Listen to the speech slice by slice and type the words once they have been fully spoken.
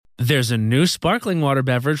There's a new sparkling water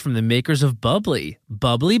beverage from the makers of Bubbly,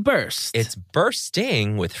 Bubbly Burst. It's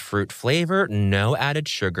bursting with fruit flavor, no added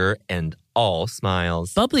sugar, and all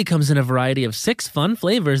smiles. Bubbly comes in a variety of 6 fun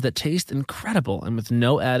flavors that taste incredible, and with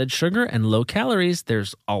no added sugar and low calories,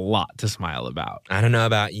 there's a lot to smile about. I don't know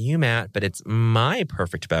about you, Matt, but it's my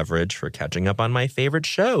perfect beverage for catching up on my favorite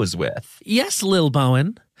shows with. Yes, Lil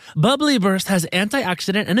Bowen. Bubbly Burst has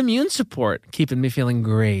antioxidant and immune support, keeping me feeling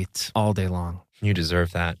great all day long. You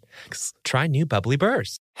deserve that. Try new Bubbly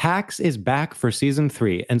Burst. Hacks is back for season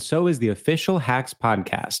 3, and so is the official Hacks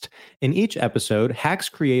podcast. In each episode, Hacks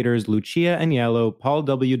creators Lucia Aniello, Paul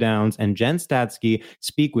W. Downs, and Jen Statsky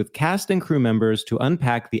speak with cast and crew members to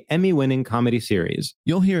unpack the Emmy-winning comedy series.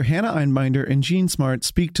 You'll hear Hannah Einbinder and Jean Smart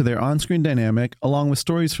speak to their on-screen dynamic, along with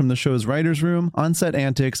stories from the show's writer's room, on-set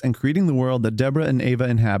antics, and creating the world that Deborah and Ava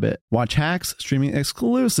inhabit. Watch Hacks, streaming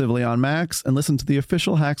exclusively on Max, and listen to the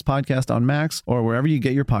official Hacks podcast on Max or wherever you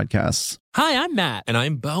get your podcasts. Hi, I'm Matt. And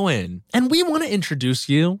I'm Bowen. And we want to introduce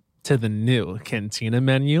you to the new Cantina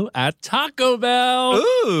menu at Taco Bell.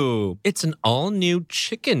 Ooh, it's an all-new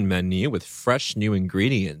chicken menu with fresh new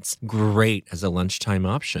ingredients. Great as a lunchtime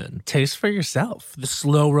option. Taste for yourself. The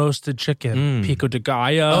slow-roasted chicken, pico de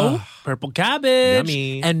gallo, purple cabbage,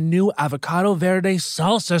 Yummy. and new avocado verde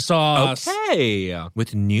salsa sauce. Okay.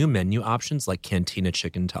 With new menu options like Cantina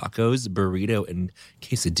chicken tacos, burrito, and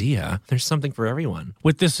quesadilla, there's something for everyone.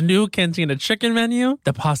 With this new Cantina chicken menu,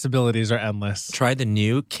 the possibilities are endless. Try the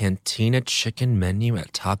new Cantina chicken menu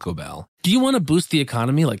at Taco Bell. Do you want to boost the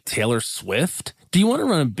economy like Taylor Swift? Do you want to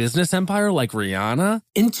run a business empire like Rihanna?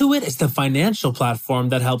 Intuit is the financial platform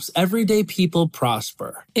that helps everyday people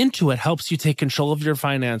prosper. Intuit helps you take control of your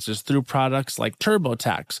finances through products like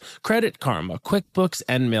TurboTax, Credit Karma, QuickBooks,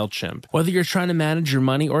 and MailChimp. Whether you're trying to manage your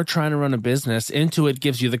money or trying to run a business, Intuit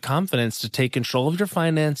gives you the confidence to take control of your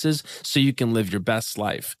finances so you can live your best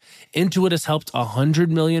life. Intuit has helped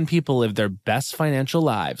 100 million people live their best financial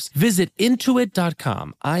lives. Visit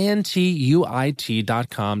Intuit.com, INTUIT.com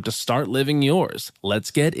to start living yours. Let's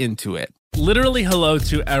get into it. Literally hello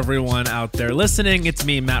to everyone out there listening. It's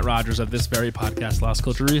me, Matt Rogers of this very podcast, Las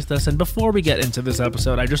Culturistas. And before we get into this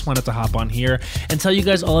episode, I just wanted to hop on here and tell you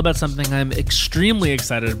guys all about something I'm extremely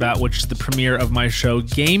excited about, which is the premiere of my show,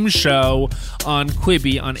 Game Show, on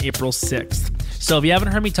Quibi on April 6th. So if you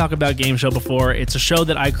haven't heard me talk about Game Show before, it's a show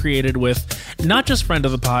that I created with not just friend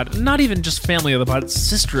of the pod, not even just family of the pod,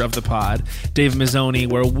 sister of the pod, Dave Mazzoni,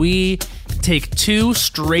 where we take 2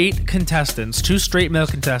 straight male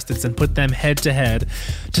contestants, and put them head to head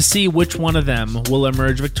to see which one of them will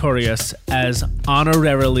emerge victorious as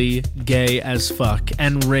honorarily gay as fuck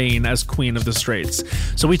and reign as queen of the straights.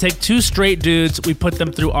 So we take 2 straight dudes, we put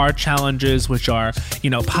them through our challenges, which are,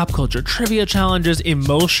 pop culture trivia challenges,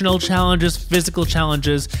 emotional challenges, physical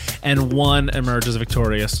challenges, and one emerges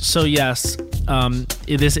victorious. So yes,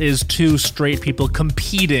 this is 2 straight people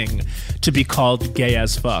competing to be called gay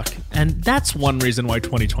as fuck. And that's one reason why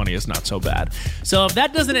 2020 is not so bad. So if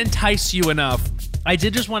that doesn't entice you enough, I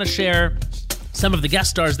did just want to share some of the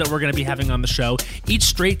guest stars that we're going to be having on the show. Each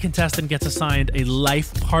straight contestant gets assigned a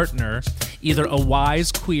life partner, either a wise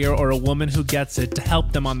queer or a woman who gets it, to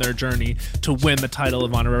help them on their journey to win the title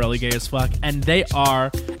of honorarily gay as fuck. And they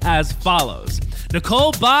are as follows: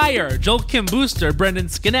 Nicole Byer, Joel Kim Booster, Brendan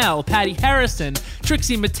Scannell, Patty Harrison,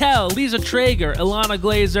 Trixie Mattel, Lisa Traeger, Ilana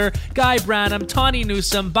Glazer, Guy Branum, Tawny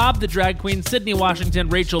Newsome, Bob the Drag Queen, Sydney Washington,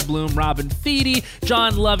 Rachel Bloom, Robin Feedy,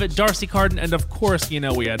 John Lovett, Darcy Carden, and of course,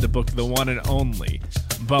 we had to book the one and only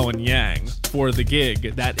Bowen Yang for the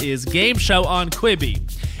gig. That is Game Show on Quibi.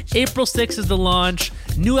 April 6th is the launch.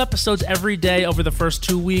 New episodes every day over the first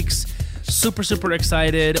 2 weeks. Super, super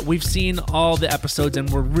excited. We've seen all the episodes and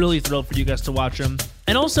we're really thrilled for you guys to watch them.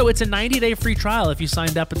 And also, it's a 90-day free trial if you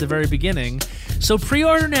signed up at the very beginning. So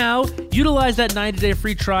pre-order now, utilize that 90-day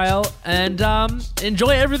free trial, and enjoy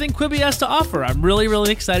everything Quibi has to offer. I'm really,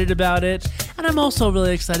 really excited about it. And I'm also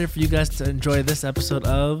really excited for you guys to enjoy this episode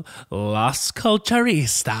of Las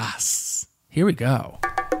Culturistas. Here we go.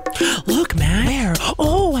 Look, man. Where?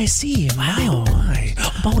 Oh, I see. Wow. Oh, my.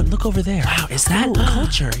 Bowen, look over there. Wow, is that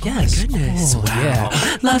culture? Yes. Oh, my goodness. Wow.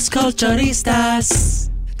 Yeah. Las Culturistas.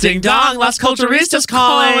 Ding dong, Las Culturistas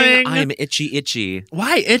calling. I'm itchy.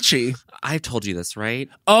 Why itchy? I've told you this, right?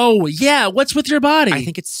 Oh, yeah. What's with your body? I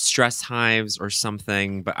think it's stress hives or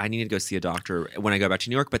something, but I need to go see a doctor when I go back to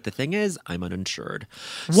New York. But the thing is, I'm uninsured.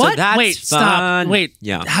 What? So that's Wait, fun. stop. Wait.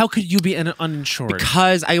 Yeah. How could you be uninsured?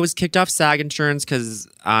 Because I was kicked off SAG insurance because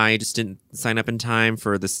I just didn't sign up in time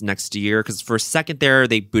for this next year. Because for a second there,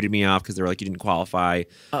 they booted me off because they were like, you didn't qualify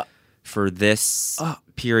for this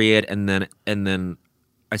period. And then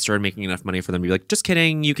I started making enough money for them to be like, just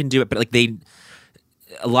kidding, you can do it. But like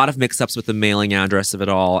a lot of mix-ups with the mailing address of it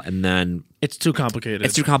all, and then It's too complicated.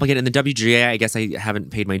 it's too complicated. And the WGA, I guess I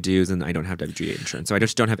haven't paid my dues, and I don't have WGA insurance, so I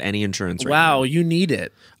just don't have any insurance right now. Wow, you need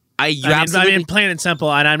it. I mean, plain and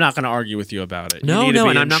simple, and I'm not going to argue with you about it. No, you need to be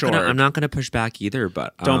and I'm insured. not gonna push back either.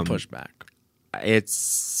 But Don't push back.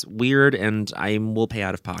 It's weird, and I will pay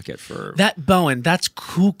out of pocket for That Bowen, that's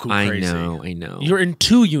cuckoo crazy. I know. You're in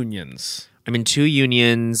 2 unions. I'm in 2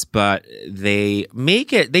 unions, but they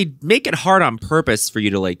make it hard on purpose for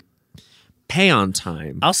you to like pay on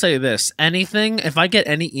time. I'll say this: anything, if I get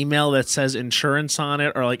any email that says insurance on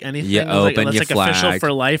it or like anything You open, that's you like official flag.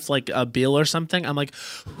 for life, like a bill or something, I'm like,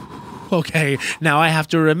 okay, now I have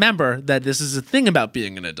to remember that this is a thing about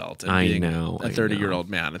being an adult and I being know, a 30-year-old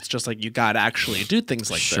man. It's just like you got to actually do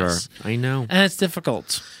things like Sure, this. I know. And it's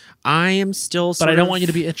difficult. I am still, But I don't want you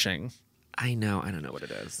to be itching. I know. I don't know what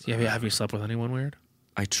it is. Yeah, have you slept with anyone weird?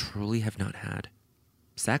 I truly have not had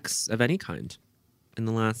sex of any kind in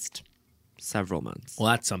the last several months. Well,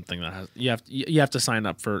 that's something that you have to sign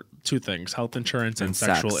up for 2 things: health insurance and And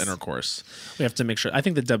sexual sex. intercourse. We have to make sure. I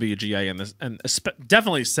think the WGA and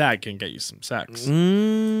definitely SAG can get you some sex. I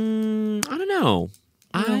don't know.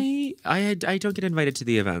 I don't get invited to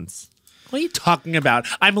the events. What are you talking about?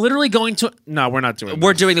 I'm literally going to. No, we're not doing.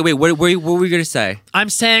 We're this. doing the wait. What were we going to say? I'm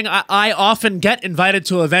saying I often get invited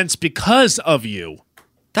to events because of you.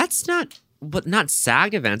 That's not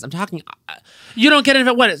SAG events. I'm talking. You don't get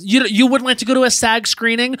invited. What you wouldn't like to go to a SAG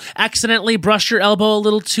screening? Accidentally brush your elbow a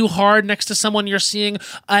little too hard next to someone you're seeing.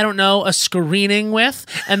 I don't know, a screening with,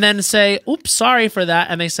 and then say, "Oops, sorry for that,"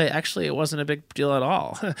 and they say, "Actually, it wasn't a big deal at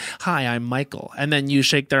all." Hi, I'm Michael, and then you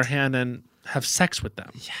shake their hand and have sex with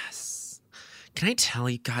them. Yes. Can I tell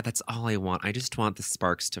you, God, that's all I want. I just want the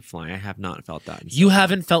sparks to fly. I have not felt that. You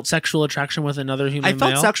haven't felt sexual attraction with another human I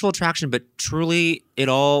felt male? sexual attraction, but truly, it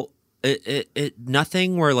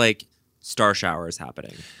nothing where like star shower is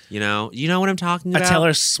happening. You know what I'm talking A about.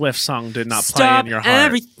 Taylor Swift song did not play Stop in your heart.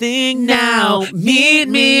 everything now. Meet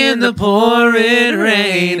me in the pouring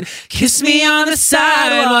rain. Kiss me on the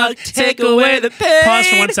sidewalk. Take away the pain. Pause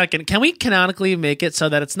for 1 second. Can we canonically make it so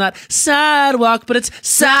that it's not sidewalk, but it's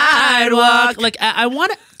sidewalk? Like I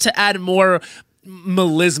want to add more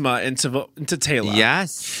melisma into Taylor.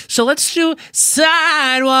 Yes. So let's do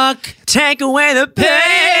sidewalk, Take away the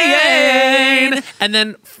pain. pain, and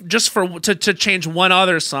then just to change one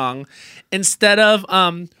other song, instead of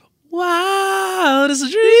wildest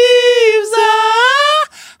dreams.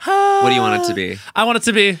 What do you want it to be? I want it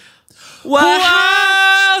to be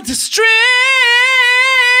wildest dreams.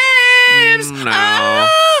 No.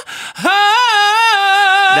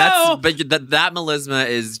 Oh. That melisma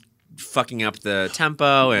is fucking up the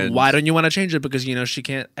tempo. And Why don't you want to change it? Because you know she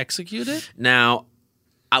can't execute it? now,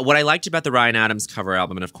 what I liked about the Ryan Adams cover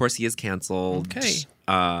album, and of course he is canceled. Okay.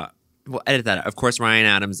 We'll edit that out. Of course, Ryan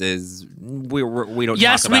Adams is. We don't.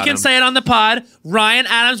 Yes, talk we about can him. say it on the pod. Ryan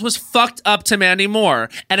Adams was fucked up to Mandy Moore.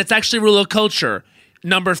 And it's actually rule of culture.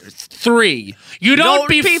 Number 3. You don't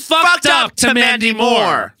be fucked up to Mandy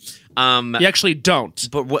Moore. You actually don't.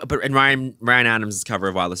 But in Ryan Adams' cover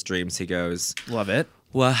of Wildest Dreams, he goes, Love it.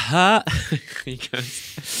 he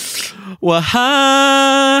goes,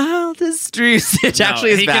 Wildest Dreams. It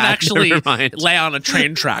actually is he bad. can actually Never mind. lay on a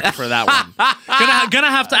train track for that one.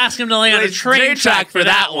 gonna have to ask him to lay on a train track for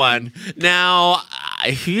that one. Now,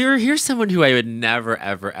 here's someone who I would never,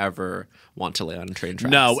 ever, ever want to lay on a train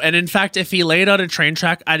track. No, and in fact, if he laid on a train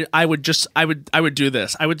track, I would do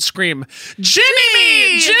this. I would scream, Jimmy,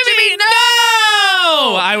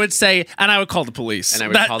 no! I would say, and I would call the police. And I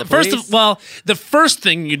would call the police? The first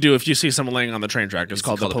thing you do if you see someone laying on the train track is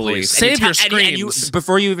call the police. And Save your and you, screams.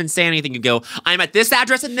 before you even say anything, you go, I'm at this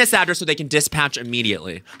address and this address, so they can dispatch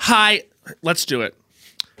immediately. Hi, let's do it.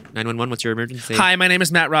 911, what's your emergency? Hi, my name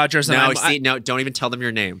is Matt Rogers. And No, don't even tell them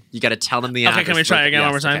your name. You got to tell them the address. Okay, can we try again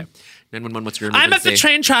one more time? Okay. 911, what's your emergency? I'm at the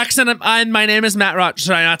train tracks, and my name is Matt Rogers.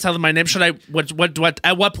 Should I not tell them my name? Should I? What?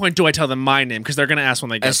 At what point do I tell them my name? Because they're going to ask when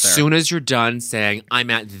they get As there. soon as you're done saying, I'm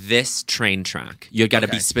at this train track, you got to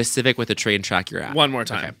be specific with the train track you're at. One more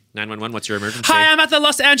time. Okay. 911, what's your emergency? Hi, I'm at the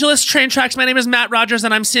Los Angeles train tracks. My name is Matt Rogers,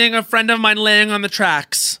 and I'm seeing a friend of mine laying on the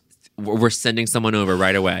tracks. We're sending someone over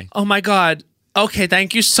right away. Oh my God. Okay,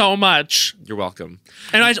 thank you so much. You're welcome.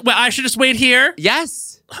 And I should just wait here?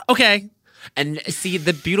 Yes. Okay. And see,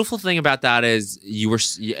 the beautiful thing about that is you were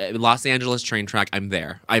Los Angeles train track. I'm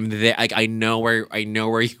there. Like, I know where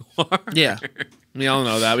you are. Yeah. We all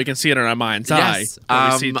know that. We can see it in our mind's Yes. eye.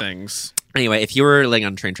 When we see things. Anyway, if you were laying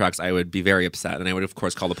on train tracks, I would be very upset, and I would, of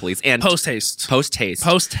course, call the police. And Post haste. Post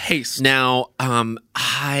haste. Now,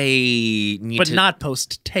 I need but to... not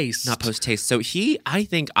post taste. Not post taste. So I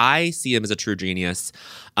think I see him as a true genius.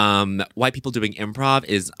 White people doing improv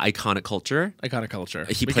is iconic culture. Iconic culture.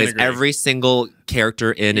 He We plays can agree. every single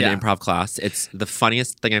character in Yeah. an improv class. It's the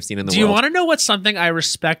funniest thing I've seen in the Do world. you want to know what's something I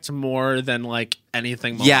respect more than like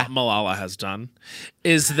anything Yeah. Malala has done?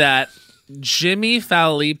 Is that Jimmy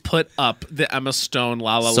Fowley put up the Emma Stone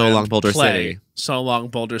La La So Land Long Boulder play, City. So Long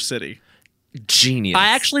Boulder City. Genius. I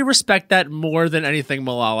actually respect that more than anything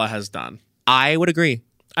Malala has done. I would agree.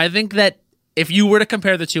 I think that if you were to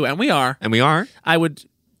compare the two, and we are, And we are. I would,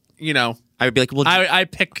 you know, I would be like, well, I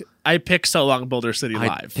pick So Long Boulder City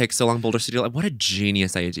I'd live. pick So Long Boulder City Live. What a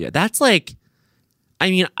genius idea. That's like, I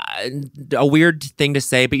mean, a weird thing to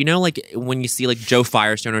say, but you know, like when you see like Joe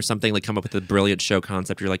Firestone or something like come up with a brilliant show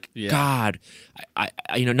concept, you're like, Yeah. God, I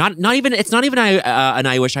you know, not even, it's not even an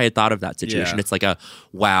I wish I had thought of that situation. Yeah. It's like a,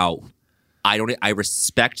 wow, I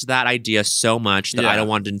respect that idea so much that Yeah. I don't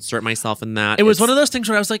want to insert myself in that. It was one of those things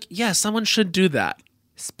where I was like, yeah, someone should do that.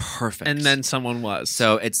 It's perfect. And then someone was.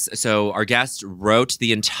 So our guest wrote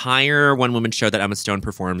the entire one-woman show that Emma Stone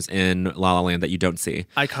performs in La La Land that you don't see.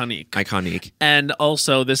 Iconic. And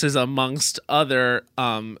also, this is amongst other,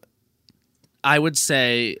 I would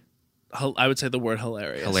say the word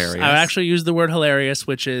hilarious. Hilarious. I would actually use the word hilarious,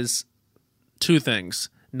 which is two things.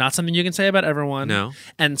 Not something you can say about everyone. No.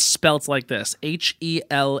 And spelt like this.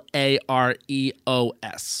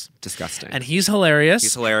 HELAREOS. Disgusting. And he's hilarious.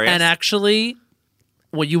 He's hilarious. And actually,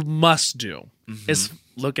 what you must do is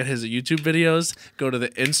look at his YouTube videos, go to the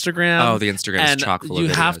Instagram. Oh, the Instagram is and chock full of you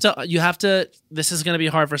videos. have to, this is going to be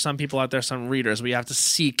hard for some people out there, some readers, but you have to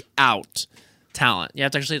seek out talent. You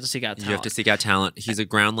have to actually seek out talent. You have to seek out talent. He's a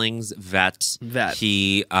Groundlings vet.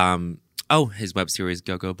 He his web series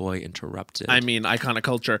Go Go Boy Interrupted. I mean, iconic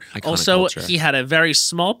culture. Iconic Also, culture. he had a very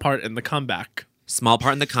small part in the comeback. Small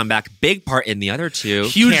part in the comeback, big part in the other two.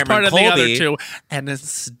 Huge Cameron part in Colby. the other two. And then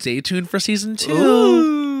stay tuned for season 2.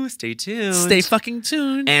 Ooh, stay tuned. Stay fucking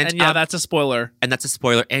tuned. And, yeah, that's a spoiler. And that's a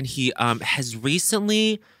spoiler. And he has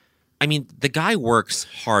recently, I mean, the guy works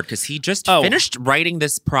hard because he just finished writing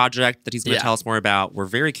this project that he's going to tell us more about. We're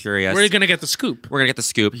very curious. We're going to get the scoop. We're going to get the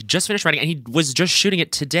scoop. He just finished writing, and he was just shooting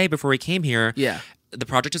it today before he came here. Yeah. The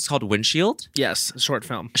project is called Windshield. Yes, a short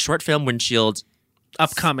film. A short film, Windshield.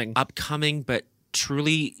 Upcoming, but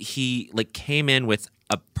truly he like came in with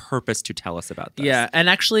a purpose to tell us about this. Yeah, and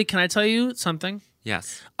actually, can I tell you something?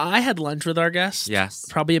 Yes. I had lunch with our guest. Yes.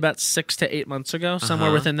 Probably about 6 to 8 months ago,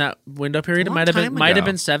 somewhere within that window period. It long might have time been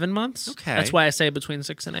ago. 7 months. Okay. That's why I say between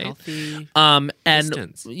 6 and 8. Healthy And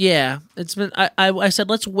distance. yeah, it's been. I said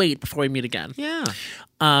let's wait before we meet again. Yeah.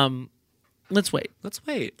 Let's wait. Let's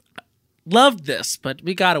wait. Loved this, but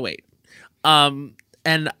we gotta wait.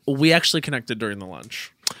 And we actually connected during the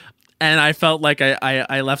lunch. And I felt like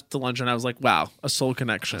I left the lunch and I was like, wow, a soul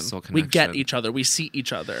connection. We get connection. each other. We see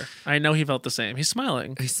each other. I know he felt the same. He's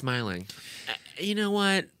smiling. He's smiling. You know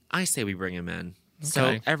what? I say we bring him in. So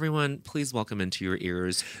Okay. everyone, please welcome into your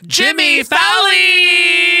ears, Jimmy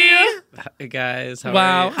Fowley! Hey guys, how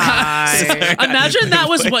Wow. are you? Hi. Imagine that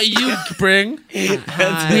was what you bring. Weak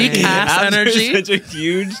ass After energy. Such a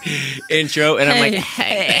huge intro, and I'm like,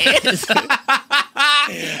 hey.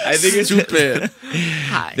 I think it's Stupid.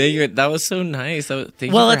 Thank you. That was so nice. Thank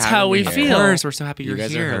you Well, for it's how having we me Of here. feel. course, we're so happy You you're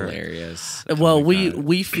guys here. are hilarious. Well, Oh my God.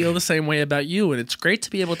 we feel the same way about you, and it's great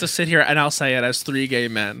to be able to sit here, and I'll say it as 3 gay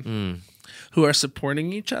men who are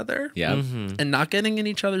supporting each other Yeah, and not getting in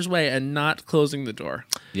each other's way and not closing the door.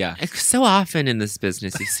 yeah. So often in this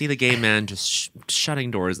business, you see the gay men just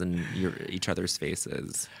shutting doors in each other's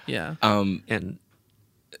faces. Yeah. And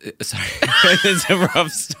Sorry, it's a rough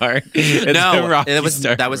start. It's a rocky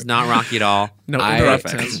start. that was not rocky at all. No, I- interrupt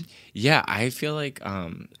him. Yeah, I feel like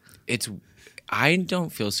it's. I don't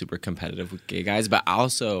feel super competitive with gay guys, but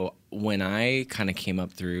also when I kind of came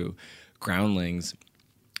up through Groundlings,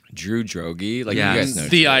 Drew Droege, like Yes. you guys know,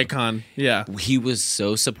 The Drew. icon. Yeah. He was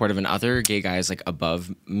so supportive, and other gay guys like above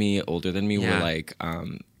me, older than me, Yeah. were like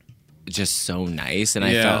just so nice. And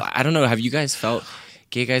Yeah. I felt, I don't know, have you guys felt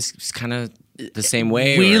gay guys kind of the same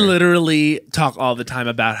way? We or- literally talk all the time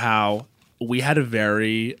about how we had a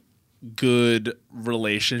very good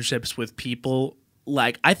relationships with people.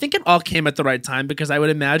 Like, I think it all came at the right time, because I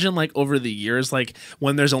would imagine, like, over the years, like,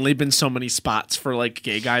 when there's only been so many spots for, like,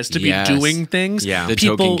 gay guys to Yes. be doing things. Yeah. The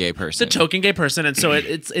token gay person. The token gay person. And so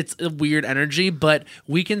it's a weird energy, but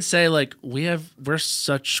we can say, like, we're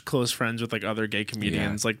such close friends with, like, other gay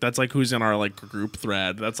comedians. Yeah. Like, that's, like, who's in our, like, group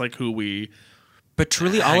thread. That's, like, who we... But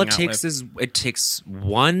truly, all hang it out takes with. is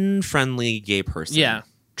one friendly gay person. Yeah.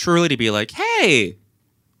 truly to be like, hey,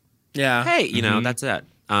 Yeah. you know, that's it.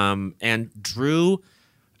 And Drew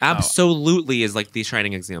absolutely is like the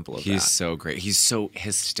shining example of He's that. so great. He's so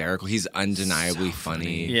hysterical. He's undeniably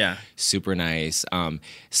funny. Yeah. Super nice.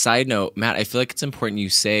 Side note, Matt, I feel like it's important you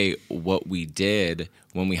say what we did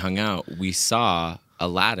when we hung out. We saw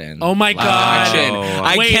Aladdin. Oh my live God. action.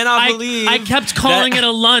 I Wait, cannot believe I kept calling it a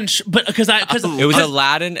lunch, but because it was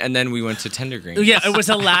Aladdin, and then we went to Tender Green. Yeah, it was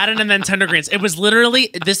Aladdin and then Tender Greens. It was literally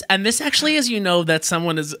this, and this actually is, you know, that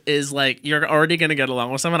someone is like, you're already gonna get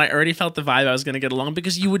along with someone. I already felt the vibe I was gonna get along,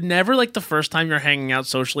 because you would never, like, the first time you're hanging out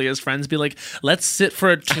socially as friends, be like, let's sit for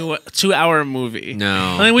a 2-hour movie.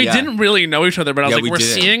 No. I mean, we Yeah. didn't really know each other, but I was Yeah, like, we we're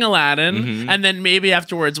didn't. seeing Aladdin, and then maybe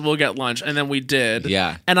afterwards we'll get lunch, and then we did.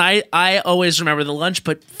 Yeah. And I always remember the lunch,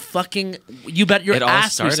 but fucking, you bet your It all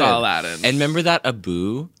ass started. we saw Aladdin. And remember that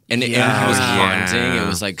Abu? And it was Yeah. haunting. It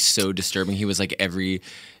was like so disturbing. He was like every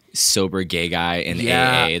sober gay guy in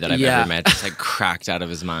Yeah. AA that I've Yeah. ever met, just like cracked out of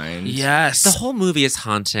his mind. yes. The whole movie is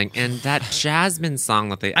haunting, and that Jasmine song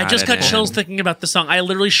that they I just got added in. chills thinking about the song. I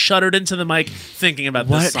literally shuddered into the mic thinking about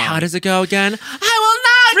this What? song. How does it go again? I will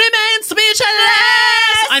not remain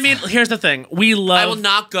speechless. I mean, here's the thing: we love. I will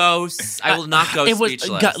not go. I will not go It was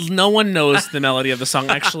speechless. God, no one knows the melody of the song.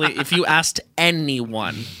 Actually, if you asked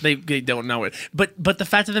anyone, they don't know it. But the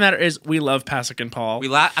fact of the matter is, we love Pasek and Paul.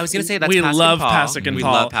 I was gonna say that's we Pasek love and Paul. Pasek and we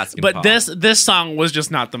Paul. love Pasek and but Paul. this song was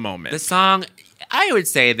just not the moment. The song, I would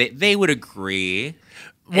say that they would agree.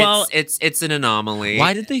 Well- it's an anomaly.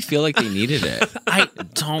 Why did they feel like they needed it? I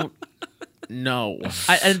don't know.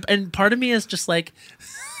 And part of me is just like.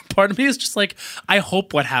 Part of me is just like, I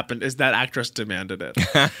hope what happened is that actress demanded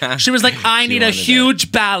it. She was like, I need a wanted it.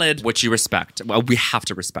 huge ballad. Which you respect. Well, we have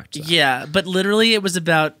to respect that. Yeah, but literally it was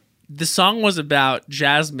about, the song was about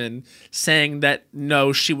Jasmine saying that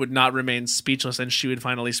no, she would not remain speechless and she would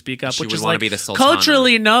finally speak up, She which would is wanna like, be the Sultana.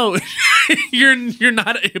 culturally, no, you're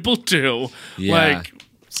not able to. Yeah. Like,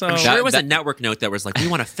 so I'm sure it was that- a network note that was like, we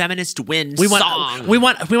want a feminist win we want song. we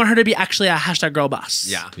want her to be actually a hashtag girl boss.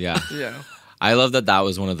 Yeah. Yeah. Yeah. I love that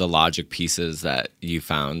was one of the logic pieces that you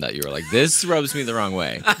found that you were like, this rubs me the wrong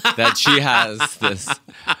way. That she has this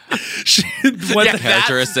What the-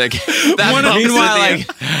 characteristic. One of- Meanwhile, like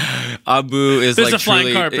Abu is There's like a flying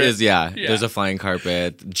truly carpet. yeah, Yeah. there's a flying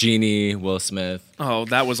carpet. Genie, Will Smith. Oh,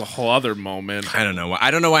 that was a whole other moment. I don't know.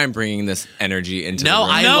 I don't know why I'm bringing this energy into No, the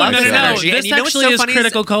room. I No, love no, this no, no. energy. And This you know what's actually so is funny is-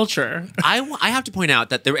 critical culture. I have to point out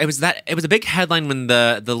that it was a big headline when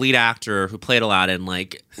the lead actor who played Aladdin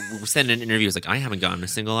like sent in an interview. Was like, I haven't gotten a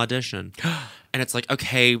single audition, and it's like,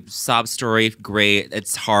 okay, sob story, great.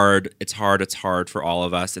 It's hard for all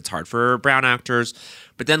of us. It's hard for brown actors.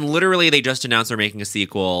 But then literally they just announced they're making a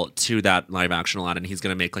sequel to that live action Aladdin. He's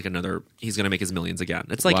gonna make he's gonna make his millions again.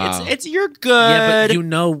 It's like Wow. it's you're good. Yeah, but you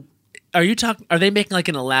know, are they making like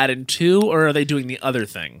an Aladdin 2 or are they doing the other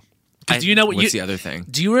thing? 'Cause do you know what What's the other thing?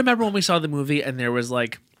 Do you remember when we saw the movie and there was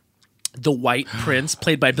like the White Prince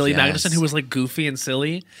played by Billy Yes. Magnuson, who was like goofy and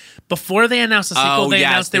silly? Before they announced the sequel, Oh, they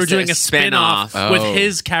yes, announced they were they said doing a spin-off spin-off. with Oh.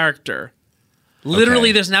 his character. Literally,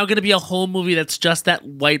 Okay. there's now going to be a whole movie that's just that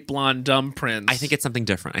white, blonde, dumb prince. I think it's something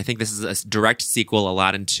different. I think this is a direct sequel,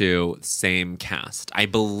 Aladdin 2, same cast. I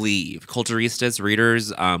believe. Culturistas,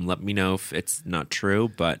 readers, let me know if it's not true,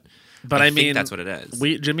 but I mean, think that's what it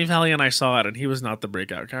is. Jimmy Fallon and I saw it, and he was not the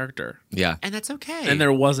breakout character. Yeah. And that's okay. And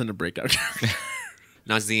there wasn't a breakout character.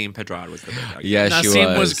 Nazim Pedrad was the big guy. Yeah, she Nassim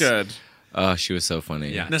was. was good. Oh, she was so funny.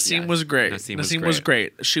 Yeah. Nassim was great. Nassim Nassim was was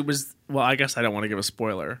great. She was, well, I guess I don't want to give a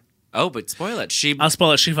spoiler. Oh, but spoil it. She I'll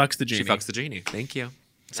spoil it. She fucks the genie. fucks the genie. Thank you.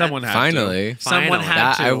 Someone had Finally. to. Someone Finally. had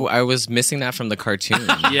That, to. I was missing that from the cartoon.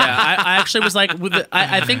 Yeah, I actually was like,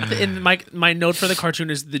 I think in my note for the cartoon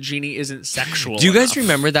is the genie isn't sexual. Do you guys enough.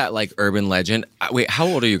 remember that like urban legend? Wait, how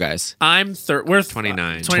old are you guys? I'm we're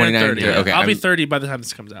 29. 29, 30. 30. Okay, I'll be I'm- 30 by the time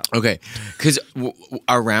this comes out. Okay, because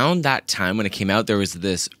around that time when it came out, there was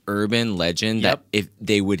this urban legend Yep. that if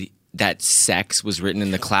they would that sex was written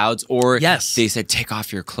in the clouds, or Yes. they said take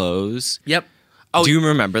off your clothes. Yep. Do you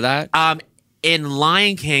remember that? In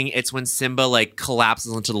Lion King, it's when Simba like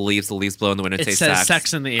collapses into the leaves blow in the wind and It say says sex.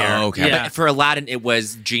 sex in the air. Oh, okay. Yeah. But for Aladdin, it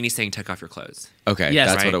was Genie saying take off your clothes. Okay, Yes,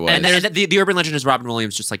 that's right. what it was. And the urban legend is Robin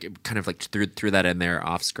Williams just like kind of like threw that in there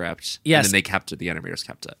off script. Yes. And then they kept it. The animators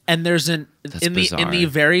kept it. And there's in the bizarre.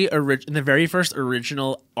 very first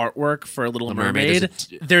original artwork for Little Mermaid, Mermaid,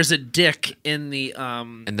 there's a dick in the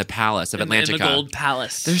In the palace of in Atlantica. the gold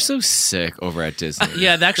palace. They're so sick over at Disney.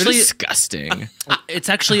 Yeah, They're actually- disgusting. It's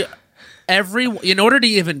actually in order to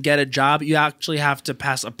even get a job, you actually have to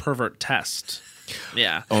pass a pervert test.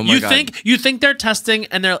 Yeah. Oh my God. You think they're testing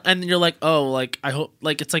and you're like, oh, like I hope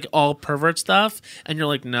like it's like all pervert stuff, and you're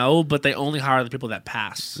like, no, but they only hire the people that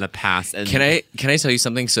pass. The past. And Can I tell you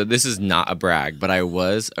something? So this is not a brag, but I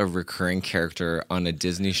was a recurring character on a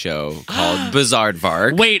Disney show called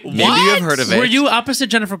Bizaardvark. Wait, maybe what? you have heard of it. Were you opposite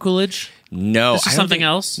Jennifer Coolidge? No, This is I don't something think-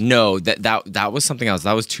 else? No, that was something else.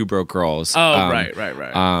 That was Two Broke Girls. Oh, right.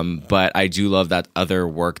 But I do love that other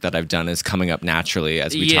work that I've done is coming up naturally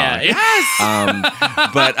as we talk. Yes.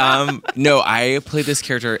 No, I played this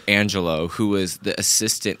character Angelo, who was the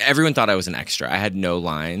assistant. Everyone thought I was an extra. I had no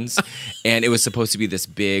lines, and it was supposed to be this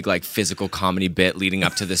big like physical comedy bit leading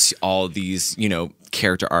up to this all these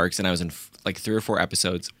character arcs. And I was in like 3 or 4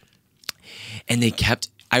 episodes, and they kept.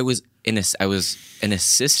 I was an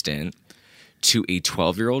assistant to a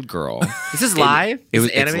 12-year-old girl. this is live? It's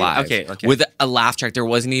animated? live. Okay. With a laugh track. There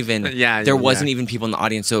wasn't even there wasn't even people in the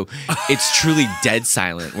audience. So it's truly dead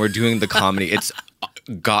silent. We're doing the comedy. It's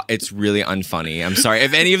really unfunny. I'm sorry.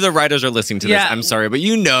 If any of the writers are listening to this, I'm sorry. But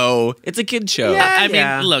it's a kid show. I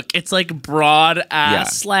mean, look, it's like broad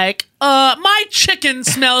ass, like, my chicken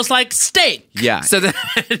smells like steak. Yeah. So then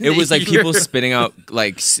it was like people spitting out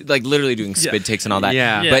like literally doing spit takes and all that.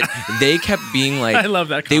 Yeah. But they kept being like I love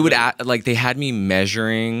that They would comedy. like they had me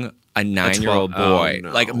measuring a 9-year-old 12 boy, oh,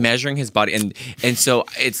 no. like measuring his body, and so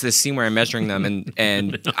it's this scene where I'm measuring them,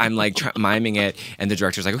 and I'm like miming it, and the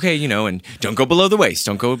director's like, okay, and don't go below the waist,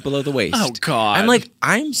 don't go below the waist. Oh, God. I'm like,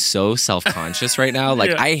 I'm so self-conscious right now,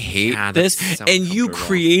 like Yeah. I hate Yeah, that's this, so and you uncomfortable.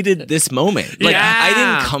 created this moment. Like Yeah. I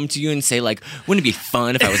didn't come to you and say like, wouldn't it be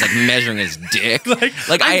fun if I was like measuring his dick?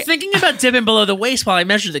 like I'm thinking about dipping below the waist while I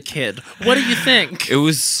measure the kid. What do you think? It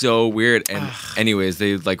was so weird, and anyways,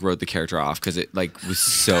 they like wrote the character off because it like was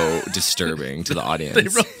so disturbing to the audience. They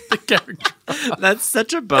wrote the character. That's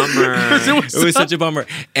such a bummer. It was such a bummer,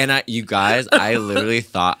 and you guys, I literally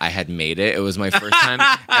thought I had made it. It was my first time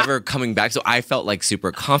ever coming back, so I felt like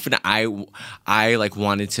super confident. I like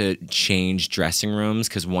wanted to change dressing rooms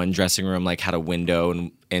because one dressing room like had a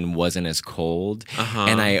window and wasn't as cold,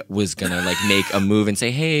 and I was gonna like make a move and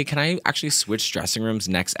say, hey, can I actually switch dressing rooms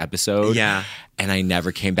next episode? Yeah. And I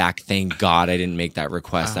never came back. Thank God I didn't make that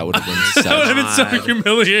request. That would have been That would have such. been so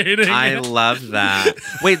humiliating. I love that.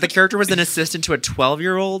 Wait, the character was an assistant to a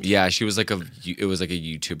 12-year-old? Yeah, she was like it was like a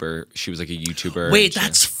YouTuber. She was like a YouTuber. Wait, and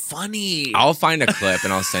that's funny. I'll find a clip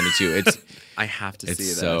and I'll send it to you. I have to see It's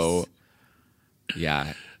this. so,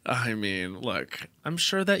 yeah. I mean, look, I'm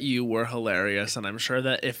sure that you were hilarious, and I'm sure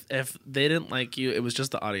that if they didn't like you, it was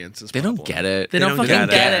just the audience's They problem. don't get it. They don't don't fucking get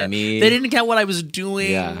get it. it. Me. They didn't get what I was doing.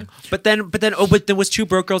 Yeah. But then there was Two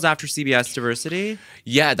Broke Girls after CBS Diversity.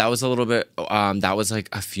 Yeah, that was a little bit, that was like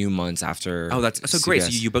a few months after. Oh, that's so great. So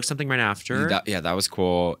CBS. you booked something right after. That was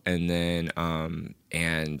cool. And then,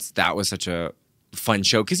 and that was such a fun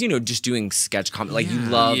show because just doing sketch comedy, like you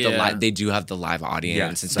love the Yeah. live. They do have the live audience,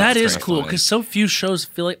 Yes. and stuff. That It's is kinda cool fun. because so few shows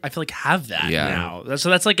I feel like have that Yeah. now. So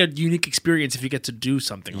that's like a unique experience if you get to do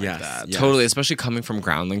something like Yes. that. Yes. Totally, especially coming from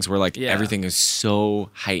Groundlings, where like Yeah. everything is so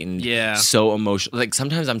heightened, Yeah. so emotional. Like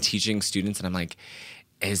sometimes I'm teaching students, and I'm like,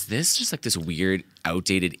 "Is this just like this weird,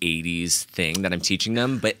 outdated '80s thing that I'm teaching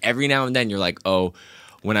them?" But every now and then, you're like, "Oh."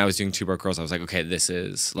 When I was doing Two Broke Girls, I was like, "Okay, this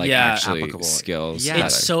is like Yeah. actually Applicable. skills." Yeah. that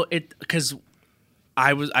It's so because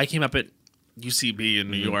I came up at UCB in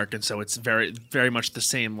New York, and so it's very very much the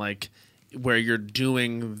same, like where you're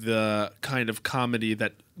doing the kind of comedy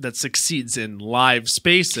that succeeds in live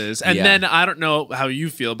spaces. And Yeah. then I don't know how you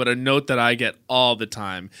feel, but a note that I get all the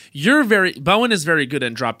time: Bowen is very good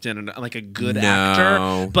and dropped in and like a good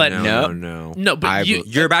actor, but no. but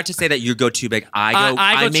You're about to say that you go too big.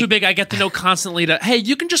 I go too big. I get the note constantly to, hey,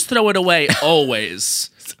 you can just throw it away always,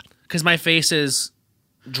 because my face is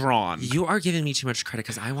drawn. You are giving me too much credit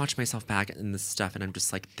because I watch myself back in this stuff and I'm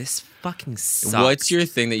just like, this fucking sucks. What's your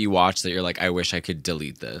thing that you watch that you're like, I wish I could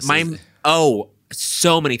delete this?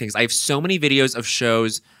 So many things. I have so many videos of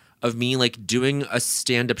shows of me like doing a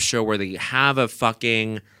stand-up show where they have a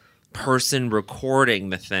fucking person recording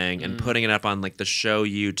the thing and putting it up on like the show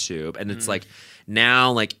YouTube, and it's like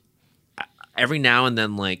now like every now and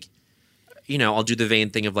then like I'll do the vain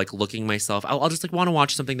thing of like looking myself. I'll just like want to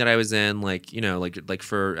watch something that I was in, like like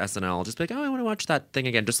for SNL. I'll just be like, oh, I want to watch that thing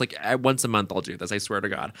again. Just like once a month, I'll do this. I swear to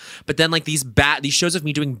God. But then like these shows of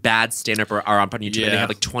me doing bad stand up are up on YouTube, and they Yeah. have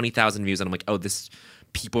like 20,000 views, and I'm like, oh, this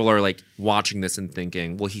people are like watching this and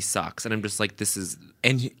thinking, well, he sucks. And I'm just like, this is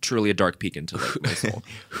truly a dark peek into like my soul.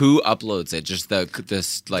 Who uploads it? Just the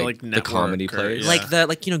network comedy or- players? yeah.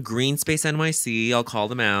 Like Green Space NYC, I'll call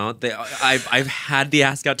them out. I've had the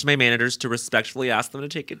ask out to my managers to respectfully ask them to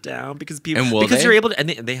take it down because people And will because they? you're able to, and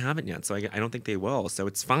they haven't yet, so I don't think they will. So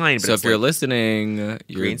it's fine. But So it's if you're like, listening,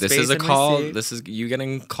 Green this Space is a call. NYC. This is you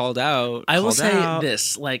getting called out. I will called say out.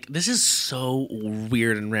 this, like, this is so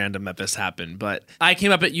weird and random that this happened, but I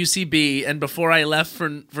came up at UCB, and before I left for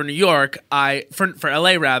New York, for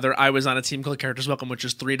LA rather, I was on a team called Characters Welcome, which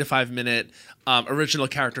is 3 to 5 minute original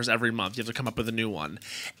characters every month. You have to come up with a new one.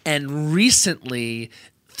 And recently,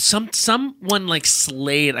 someone like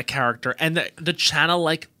slayed a character, and the channel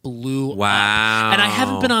like blew Wow. up. And I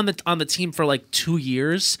haven't been on the team for like 2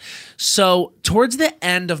 years, so towards the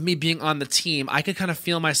end of me being on the team, I could kind of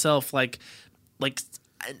feel myself like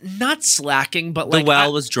not slacking, but like the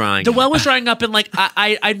well was drying. The well was drying up, and like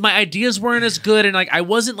I my ideas weren't as good, and like I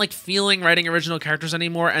wasn't like feeling writing original characters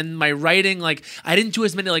anymore, and my writing, like I didn't do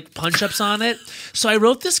as many like punch ups on it. So I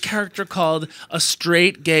wrote this character called a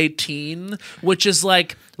straight gay teen, which is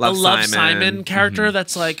like Love a Love Simon. Simon character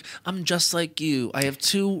that's like, I'm just like you. I have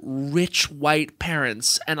 2 rich white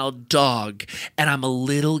parents and a dog, and I'm a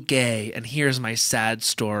little gay, and here's my sad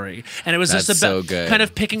story. And it was That's just about so good. kind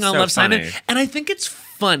of picking on So Love Simon, funny. and I think it's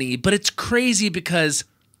funny, but it's crazy because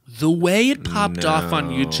the way it popped off on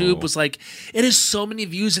YouTube was like, it has so many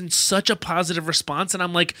views and such a positive response. And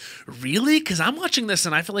I'm like, really? Because I'm watching this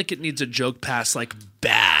and I feel like it needs a joke pass like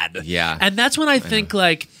bad. Yeah. And that's when I think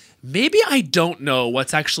like, maybe I don't know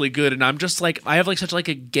what's actually good. And I'm just like, I have like such like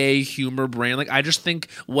a gay humor brain. Like I just think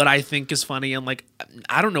what I think is funny, and like,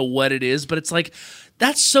 I don't know what it is, but it's like,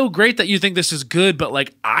 that's so great that you think this is good, but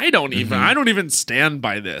like I don't even stand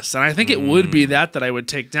by this. And I think it would be that I would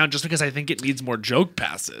take down just because I think it needs more joke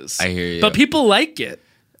passes. I hear you. But people like it.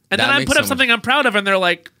 And That then I makes put up so something I'm proud of and they're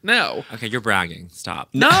like, no. Okay, you're bragging. Stop.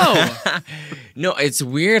 No. No, it's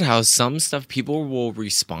weird how some stuff people will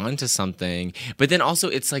respond to something, but then also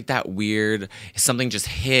it's like that weird something just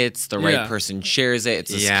hits, the right Yeah. person shares it,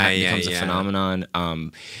 it's just Yeah, kind of yeah, becomes a yeah.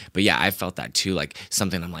 phenomenon. But yeah, I felt that too, like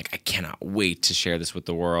something I'm like, I cannot wait to share this with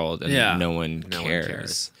the world, and Yeah. no one No one cares.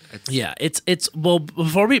 cares. It's- Yeah, it's well,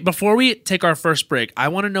 before we take our first break, I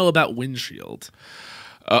want to know about Windshield.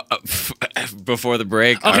 Before the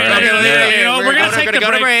break, Okay, all right. okay, we're We're gonna take gonna the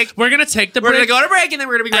go to break. break. We're gonna take the We're break. gonna go to break, and then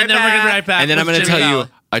we're gonna be right and then back. we're gonna be right back. And then I'm with going to Jimmy tell you Fallon.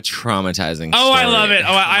 a traumatizing Oh, I story. love it.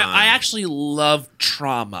 Oh, I on. actually love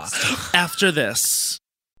trauma. After this.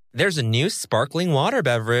 There's a new sparkling water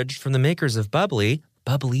beverage from the makers of Bubbly,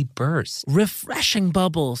 Bubbly Burst. Refreshing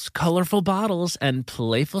bubbles, colorful bottles, and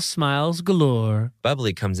playful smiles galore.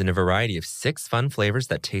 Bubbly comes in a variety of 6 fun flavors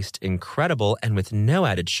that taste incredible, and with no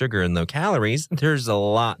added sugar and low calories, there's a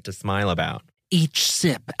lot to smile about. Each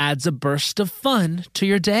sip adds a burst of fun to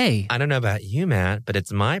your day. I don't know about you, Matt, but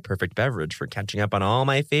it's my perfect beverage for catching up on all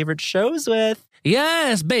my favorite shows with.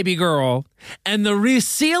 Yes, baby girl. And the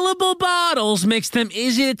resealable bottles makes them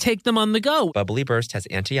easy to take them on the go. Bubbly Burst has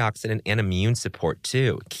antioxidant and immune support,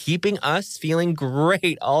 too, keeping us feeling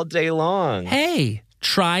great all day long. Hey,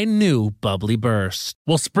 try new Bubbly Burst.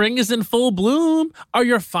 Well, spring is in full bloom. Are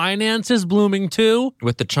your finances blooming too?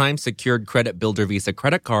 With the Chime Secured Credit Builder Visa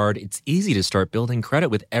credit card, it's easy to start building credit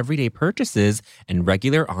with everyday purchases and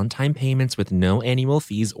regular on-time payments with no annual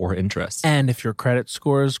fees or interest. And if your credit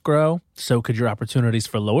scores grow, so could your opportunities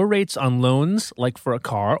for lower rates on loans, like for a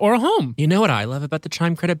car or a home. You know what I love about the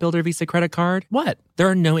Chime Credit Builder Visa credit card? What? There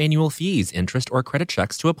are no annual fees, interest, or credit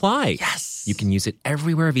checks to apply. Yes. You can use it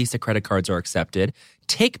everywhere Visa credit cards are accepted.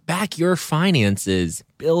 Take back your finances.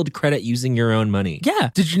 Build credit using your own money. Yeah.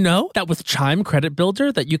 Did you know that with Chime Credit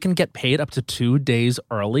Builder that you can get paid up to 2 days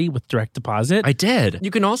early with direct deposit? I did.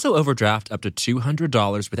 You can also overdraft up to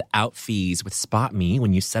 $200 without fees with SpotMe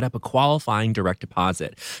when you set up a qualifying direct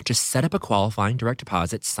deposit. Just set up a qualifying direct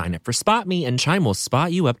deposit, sign up for SpotMe, and Chime will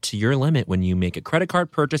spot you up to your limit when you make a credit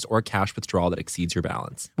card purchase or cash withdrawal that exceeds your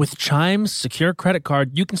balance. With Chime's secure credit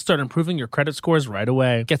card, you can start improving your credit scores right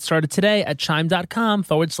away. Get started today at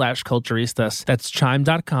chime.com/culturistas. That's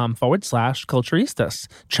chime.com/culturistas.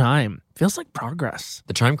 Chime. Feels like progress.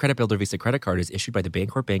 The Chime Credit Builder Visa credit card is issued by the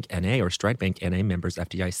Bancorp Bank N.A. or Stride Bank N.A. members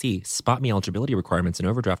FDIC. SpotMe eligibility requirements and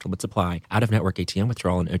overdraft limits apply. Out-of-network ATM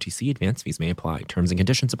withdrawal and OTC advance fees may apply. Terms and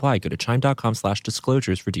conditions apply. Go to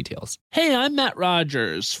chime.com/disclosures for details. Hey, I'm Matt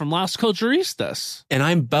Rogers from Las Culturistas. And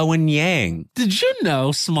I'm Bowen Yang. Did you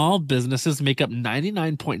know small businesses make up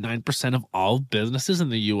 99.9% of all businesses in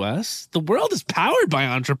the U.S.? The world is powered by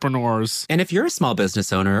entrepreneurs. And if you're a small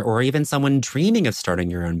business owner or even someone dreaming of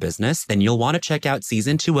starting your own business, business, then you'll want to check out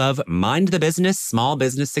season 2 of Mind the Business Small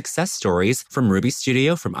Business Success Stories from Ruby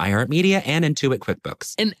Studio, from iHeartMedia, and Intuit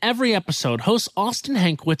QuickBooks. In every episode, hosts Austin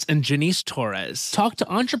Hankwitz and Janice Torres talk to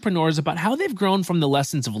entrepreneurs about how they've grown from the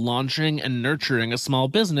lessons of launching and nurturing a small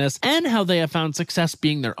business and how they have found success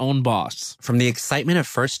being their own boss. From the excitement of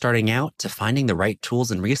first starting out to finding the right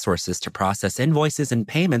tools and resources to process invoices and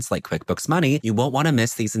payments like QuickBooks Money, you won't want to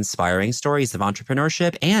miss these inspiring stories of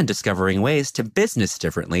entrepreneurship and discovering ways to business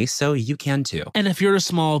differently so you can too. And if you're a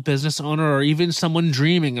small business owner or even someone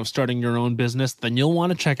dreaming of starting your own business, then you'll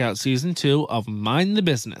want to check out season 2 of Mind the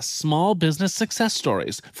Business Small Business Success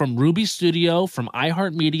Stories from Ruby Studio, from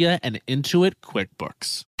iHeartMedia, and Intuit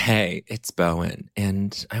QuickBooks. Hey, it's Bowen,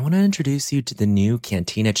 and I want to introduce you to the new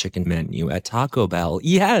Cantina Chicken menu at Taco Bell.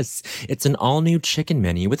 Yes, it's an all-new chicken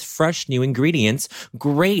menu with fresh new ingredients,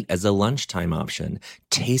 great as a lunchtime option.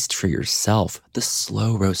 Taste for yourself the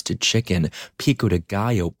slow-roasted chicken, pico de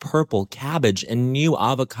gallo, purple cabbage, and new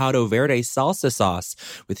avocado verde salsa sauce.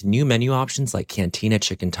 With new menu options like Cantina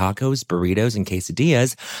Chicken tacos, burritos, and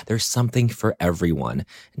quesadillas, there's something for everyone.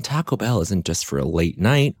 And Taco Bell isn't just for a late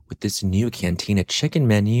night. With this new Cantina Chicken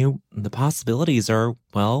menu, the possibilities are,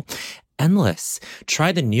 well, endless.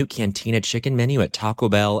 Try the new Cantina Chicken menu at Taco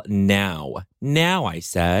Bell now. Now, I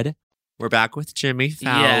said. We're back with Jimmy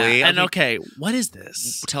Fowley. Yeah, and okay, what is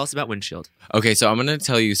this? Tell us about Windshield. Okay, so I'm going to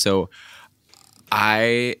tell you,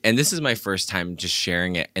 and this is my first time just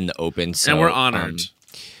sharing it in the open. So, and we're honored.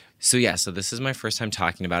 So this is my first time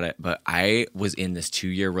talking about it, but I was in this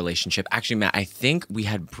 2-year relationship. Actually, Matt, I think we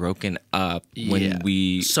had broken up when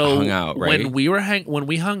we hung out, right? When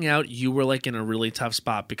we hung out, you were like in a really tough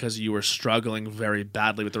spot because you were struggling very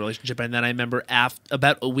badly with the relationship. And then I remember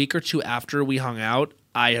about a week or two after we hung out,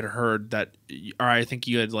 I had heard that, or I think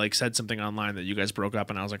you had like said something online that you guys broke up,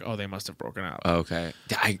 and I was like, oh, they must have broken up. Okay.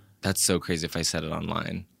 That's so crazy if I said it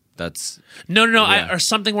online. That's no. Or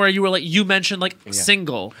something where you were like, you mentioned like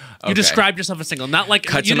single. You described yourself as single, not like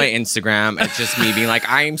cut to my Instagram. It's just me being like,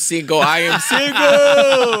 I am single. I am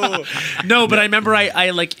single. No, but I remember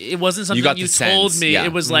I like it wasn't something you told me. Yeah.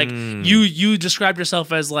 It was like you described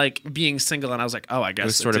yourself as like being single, and I was like, oh, I guess it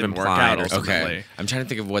was sort of didn't implied work out. Okay, I'm trying to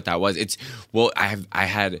think of what that was.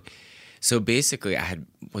 So basically,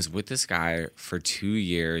 was with this guy for 2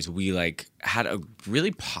 years. We like had a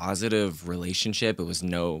really positive relationship. It was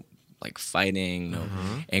no like fighting, no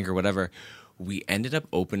anger, whatever. We ended up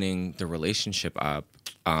opening the relationship up,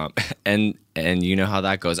 and you know how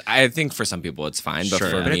that goes. I think for some people it's fine, but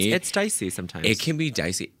for me, it's dicey sometimes. It can be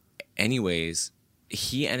dicey. Anyways,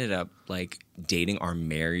 he ended up like dating our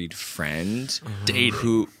married friend,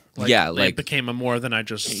 who it became a more than I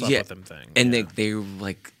just slept with him thing. And they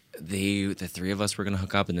like. The three of us were gonna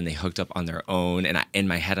hook up, and then they hooked up on their own. And in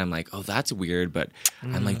my head, I'm like, "Oh, that's weird." But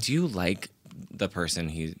I'm like, "Do you like the person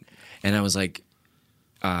he?" And I was like,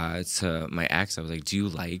 to my ex, I was like, "Do you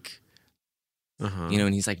like?" You know,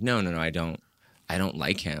 and he's like, "No, I don't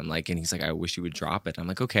like him." Like, and he's like, "I wish you would drop it." I'm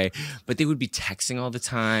like, "Okay," but they would be texting all the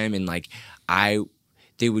time, and like,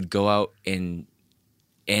 they would go out and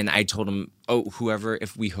I told him, oh, whoever,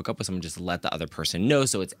 if we hook up with someone, just let the other person know.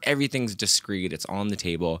 So everything's discreet. It's on the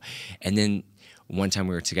table. And then one time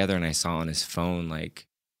we were together and I saw on his phone, like,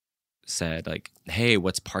 said, like, hey,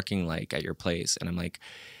 what's parking like at your place? And I'm like,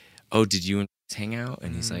 oh, did you hang out?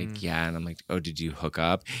 And he's like, yeah. And I'm like, oh, did you hook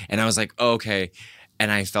up? And I was like, oh, okay.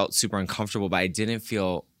 And I felt super uncomfortable, but I didn't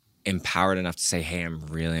feel empowered enough to say, hey, I'm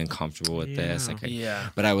really uncomfortable with this.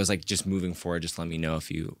 But I was like, just moving forward, just let me know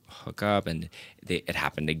if you hook up. And it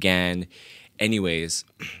happened again. Anyways,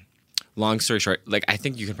 long story short, like, I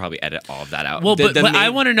think you can probably edit all of that out. Well, but I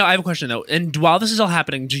want to know, I have a question though. And while this is all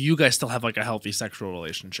happening, do you guys still have like a healthy sexual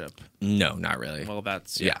relationship? No, not really. Well,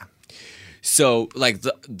 that's, yeah. So like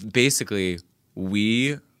basically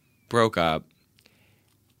we broke up.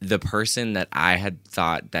 The person that I had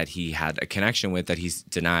thought that he had a connection with, that he's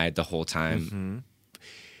denied the whole time,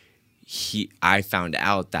 I found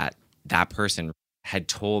out that person had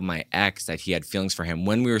told my ex that he had feelings for him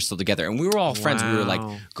when we were still together. And we were all friends. We were like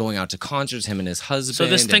going out to concerts, him and his husband. So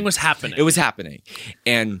this thing was happening. It was happening.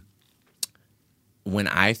 And when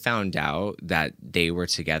I found out that they were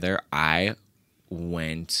together, I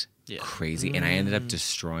went crazy, and I ended up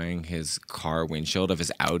destroying his car windshield of his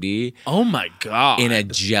Audi. Oh my god! In a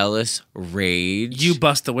jealous rage, you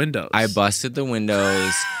bust the windows. I busted the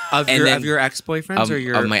windows of your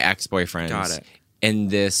ex-boyfriends of my ex-boyfriends. Got it. And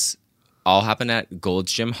this all happened at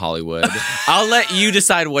Gold's Gym Hollywood. I'll let you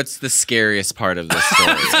decide what's the scariest part of this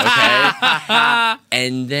story, okay?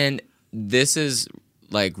 And then this is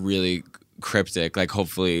like really cryptic. Like,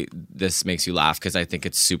 hopefully this makes you laugh because I think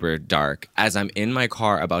it's super dark. As I'm in my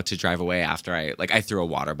car about to drive away after I threw a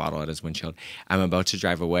water bottle at his windshield. I'm about to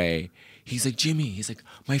drive away. He's like, Jimmy, he's like,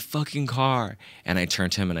 my fucking car. And I turn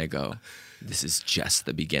to him and I go, this is just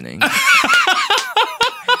the beginning.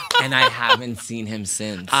 And I haven't seen him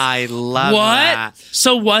since. I love What? that.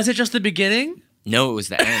 So was it just the beginning? No, it was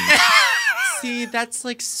the end. See, that's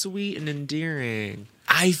like sweet and endearing.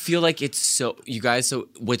 I feel like it's so, you guys, so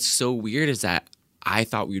what's so weird is that I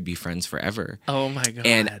thought we would be friends forever. Oh my God.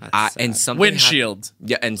 And something Windshield.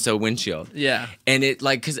 Yeah, and so Windshield. Yeah. And it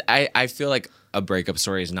like, because I feel like a breakup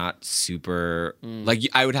story is not super, like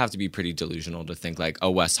I would have to be pretty delusional to think like a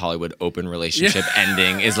West Hollywood open relationship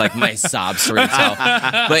ending is like my sob story to tell.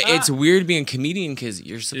 But it's weird being a comedian because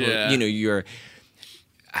you're supposed, you're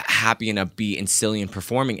happy and upbeat and silly and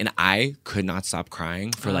performing. And I could not stop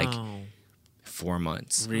crying for like 4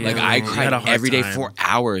 months. Really? Like I You had cried a hard every day time. for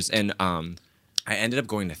hours. And I ended up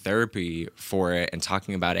going to therapy for it and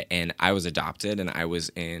talking about it. And I was adopted and I was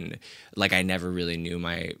in, like, I never really knew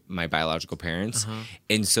my biological parents.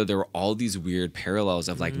 And so there were all these weird parallels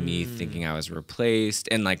of like me thinking I was replaced.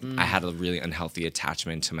 And like I had a really unhealthy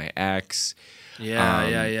attachment to my ex. Yeah.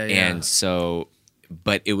 And so,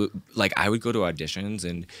 but it would like I would go to auditions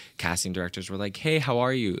and casting directors were like, "Hey, how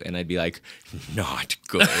are you?" And I'd be like, "Not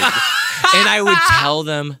good." And I would tell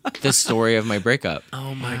them the story of my breakup.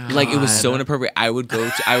 Oh my God. Like it was so inappropriate. I would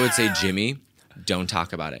say, "Jimmy, don't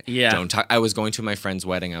talk about it." Yeah. Don't talk. I was going to my friend's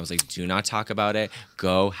wedding. I was like, "Do not talk about it.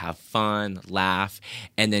 Go have fun, laugh."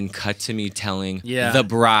 And then cut to me telling the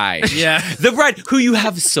bride. Yeah. The bride who you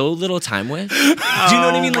have so little time with. Do you know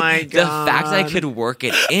what I mean? Like the fact that I could work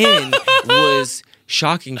it in was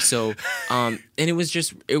shocking. So and it was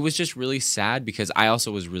just really sad because I also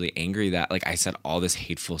was really angry that like I said all this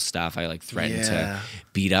hateful stuff. I like threatened to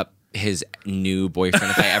beat up his new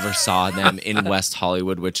boyfriend if I ever saw them in West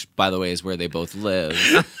Hollywood, which by the way is where they both live.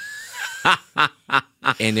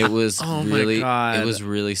 And it was it was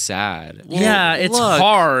really sad. Yeah, it's look,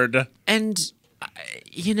 hard. And,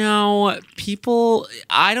 people,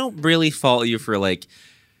 I don't really fault you for like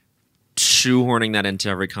shoehorning that into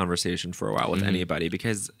every conversation for a while with anybody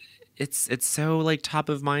because it's so like top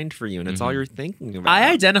of mind for you and it's all you're thinking about.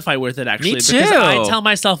 I identify with it actually. Me Because too. I tell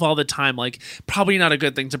myself all the time, like, probably not a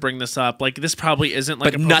good thing to bring this up. Like, this probably isn't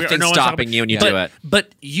like But appropriate, or nothing's no one's stopping talking- you when you but- do it.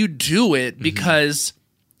 But you do it because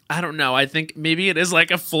I don't know. I think maybe it is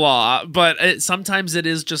like a flaw, but sometimes it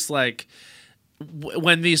is just like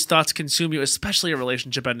when these thoughts consume you, especially a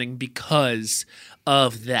relationship ending because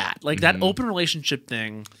of that. Like that open relationship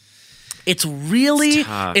thing. It's really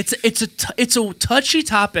it's a touchy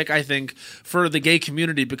topic, I think, for the gay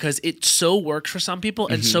community because it so works for some people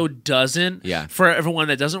and so doesn't for everyone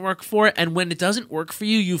that doesn't work for it. And when it doesn't work for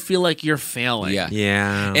you, you feel like you're failing.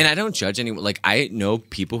 Yeah. And I don't judge anyone. Like I know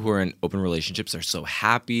people who are in open relationships are so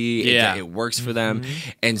happy. It works for them.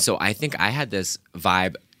 And so I think I had this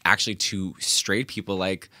vibe actually to straight people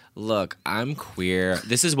like, look, I'm queer.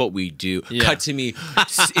 This is what we do. Cut to me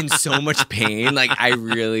in so much pain. Like I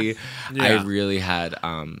really had,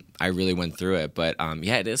 I really went through it. But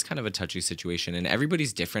it is kind of a touchy situation and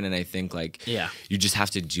everybody's different. And I think like, you just have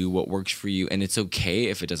to do what works for you. And it's okay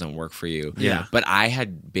if it doesn't work for you. Yeah. But I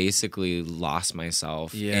had basically lost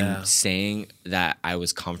myself in saying that I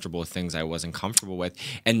was comfortable with things I wasn't comfortable with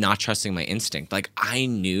and not trusting my instinct. Like I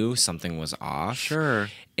knew something was off. Sure.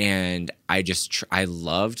 And I just, I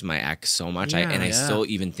loved my ex so much. I still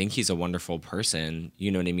even think he's a wonderful person. You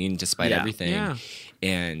know what I mean? Despite everything. Yeah.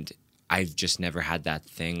 And I've just never had that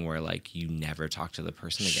thing where like you never talk to the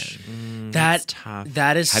person again. That's tough.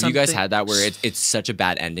 That is Have you guys something- had that where it's such a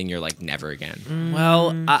bad ending? You're like never again.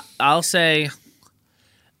 Well, I'll say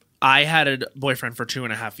I had a boyfriend for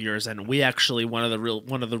 2.5 years, and we actually one of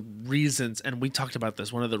the reasons, and we talked about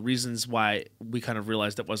this. One of the reasons why we kind of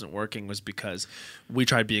realized it wasn't working was because we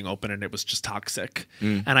tried being open and it was just toxic.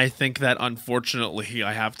 And I think that unfortunately,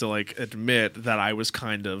 I have to like admit that I was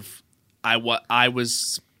kind of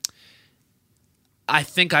I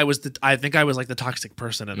think I was like the toxic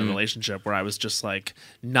person in the relationship where I was just like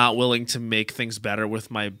not willing to make things better with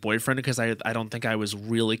my boyfriend because I don't think I was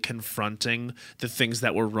really confronting the things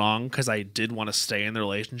that were wrong because I did want to stay in the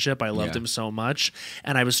relationship. I loved him so much,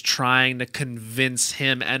 and I was trying to convince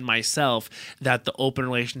him and myself that the open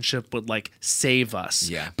relationship would like save us.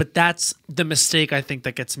 Yeah. But that's the mistake I think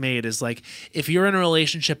that gets made is like if you're in a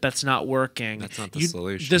relationship that's not working, That's not the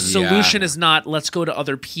solution. The solution is not let's go to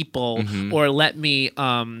other people or let me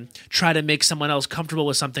only try to make someone else comfortable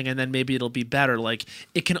with something and then maybe it'll be better. Like,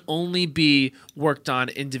 it can only be worked on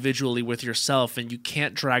individually with yourself, and you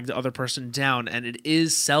can't drag the other person down. And it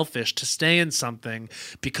is selfish to stay in something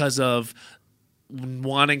because of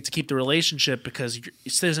wanting to keep the relationship because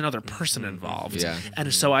there's another person involved. Yeah.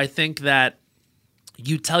 And so I think that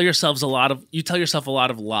you tell yourself a lot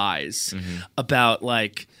of lies about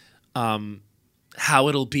like how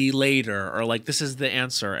it'll be later, or like this is the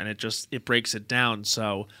answer, and it breaks it down.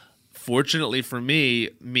 So fortunately for me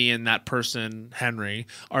and that person, Henry,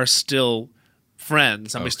 are still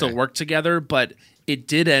friends and we still work together, but it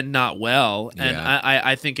did end not well, and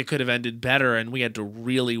I think it could have ended better, and we had to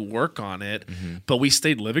really work on it. But we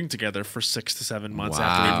stayed living together for 6 to 7 months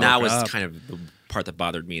after we broke And that was up. kind of the part that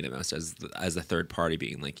bothered me the most as a third party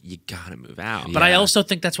being like, you gotta move out. But I also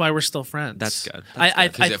think that's why we're still friends. That's good. I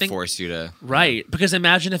Because it think forced you to. right, because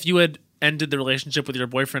imagine if you had ended the relationship with your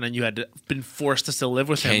boyfriend and you had been forced to still live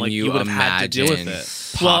with him. Can Like you you would have had to deal with imagine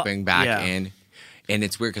it. popping back yeah. in? And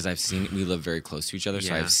it's weird because we live very close to each other,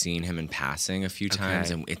 so Yeah. I've seen him in passing a few times,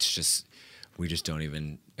 and it's just we just don't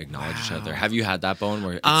even acknowledge each other. Have you had that, Bone,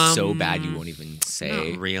 where it's so bad you won't even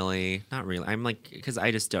say? Not really. I'm like, because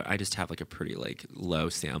I just have like a pretty like low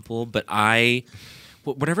sample. But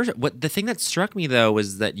what the thing that struck me though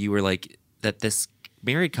was that you were like that this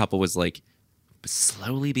married couple was like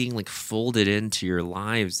slowly being like folded into your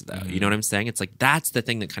lives though. You know what I'm saying? It's like that's the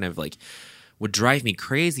thing that kind of like would drive me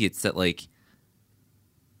crazy. It's that like,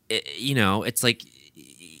 it's like.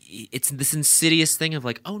 It's this insidious thing of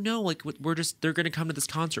like, oh no, like they're gonna come to this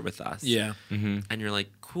concert with us. Yeah. And you're like,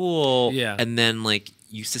 cool. Yeah. And then like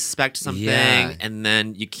you suspect something, Yeah. and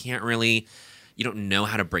then you don't know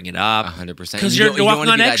how to bring it up. 100%. 'Cause You you're don't walking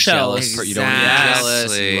wanna on be that eggshells. jealous. You don't want to be jealous.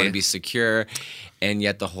 Exactly. You want to be secure, and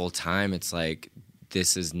yet the whole time it's like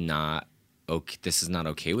this is not okay. This is not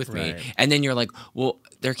okay with me. Right. And then you're like, well,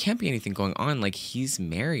 there can't be anything going on. Like he's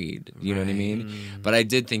married. You know what I mean? But I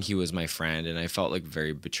did think he was my friend, and I felt like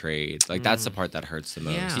very betrayed. Like that's the part that hurts the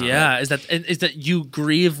most. Yeah. Yeah, is that you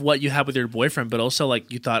grieve what you had with your boyfriend, but also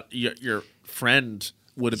like you thought your friend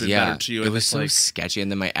would have been better to you. It and was it's so like, sketchy.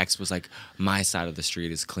 And then my ex was like, my side of the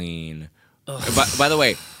street is clean. By the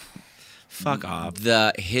way, Fuck off.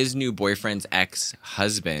 His new boyfriend's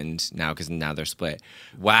ex-husband, because now they're split,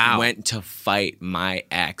 Wow. went to fight my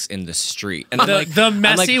ex in the street. And the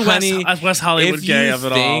messy honey, West Hollywood if gay you of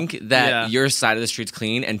it all. think that Yeah. your side of the street's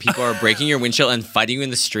clean and people are breaking your windshield and fighting you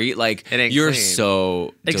in the street, like It ain't you're clean.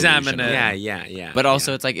 so Examine delusional. it. Yeah. But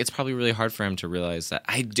also, it's like it's probably really hard for him to realize that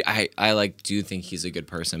I like do think he's a good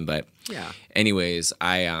person. But Yeah. anyways,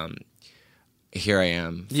 here I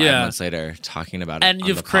am 5 Yeah. months later talking about it And on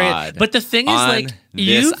you've the created, pod but the thing is, on like this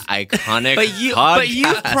you've iconic but you've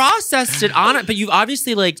podcast. processed it on it, but you've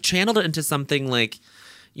obviously like channeled it into something like,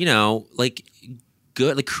 like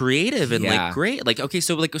good, like creative and Yeah. like great. Like, okay,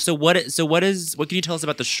 so what can you tell us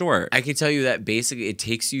about the short? I can tell you that basically it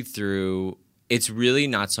takes you through. It's really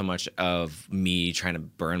not so much of me trying to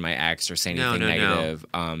burn my ex or say anything No. negative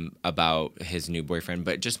about his new boyfriend,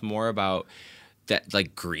 but just more about that,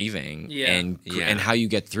 like grieving and how you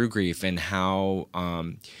get through grief and how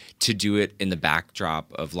to do it in the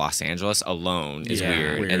backdrop of Los Angeles alone is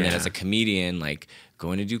weird. And then as a comedian, like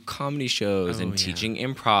going to do comedy shows and teaching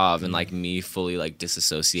improv and like me fully like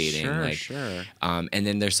disassociating. Sure. And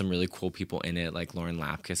then there's some really cool people in it, like Lauren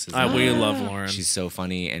Lapkus is we love Lauren. She's so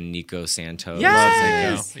funny, and Nico Santos.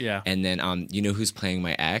 Yes! Yeah. And then you know who's playing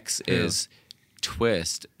my ex is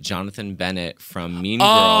Twist, Jonathan Bennett from Mean Girls.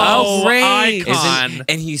 Oh, great. icon.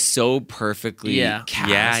 And he's so perfectly Yeah.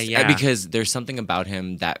 cast. Yeah. Because there's something about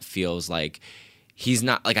him that feels like he's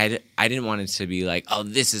not like I didn't want it to be like, oh,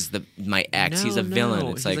 this is my ex. He's a villain.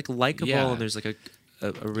 It's He's like likable, yeah. and there's like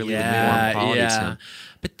a really Yeah, warm quality to yeah. him.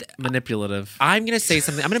 But Manipulative. I'm gonna say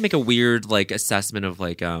something. I'm gonna make a weird like assessment of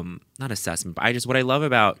like not assessment, but what I love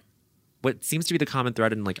about what seems to be the common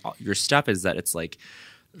thread in like all your stuff is that it's like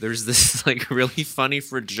there's this like really funny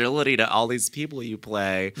fragility to all these people you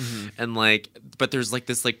play, and like but there's like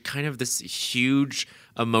this like kind of this huge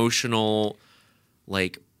emotional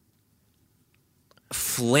like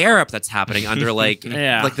flare up that's happening under like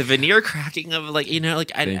Yeah. like the veneer cracking of like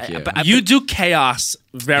like Thank you. You do chaos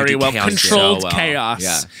very I do well. chaos Controlled so well. chaos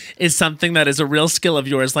Yeah. is something that is a real skill of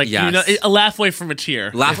yours. Like Yes. a laugh away from a tear.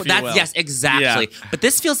 Laugh. if you will. Yes, exactly. Yeah. But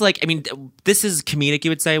this feels like this is comedic.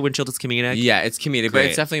 You would say Windshield is comedic. Yeah, it's comedic, but Great.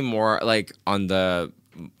 it's definitely more like on the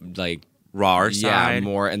like Raw yeah, side.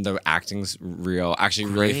 more and the acting's real. Actually,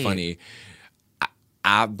 really Great. funny.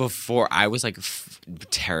 before I was like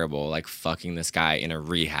terrible, like fucking this guy in a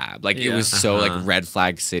rehab. Like it Yeah. was so like red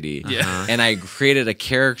flag city. Yeah. And I created a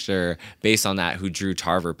character based on that who Drew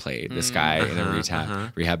Tarver played, this guy in a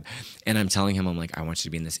rehab. And I'm telling him, I'm like, I want you to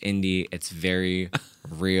be in this indie. It's very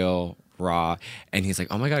real, raw. And he's like,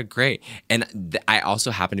 oh my God, great. And I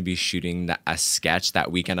also happened to be shooting a sketch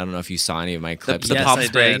that weekend. I don't know if you saw any of my clips. Yes, Palm I did.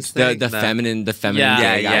 Springs The thing? feminine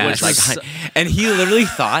Yeah, guy was like, so- and he literally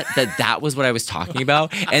thought that was what I was talking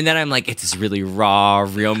about. And then I'm like, it's this really raw,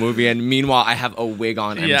 real movie. And meanwhile, I have a wig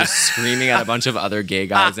on and Yeah. I'm just screaming at a bunch of other gay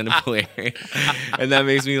guys in a play area. And that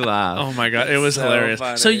makes me laugh. Oh my God, it was So hilarious.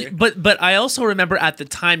 funny. So, but I also remember at the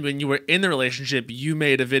time when you were in the relationship, you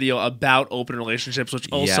made a video about open relationships, which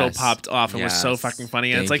also Yes. popped off and was so Yes. fucking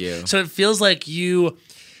funny. And it's Thank like, you. so it feels like you,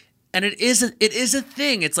 and it is a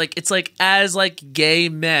thing. It's like as like gay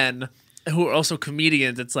men who are also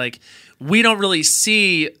comedians, it's like we don't really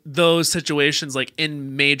see those situations like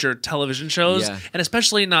in major television shows, Yeah. and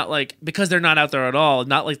especially not like because they're not out there at all,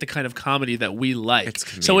 not like the kind of comedy that we like.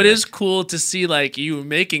 It's So it comedic. is cool to see like you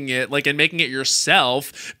making it like and making it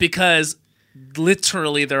yourself because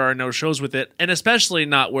literally there are no shows with it, and especially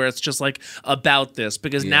not where it's just like about this,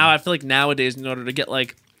 because now I feel like nowadays in order to get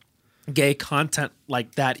like gay content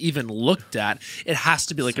like that even looked at, it has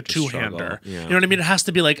to be like a two-hander. Yeah. You know what I mean? It has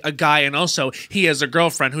to be like a guy and also he has a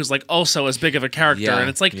girlfriend who's like also as big of a character. Yeah. And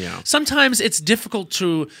it's like Yeah. sometimes it's difficult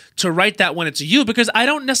to write that when it's you, because I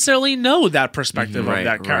don't necessarily know that perspective of Right,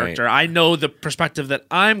 that character. I know the perspective that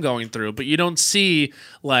I'm going through, but you don't see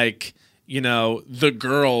like, you know, the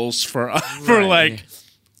girls for like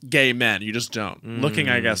gay men. You just don't. Looking,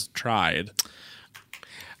 I guess, tried.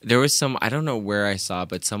 There was some, I don't know where I saw,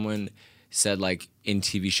 but someone said like in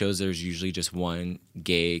TV shows there's usually just one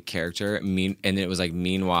gay character. And it was like,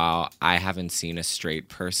 meanwhile, I haven't seen a straight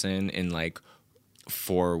person in like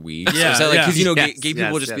 4 weeks. Yeah, So like, yeah. because you know, Yes, gay people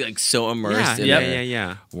yes, will just be yes. like so immersed in yeah, their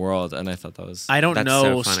yeah. world, and I thought that was. I don't That's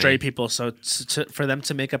know so funny. straight people, so for them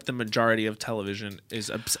to make up the majority of television is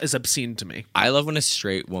obscene to me. I love when a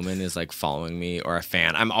straight woman is like following me or a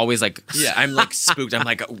fan. I'm always like, I'm like spooked. I'm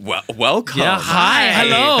like, welcome. Hi,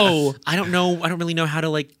 hello. I don't know. I don't really know how to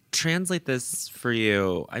like translate this for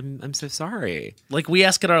you. I'm so sorry. Like we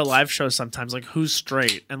ask at our live shows sometimes, like who's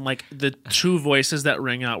straight, and like the two voices that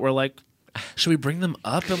ring out, we're like, should we bring them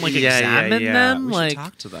up and like examine them? We like, should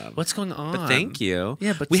talk to them. what's going on? But thank you.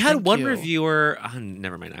 Yeah, but we had thank one you. reviewer. Oh,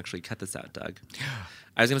 never mind. Actually, cut this out, Doug.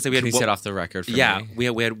 I was gonna say we had Please get off the record for yeah, me.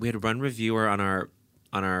 we had one reviewer on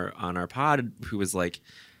our pod who was like,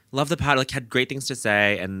 love the pod, like had great things to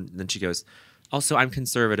say, and then she goes, also I'm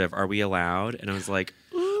conservative. Are we allowed? And I was like,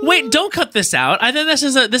 Wait, don't cut this out. I think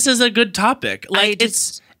this is a good topic. Like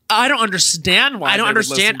I don't understand why. I don't they would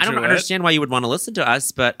understand. listen I don't to it. understand why you would want to listen to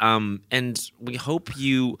us, but and we hope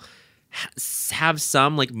you have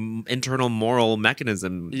some like internal moral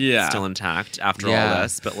mechanism Yeah. still intact after all Yeah.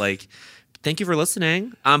 this. But like, thank you for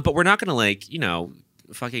listening. But we're not gonna like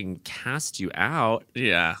fucking cast you out.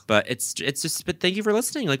 Yeah, But it's just. But thank you for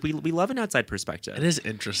listening. Like we love an outside perspective. it is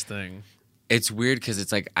interesting. It's weird because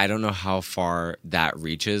it's like I don't know how far that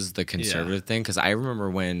reaches the conservative thing. Because I remember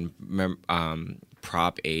when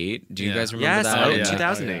Prop 8. Do you Yeah. guys remember Yes, that? oh, yeah.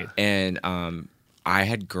 2008. And I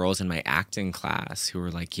had girls in my acting class who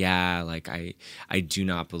were like, "Yeah, like I do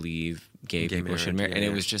not believe gay people should marry," marriage, and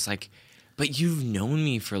yeah, it was just like, "But you've known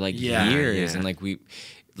me for like Yeah, years, yeah. and like we."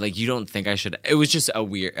 Like you don't think I should? It was just a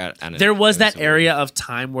weird. There was that area of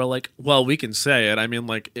time where, like, well, we can say it. I mean,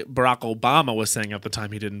 like, Barack Obama was saying at the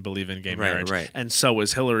time he didn't believe in gay marriage, right. and so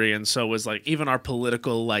was Hillary, and so was like even our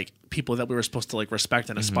political like people that we were supposed to like respect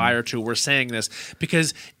and aspire to were saying this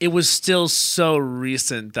because it was still so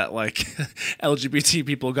recent that like LGBT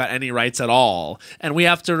people got any rights at all, and we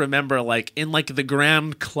have to remember, like, in like the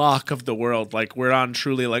grand clock of the world, like we're on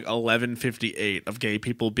truly like 1158 of gay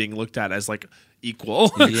people being looked at as like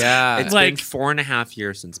equal. Yeah, It's like- been 4.5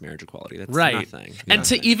 years since marriage equality. That's right nothing. and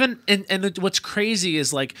to even and what's crazy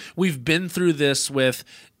is like we've been through this with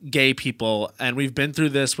gay people and we've been through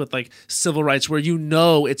this with like civil rights where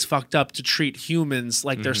it's fucked up to treat humans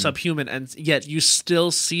like they're subhuman, and yet you still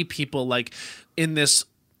see people like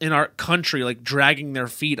in our country like dragging their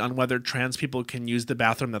feet on whether trans people can use the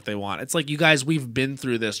bathroom that they want. It's like, you guys, we've been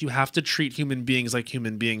through this. You have to treat human beings like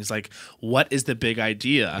human beings. Like, what is the big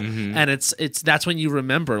idea? And it's that's when you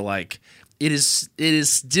remember, like, it is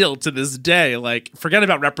still to this day, like, forget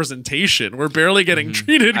about representation. We're barely getting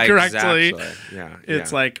treated correctly. Exactly. Yeah.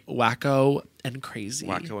 It's like wacko and crazy.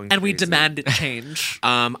 Wacko and we crazy. demand it change.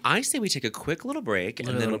 I say we take a quick little break, and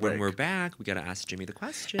then Little when break. we're back, we got to ask Jimmy the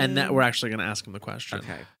question. And that we're actually going to ask him the question.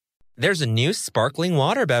 okay. There's a new sparkling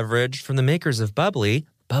water beverage from the makers of Bubbly,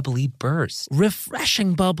 Bubbly Burst.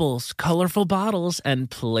 Refreshing bubbles, colorful bottles, and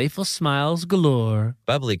playful smiles galore.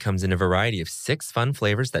 Bubbly comes in a variety of 6 fun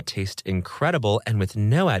flavors that taste incredible, and with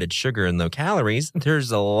no added sugar and low calories,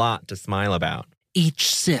 there's a lot to smile about. Each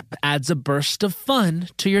sip adds a burst of fun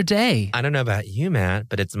to your day. I don't know about you, Matt,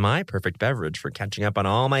 but it's my perfect beverage for catching up on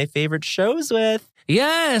all my favorite shows with.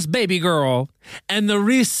 Yes, baby girl. And the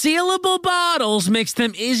resealable bottles makes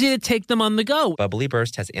them easy to take them on the go. Bubbly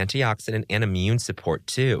Burst has antioxidant and immune support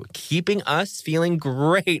too, keeping us feeling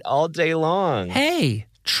great all day long. Hey,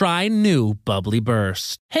 try new Bubbly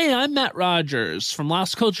Burst. Hey, I'm Matt Rogers from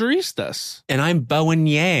Las Culturistas. And I'm Bowen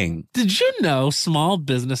Yang. Did you know small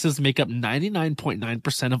businesses make up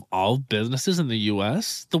 99.9% of all businesses in the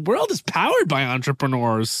U.S.? The world is powered by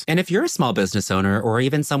entrepreneurs. And if you're a small business owner or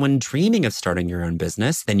even someone dreaming of starting your own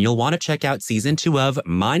business, then you'll want to check out season 2 of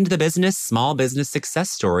Mind the Business Small Business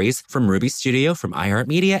Success Stories from Ruby Studio, from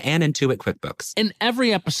iHeartMedia, and Intuit QuickBooks. In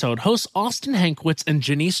every episode, hosts Austin Hankwitz and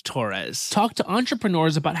Janice Torres talk to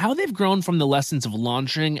entrepreneurs about how they've grown from the lessons of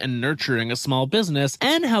launching and nurturing a small business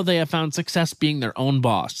and how they have found success being their own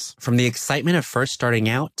boss. From the excitement of first starting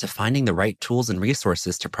out to finding the right tools and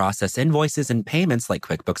resources to process invoices and payments like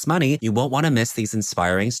QuickBooks Money, you won't want to miss these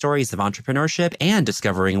inspiring stories of entrepreneurship and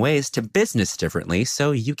discovering ways to business differently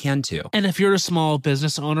so you can too. And if you're a small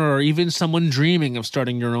business owner or even someone dreaming of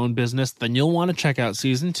starting your own business, then you'll want to check out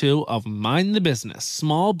season 2 of Mind the Business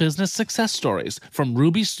Small Business Success Stories from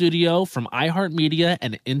Ruby Studio, from iHeartMedia,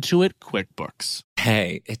 and Intuit QuickBooks.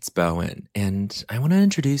 Hey, it's Bowen, and I want to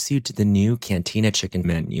introduce you to the new Cantina chicken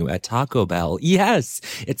menu at Taco Bell. Yes,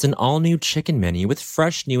 it's an all-new chicken menu with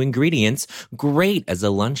fresh new ingredients, great as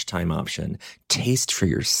a lunchtime option. Taste for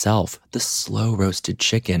yourself the slow-roasted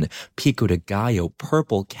chicken, pico de gallo,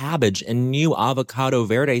 purple cabbage, and new avocado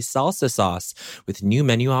verde salsa sauce. With new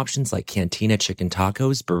menu options like Cantina chicken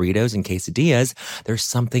tacos, burritos, and quesadillas, there's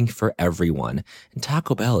something for everyone. And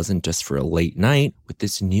Taco Bell isn't just for a late night. With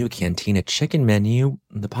this new Cantina chicken menu,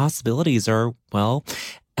 the possibilities are, well,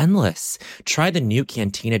 endless. Try the new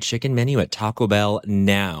Cantina chicken menu at Taco Bell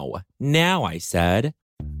now. Now, I said.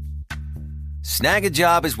 Snag a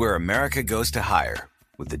Job is where America goes to hire,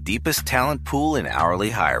 with the deepest talent pool in hourly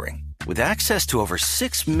hiring. With access to over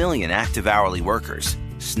 6 million active hourly workers,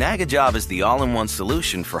 Snag a Job is the all-in-one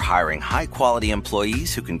solution for hiring high-quality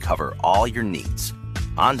employees who can cover all your needs.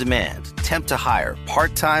 On demand, temp to hire,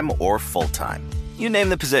 part-time or full-time. You name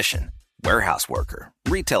the position. Warehouse worker,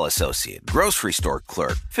 retail associate, grocery store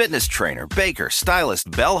clerk, fitness trainer, baker,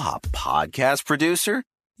 stylist, bellhop, podcast producer.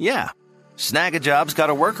 Yeah, Snag a Job's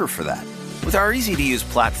got a worker for that. With our easy-to-use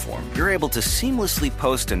platform, you're able to seamlessly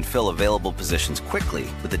post and fill available positions quickly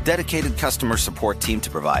with a dedicated customer support team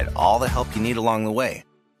to provide all the help you need along the way.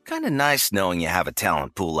 Kind of nice knowing you have a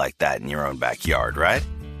talent pool like that in your own backyard, right?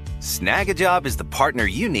 Snag a Job is the partner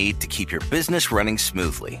you need to keep your business running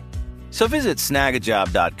smoothly. So visit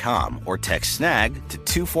snagajob.com or text snag to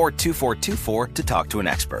 242424 to talk to an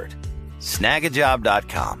expert.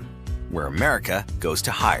 Snagajob.com, where America goes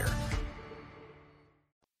to hire.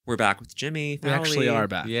 We're back with Jimmy. We actually are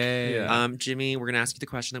back. Yay. Yeah. Jimmy, we're going to ask you the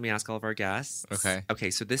question that we ask all of our guests. Okay.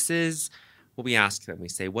 Okay, so this is what we ask them. We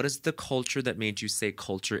say, what is the culture that made you say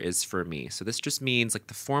culture is for me? So this just means like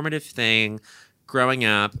the formative thing, growing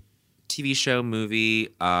up, TV show, movie,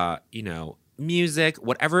 music,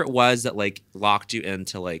 whatever it was that like locked you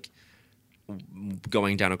into like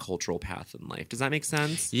going down a cultural path in life. Does that make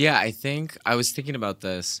sense? Yeah, I was thinking about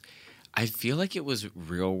this. I feel like it was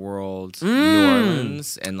Real World, New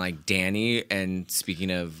Orleans, and like Danny. And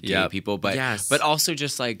speaking of gay people, but also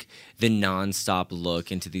just like the nonstop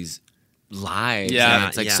look into these lives. Yeah, and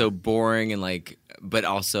it's like so boring and like, but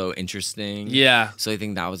also interesting. Yeah. So I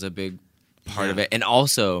think that was a big part of it, and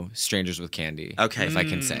also Strangers with Candy. Okay, if I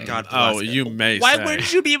can say. God bless it. you may. Why say.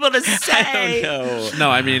 wouldn't you be able to say? I don't know. No,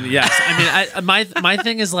 I mean, yes. I mean, my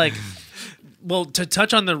thing is like, well, to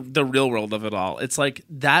touch on the real world of it all, it's like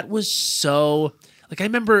that was so. Like I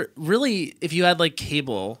remember, really, if you had like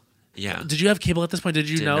cable. Yeah. Did you have cable at this point? Did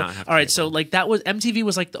you know? Not have all right, cable. so like that was MTV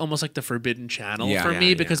was like almost like the forbidden channel for me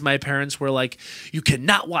Yeah. because my parents were like, "You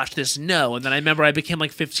cannot watch this." No, and then I remember I became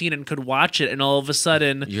like 15 and could watch it, and all of a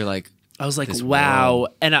sudden You're like, I was like, this wow. world.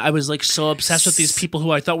 And I was like so obsessed with these people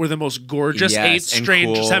who I thought were the most gorgeous Yes, and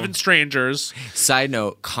cool. 7 strangers. side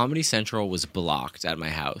note, Comedy Central was blocked at my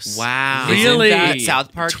house. Wow. Isn't Really? that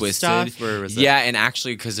South Park twisted? stuff? Or was it? Yeah, and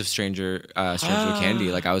actually because of Stranger with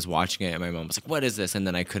Candy, like I was watching it and my mom was like, what is this? And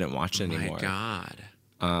then I couldn't watch it Oh anymore. my God.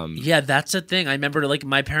 Yeah, that's the thing. I remember like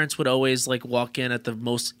my parents would always like walk in at the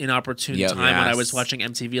most inopportune Yep. time when I Yes. was watching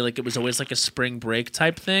MTV. Like it was always like a spring break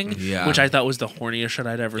type thing, Yeah. which I thought was the horniest shit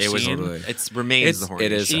I'd ever It was. seen. Totally. It remains the horny.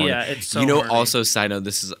 It is. shit. Horny. Yeah, it's so you know. horny. Also, side note.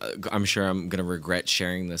 This is. I'm sure I'm gonna regret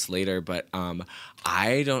sharing this later, but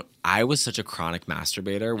I don't. I was such a chronic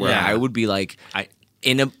masturbator where Yeah. I would be like,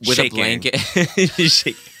 with Shaking. a blanket,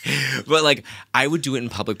 Shake. But like I would do it in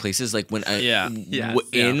public places, like when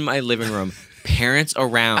in my living room. Parents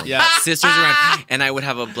around, Yeah. sisters around, and I would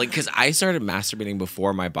have a blanket because I started masturbating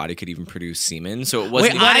before my body could even produce semen. So it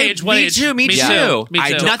wasn't. What age? What me age? too. Me Me too. too. Me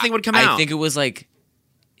too. Nothing would come I out. think it was like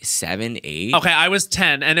 7, 8. Okay, I was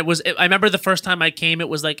 10, and I remember the first time I came. It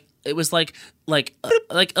was like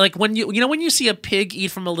when when you see a pig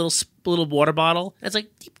eat from a little water bottle. It's like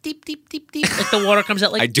deep, deep, deep, deep, deep. Like the water comes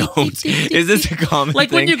out. Like I deep, don't. deep, deep, deep, Is this deep. a common Like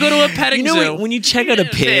thing? when you go to a petting You know zoo. when you check out a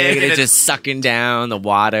pig and it's just sucking down the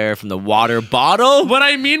water from the water bottle? What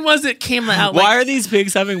I mean was it came out. Like, Why are these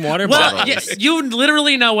pigs having water well, bottles? yeah, you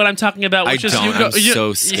literally know what I'm talking about. I Which is don't. you go. I'm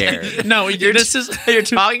so scared. No, this is. You're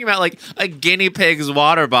talking about like a guinea pig's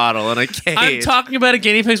water bottle in a cage. I'm talking about a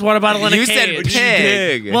guinea pig's water bottle in You a said cage.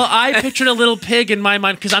 pig. Well, I pictured a little pig in my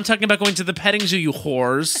mind because I'm talking about going to the petting zoo, you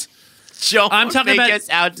whores. Don't I'm talking make about- us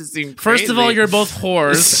out to seem First of all, crazy. you're both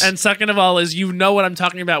whores, and second of all, is you know what I'm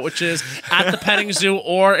talking about, which is at the petting zoo,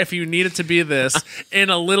 or if you need it to be this,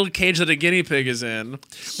 in a little cage that a guinea pig is in.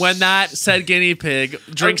 When that said guinea pig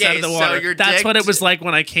drinks Okay, out of the so water, your that's dick- what it was like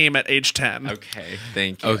when I came at age 10. Okay,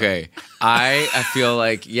 thank you. Okay. I feel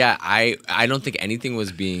like, I don't think anything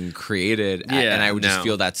was being created. Yeah, and I would just no.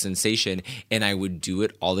 feel that sensation. And I would do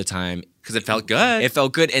it all the time. Because it felt good. It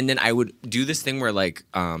felt good. And then I would do this thing where like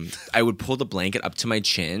I would pull the blanket up to my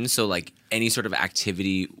chin. So like any sort of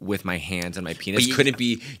activity with my hands and my penis But you- couldn't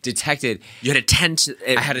be detected. You had a tent.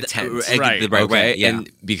 I had a tent. Right. The right way. Yeah.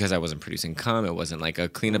 And because I wasn't producing cum, it wasn't like a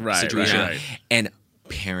cleanup Right, situation. right. And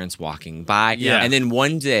parents walking by. Yeah. And then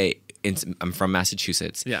one day, I'm from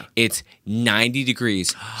Massachusetts. Yeah. It's 90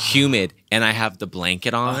 degrees, humid, and I have the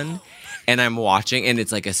blanket on. And I'm watching, and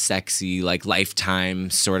it's like a sexy, like Lifetime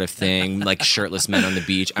sort of thing, like shirtless men on the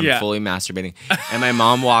beach. I'm Yeah. fully masturbating. And my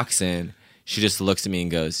mom walks in. She just looks at me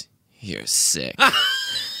and goes, "You're sick."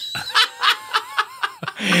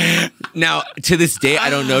 Now, to this day, I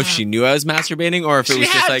don't know if she knew I was masturbating or if it was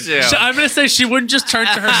just like. So I'm going to say she wouldn't just turn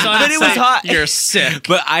to her son But and it was say, hot. you're sick.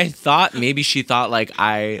 But I thought maybe she thought like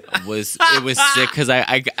it was sick because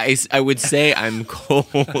I would say I'm cold.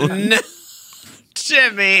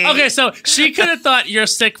 Jimmy. Okay, so she could have thought you're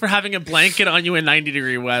sick for having a blanket on you in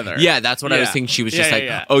 90-degree weather. Yeah, that's what I was Yeah. thinking. She was Yeah, just yeah, like,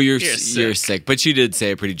 yeah. "Oh, you're You're sick," but she did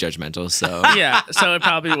say it pretty judgmental. So Yeah, so it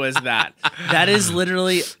probably was that. That is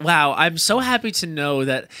literally wow. I'm so happy to know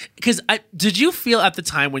that because did you feel at the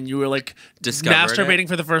time when you were like Discovered masturbating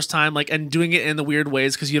for the first time, like and doing it in the weird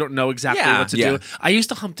ways because you don't know exactly Yeah. what to Yeah. do? I used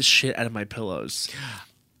to hump the shit out of my pillows.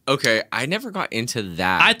 okay, I never got into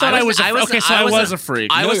that. I thought I was a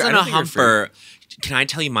freak. I No, wasn't I a don't think you're a humper. Can I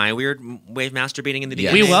tell you my weird way of masturbating in the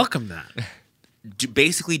Yes. beginning? We welcome that.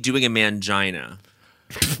 Basically doing a mangina.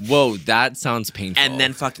 Whoa, that sounds painful. And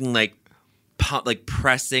then fucking like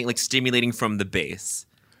pressing, like stimulating from the base.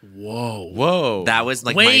 whoa, That was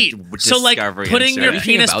like Wait, my so like discovery putting and your shit.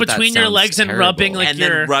 Everything penis about that between your sounds legs and terrible. rubbing like and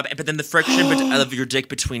your but then the friction of your dick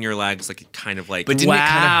between your legs, like it kind of like But didn't it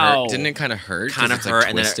kind of Wow. hurt? Didn't it kind of hurt? kind 'Cause of it's, like, hurt,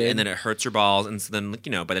 and twisted? then it hurts your balls, and so then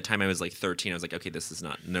by the time I was like 13, I was like, okay, this is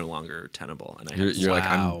no longer tenable, and You're like,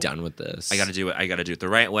 Wow. I'm done with this. I got to do it. I got to do it the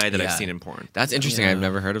right way that Yeah. I've seen in porn. That's interesting. I've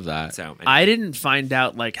never heard of that. So I didn't find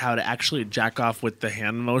out like how to actually jack off with the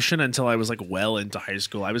hand motion until I was like well into high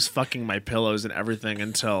school. I was fucking my pillows and everything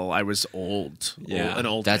until I was old. Yeah. An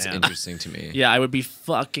old That's man. interesting to me. Yeah, I would be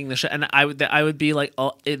fucking the shit, and I would be like,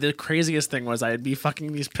 the craziest thing was I'd be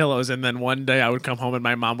fucking these pillows, and then one day I would come home and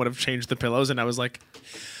my mom would have changed the pillows, and I was like,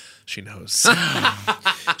 she knows.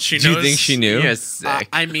 She knows. Do you think she knew? You're sick.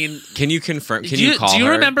 I mean, Can you confirm? Can do you call do you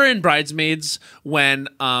her? remember in Bridesmaids when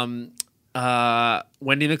Wendy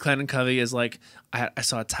McLennan-Covey is like, I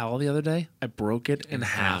saw a towel the other day. I broke it in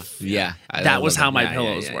half. Yeah, That was love how my Yeah,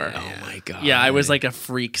 pillows yeah, were. yeah, yeah. Oh my god. Yeah, I was like a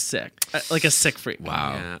freak sick, like a sick freak.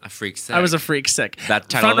 Wow. Yeah, a freak sick. I was a freak sick. That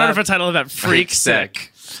title Front of runner that? for title of that freak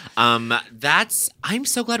sick. I'm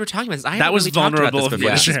so glad we're talking about this. I That haven't was really talked about vulnerable this of before. you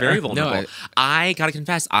to This is share. very No, vulnerable. I gotta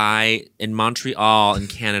confess, in Montreal in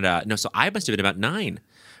Canada. No, so I must have been about 9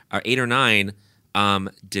 or 8 or 9.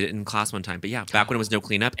 Did it in class one time. But yeah, back when it was no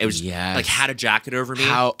cleanup, it was Yes. like had a jacket over me.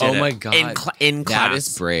 How? did Oh it. my god! In class. That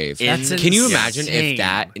is brave. That's Can you imagine insane. if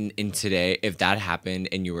that in today, if that happened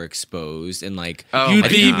and you were exposed and like, Oh I my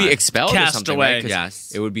think you'd be God. expelled or Cast something, away. right? 'Cause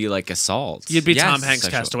Yes. it would be like assault. You'd be Yes. Tom Hanks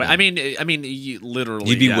Sexual, cast away. yeah. I mean, you literally.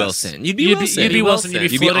 You'd be yes. Wilson. You'd be Wilson. You'd be Wilson. You'd be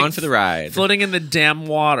You'd be floating on for the ride. floating in the damn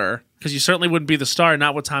water. Because you certainly wouldn't be the star,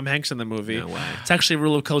 not with Tom Hanks in the movie. No way. It's actually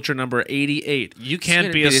Rule of Culture number 88. You can't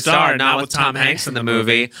Gonna be a the star, not with Tom Hanks in the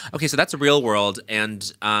movie. Okay, so that's a real world. And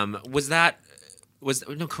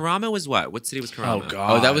Karama was what? What city was Karama? Oh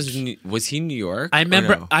God! Oh, that was he in New York? I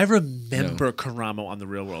remember. Or no? I remember Karamo on the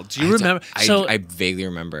Real World. Do you I remember? I vaguely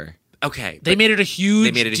remember. Okay. They made it a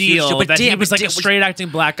huge made it a huge deal deal, but that he Dan- was but like a Dan- straight acting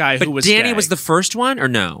black guy But who was Danny gay. was the first one, or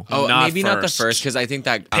no? Oh, Not maybe not the first. first because I think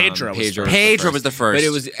that Pedro was first. Pedro was the first.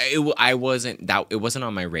 But I wasn't that. It wasn't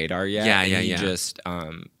on my radar yet. Yeah, and yeah, he yeah. Just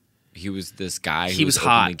he was this guy. He who was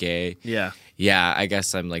openly hot. gay. Yeah. Yeah, I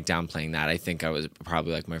guess I'm like downplaying that. I think I was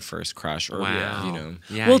probably like my first crush, or Wow. you know.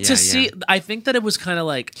 Yeah, Well, yeah, to yeah. see, I think that it was kind of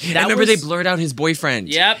like. That I remember was, they blurred out his boyfriend.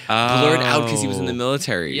 Yep. Blurred out because he was in the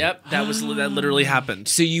military. Yep. That literally happened.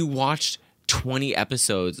 So you watched 20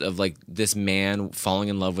 episodes of like this man falling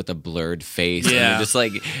in love with a blurred face. And Yeah. you're just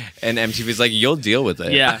like, and MTV's like, you'll deal with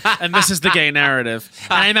it. Yeah, and this is the gay narrative.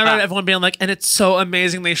 And I remember everyone being like, and it's so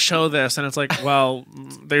amazing they show this. And it's like, well,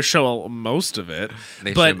 they show most of it.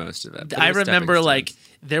 They but show most of it. But I it was remember stepping like,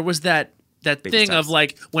 there was that thing steps. of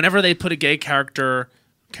like, whenever they put a gay character,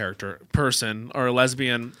 person, or a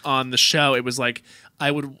lesbian on the show, it was like,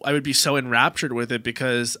 I would be so enraptured with it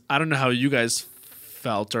because I don't know how you guys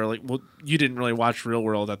felt, or like, well, you didn't really watch Real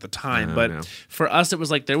World at the time, but no. for us it was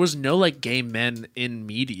like there was no like gay men in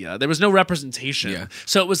media. There was no representation. Yeah.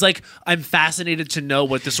 So it was like I'm fascinated to know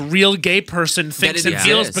what this real gay person thinks it and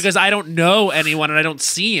feels exists. because I don't know anyone and I don't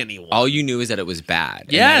see anyone. All you knew is that it was bad.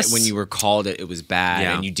 And Yes. that when you were called it, it was bad,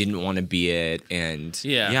 Yeah. and you didn't want to be it. And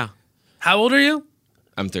yeah. Yeah. How old are you?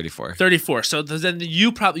 I'm 34. 34. So then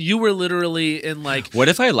you were literally in like What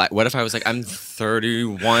if I was like, I'm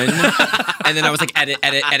 31, and then I was like, edit,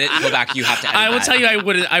 go back. You have to edit. I would that. tell you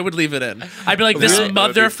I would leave it in. I'd be like this Really?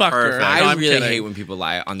 motherfucker. perfect. No, I I'm really kidding. hate when people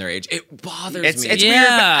lie on their age. It bothers It's me. weird.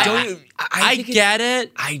 Yeah. But Don't you- I think get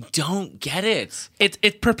it. I don't get it.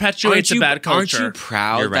 It perpetuates a bad culture. Aren't you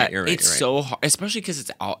proud You're right, that you're right, it's you're right. so hard, especially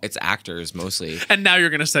because it's actors mostly. And now you're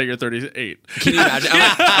gonna say you're 38. Can you imagine?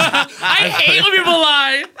 I hate when people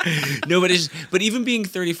lie. No, but even being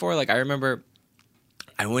 34, like I remember,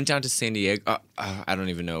 I went down to San Diego. I don't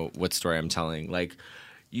even know what story I'm telling. Like,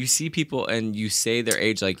 you see people and you say their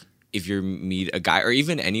age, like if you meet a guy or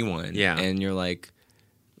even anyone, Yeah. and you're like,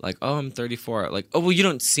 oh, I'm 34. Like, oh, well, you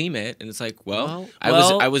don't seem it. And it's like, well,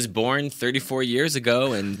 well- I was born 34 years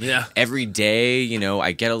ago, and Yeah. every day,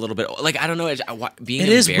 I get a little bit like I don't know. Being It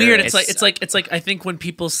is weird. It's embarrassed- like I think when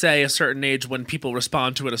people say a certain age, when people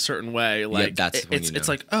respond to it a certain way, like that's when it's you know. it's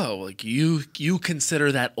like, oh, like you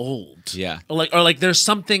consider that old, Yeah. or like there's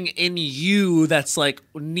something in you that's like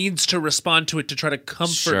needs to respond to it to try to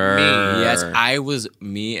comfort me. Yes,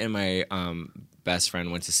 me and my best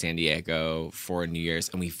friend went to San Diego for New Year's,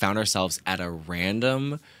 and we found ourselves at a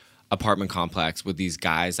random apartment complex with these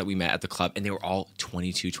guys that we met at the club, and they were all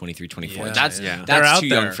 22, 23, 24. Yeah, that's yeah. They're that's out too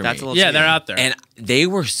there. young for That's me. a little Yeah, too they're young. out there. And they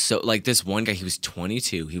were so like this one guy, he was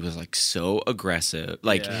 22. He was like so aggressive.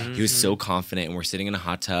 Like Yeah. he was so confident, and we're sitting in a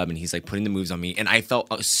hot tub and he's like putting the moves on me, and I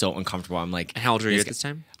felt so uncomfortable. I'm like, How old are you this at guy- this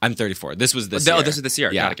time? I'm 34. This was this Oh, year. this is this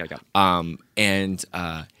year. Yeah. Got it. And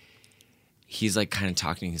he's like kind of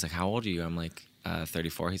talking. He's like, how old are you? I'm like,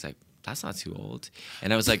 34. He's like, that's not too old.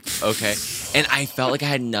 And I was like, okay. And I felt like I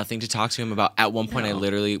had nothing to talk to him about. At one point, I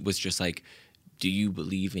literally was just like, do you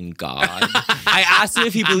believe in God? I asked him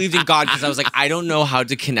if he believed in God because I was like, I don't know how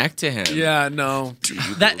to connect to him. Yeah, no,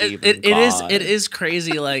 that believe it in is God? it is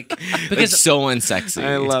crazy. Like It's because so unsexy.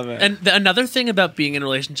 it. And another thing about being in a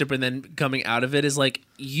relationship and then coming out of it is like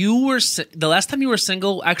you were the last time you were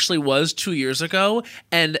single actually was 2 years ago,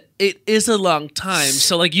 and it is a long time.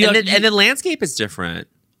 So like you And the landscape is different.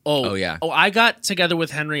 Oh, yeah. Oh, I got together with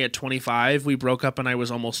Henry at 25. We broke up and I was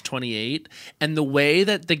almost 28. And the way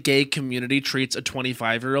that the gay community treats a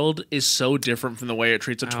 25-year-old is so different from the way it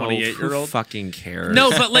treats a 28-year-old. Who fucking cares? No,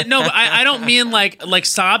 but I don't mean like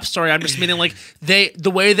sob story. I'm just meaning like the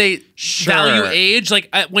way they value age.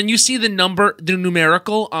 Like when you see the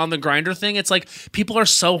numerical on the Grindr thing, it's like people are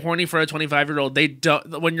so horny for a 25-year-old. They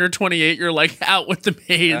don't. When you're 28, you're like out with the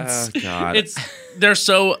maids. Oh, God. They're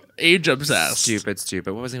so age obsessed. Stupid.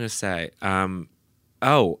 What was I going to say? I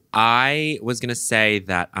was going to say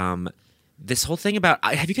that this whole thing about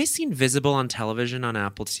have you guys seen Visible on television on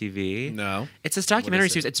Apple TV? No. It's this documentary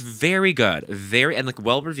series. It's very good, and like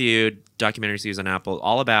well reviewed documentary series on Apple,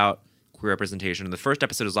 all about queer representation. And the first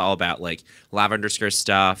episode is all about like lavender skirt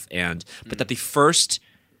stuff, but that the first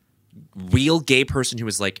real gay person who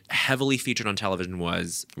was like heavily featured on television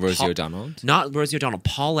was Rosie O'Donnell? Not Rosie O'Donnell.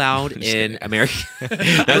 Paul Loud in America.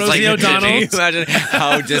 Rosie O'Donnell. Can you imagine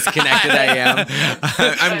how disconnected I am?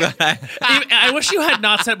 I'm glad. I wish you had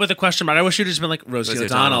not said with a question mark. I wish you'd just been like Rosie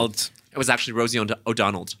O'Donnell. It was actually Rosie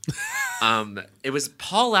O'Donnell. It was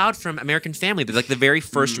Paul Loud from American Family, like the very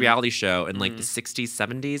first reality show in like the 60s,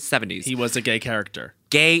 70s. He was a gay character.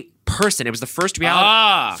 Gay person. It was the first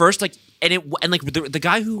reality, first like, and like the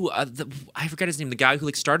guy who I forget his name. The guy who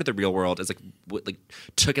like started the Real World is like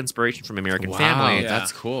took inspiration from American Family. Wow,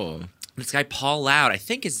 that's cool. This guy Paul Loud, I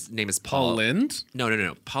think his name is Paul Lynde.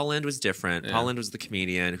 No. Paul Lynde was different. Paul Lynde was the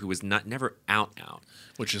comedian who was never out,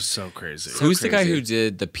 which is so crazy. Who's the guy who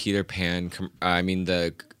did the Peter Pan?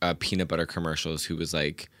 The peanut butter commercials. Who was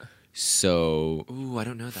like so? Ooh, I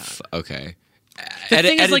don't know that. Okay.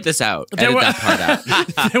 Edit like, this out. Edit that part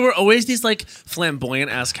out. There were always these like flamboyant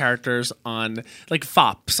ass characters on like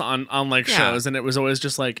fops on like shows, and it was always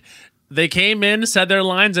just like they came in, said their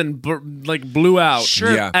lines, and blew out.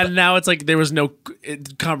 Sure. Yeah. And now it's like there was no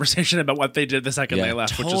conversation about what they did the second they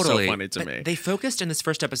left, which is so funny to me. They focused in this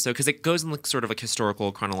first episode because it goes in like sort of like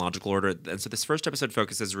historical chronological order, and so this first episode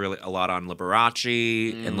focuses really a lot on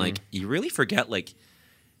Liberace, and like you really forget like.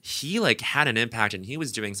 He like had an impact, and he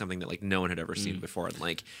was doing something that like no one had ever seen before, and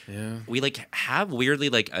like we like have weirdly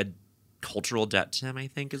like a cultural debt to him. I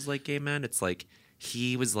think as like gay men, it's like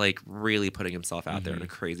he was like really putting himself out there in a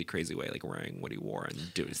crazy way, like wearing what he wore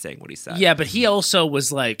and saying what he said. Yeah, but he also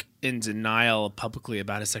was like in denial publicly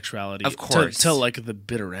about his sexuality, of course, till like the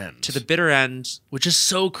bitter end. To the bitter end, which is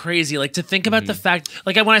so crazy. Like to think about the fact,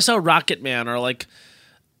 like when I saw Rocket Man or like.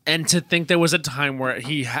 And to think there was a time where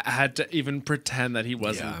he had to even pretend that he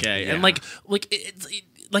wasn't gay, and like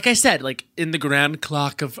I said, like in the grand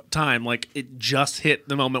clock of time, like it just hit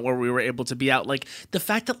the moment where we were able to be out. Like the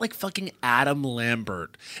fact that like fucking Adam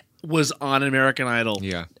Lambert was on American Idol,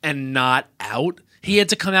 and not out. He had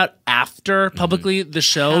to come out after publicly the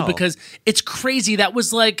show because it's crazy. That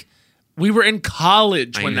was like we were in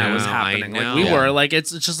college when that was happening. Like we were like it's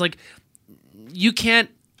just like you can't.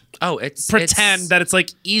 Pretend that it's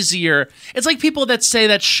like easier. It's like people that say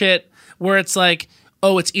that shit where it's like,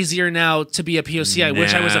 oh, it's easier now to be a POC. I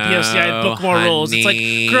wish I was a POC. I'd book more roles. It's like,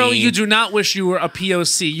 girl, you do not wish you were a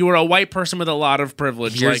POC. You were a white person with a lot of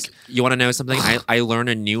privilege. You want to know something? I learn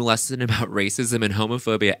a new lesson about racism and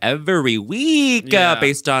homophobia every week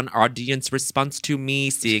based on audience response to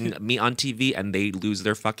me seeing me on TV, and they lose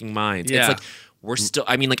their fucking minds. It's like we're still.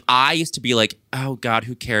 I mean, like I used to be like, oh God,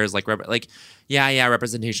 who cares? Like Yeah,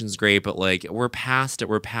 representation's great, but like we're past it.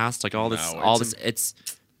 We're past like all this. It's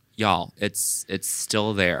y'all. It's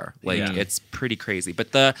still there. Like it's pretty crazy.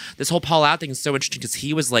 But this whole Paul Loud thing is so interesting because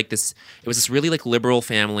he was like this. It was this really like liberal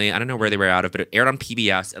family. I don't know where they were out of, but it aired on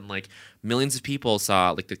PBS, and like millions of people saw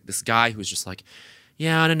like this guy who was just like,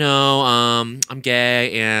 yeah, I don't know, I'm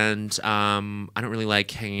gay, and I don't really like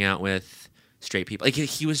hanging out with straight people. Like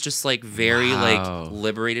he was just like very like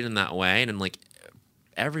liberated in that way, and like.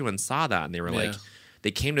 Everyone saw that, and they were like,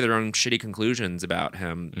 they came to their own shitty conclusions about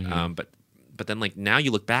him. But then like now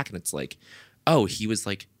you look back and it's like, oh, he was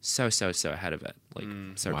like so ahead of it, like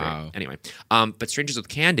great. Anyway, but Strangers with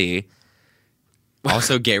Candy,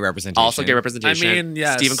 also gay representation. I mean,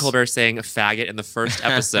 yes. Stephen Colbert saying faggot in the first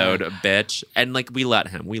episode, bitch, and like we let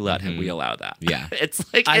him, we allow that. Yeah,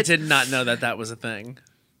 it's like I did not know that was a thing.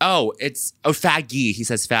 Oh, it's faggy. He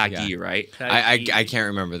says faggy, right? I can't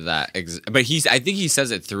remember that, but I think he says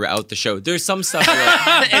it throughout the show. There's some stuff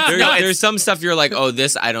you're like, there's some stuff you're like, oh,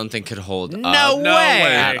 this I don't think could hold up. No way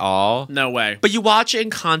at all. No way. But you watch it in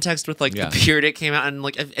context with like the period it came out, and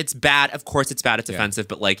like it's bad. Of course, it's bad. It's offensive,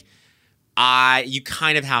 but like. You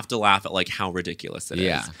kind of have to laugh at like how ridiculous it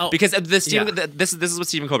is. Because this is what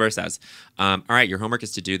Stephen Colbert says. All right, your homework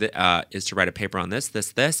is to do is to write a paper on this,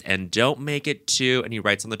 and don't make it too. And he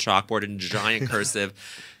writes on the chalkboard in giant cursive,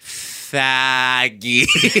 faggy.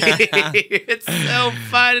 It's so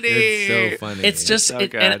funny. It's so funny. It's just so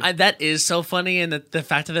and that is so funny. And the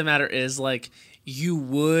fact of the matter is, like, you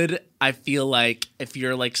would. I feel like if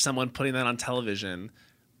you're like someone putting that on television.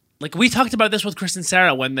 Like we talked about this with Chris and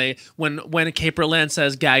Sarah when Kate Berlin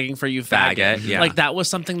says gagging for you faggot. Yeah. Like that was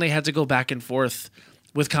something they had to go back and forth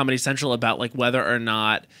with Comedy Central about like whether or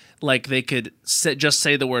not like they could just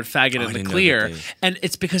say the word faggot in the clear. And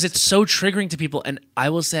it's because it's so triggering to people. And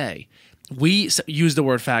I will say we use the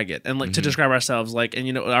word faggot and like to describe ourselves, like,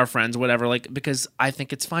 and our friends, whatever, like, because I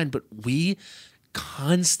think it's fine, but we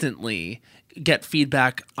constantly get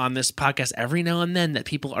feedback on this podcast every now and then that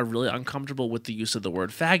people are really uncomfortable with the use of the word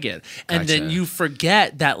faggot. And then you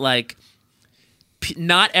forget that like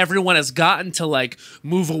not everyone has gotten to like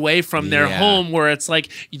move away from their home where it's like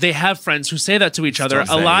they have friends who say that to each other.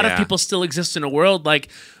 A lot of people still exist in a world like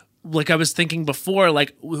I was thinking before,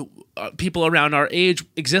 like people around our age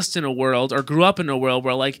exist in a world or grew up in a world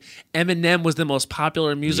where like Eminem was the most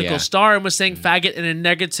popular musical star and was saying faggot in a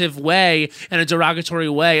negative way, in a derogatory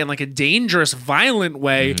way, and like a dangerous, violent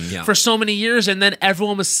way for so many years. And then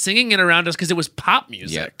everyone was singing it around us because it was pop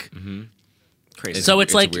music. Crazy. So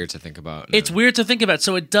it's like weird to think about. It's weird to think about.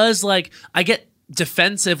 So it does like I get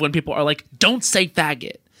defensive when people are like, "Don't say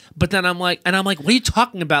faggot." But then I'm like, what are you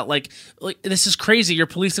talking about? Like this is crazy. You're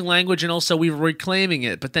policing language, and also we're reclaiming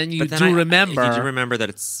it. But then you remember that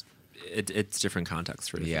it's different contexts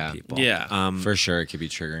for different people. Yeah, for sure, it could be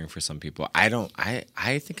triggering for some people.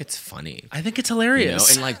 I think it's funny. I think it's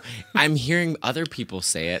hilarious. And like I'm hearing other people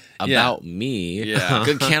say it about me. Yeah,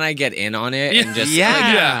 can I get in on it and just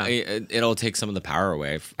it'll take some of the power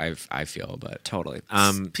away. I feel, but totally.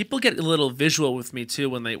 People get a little visual with me too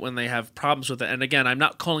when they have problems with it. And again, I'm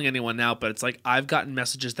not calling anyone out, but it's like I've gotten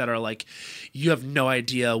messages that are like, you have no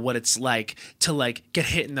idea what it's like to like get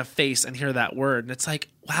hit in the face and hear that word, and it's like,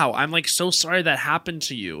 wow, I'm like so sorry that happened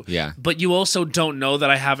to you. Yeah. But you also don't know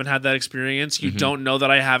that I haven't had that experience. You don't know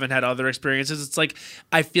that I haven't had other experiences. It's like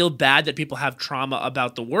I feel bad that people have trauma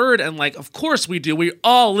about the word. And like, of course we do. We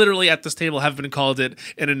all literally at this table have been called it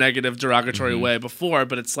in a negative, derogatory way before.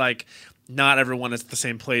 But it's like not everyone is at the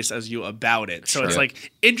same place as you about it. So it's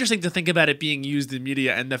like interesting to think about it being used in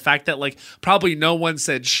media and the fact that like probably no one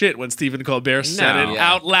said shit when Stephen Colbert said it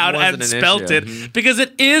out loud and spelt it because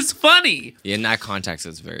it is funny. In that context,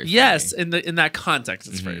 it's very funny. Yes, in that context,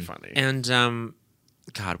 it's very funny. And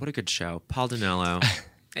God, what a good show, Paul Dinello.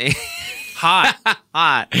 Hot. So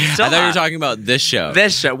I thought you were talking about this show. What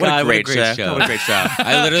a great show. What a great show.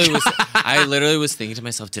 I literally was thinking to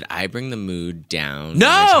myself, did I bring the mood down?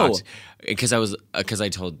 No. Because I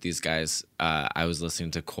told these guys I was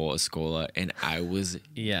listening to Cole Escola and I was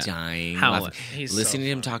dying laughing. Listening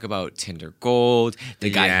to him talk about Tinder Gold, the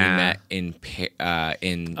guy he met in Paris.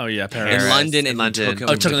 In London, and took him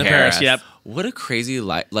to Paris. Yep. What a crazy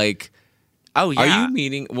like. Oh yeah. Are you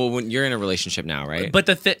meeting? Well, when you're in a relationship now, right? But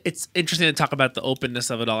it's interesting to talk about the openness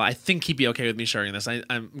of it all. I think he'd be okay with me sharing this.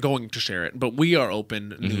 I'm going to share it, but we are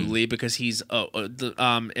open newly because he's in a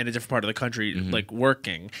different part of the country, like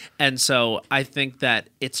working, and so I think that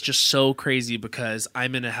it's just so crazy because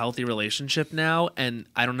I'm in a healthy relationship now, and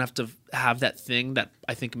I don't have to have that thing that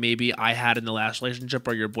I think maybe I had in the last relationship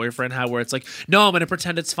or your boyfriend had, where it's like, no, I'm going to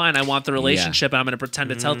pretend it's fine. I want the relationship and I'm going to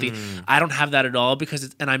pretend it's healthy. I don't have that at all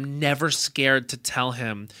because and I'm never scared to tell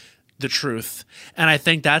him the truth. And I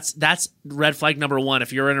think that's red flag number one.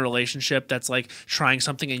 If you're in a relationship that's like trying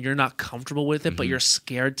something and you're not comfortable with it, but you're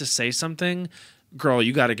scared to say something, girl,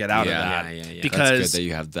 you got to get out of that. Because that's good that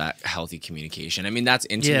you have that healthy communication. I mean, that's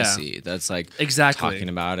intimacy. That's like talking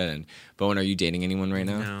about it. Bowen, are you dating anyone right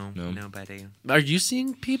now? No, nobody. Are you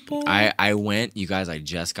seeing people? I went. You guys, I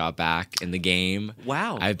just got back in the game.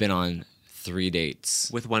 Wow. I've been on 3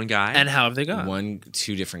 dates with one guy. And how have they gone?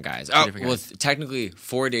 2 different guys. Technically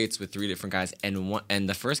 4 dates with 3 different guys. And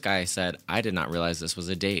the first guy said, I did not realize this was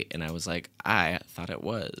a date. And I was like, I thought it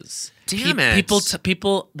was. Damn it.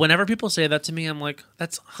 People, whenever people say that to me, I'm like,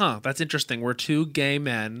 that's interesting. We're 2 gay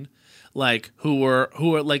men, like who are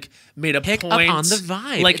like made a pick point up on the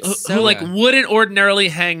vibe, like who wouldn't ordinarily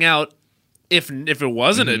hang out if it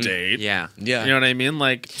wasn't a date. Yeah. You know what I mean?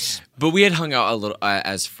 Like, but we had hung out a little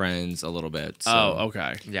as friends a little bit. So. Oh,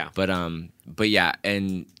 okay. Yeah. But there's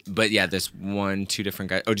 2 different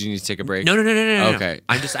guys. Oh, do you need to take a break? No. Okay.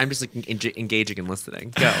 I'm just like engaging and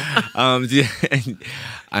listeing. Go. I'm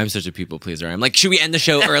such a people pleaser. I'm like, should we end the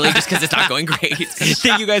show early just because it's not going great?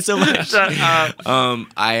 Thank you guys so much. I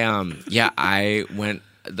went.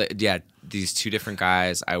 These 2 different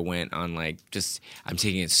guys. I went on I'm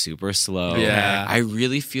taking it super slow. Yeah. I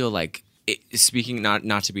really feel like. Speaking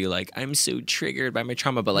not to be like I'm so triggered by my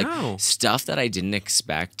trauma, but stuff that I didn't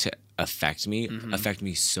expect to affect me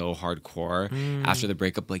so hardcore after the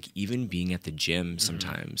breakup. Like even being at the gym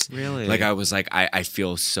sometimes, really, like I was like I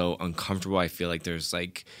feel so uncomfortable. I feel like there's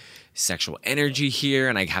like sexual energy here,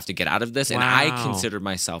 and I have to get out of this. Wow. And I considered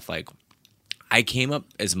myself like. I came up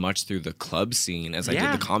as much through the club scene as I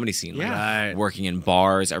did the comedy scene. Like working in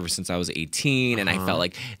bars ever since I was 18, and I felt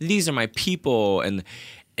like these are my people.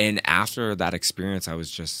 And after that experience, I was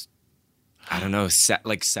just I don't know,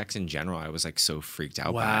 like sex in general. I was like so freaked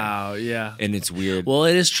out by Wow, yeah. it. And it's weird. Well,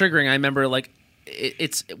 it is triggering. I remember like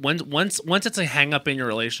it's once it's a hang up in your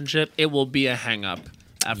relationship, it will be a hang up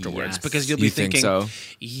afterwards Yes. because you'll be You think thinking, so?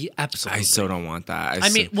 Yeah, absolutely. I so don't want that. I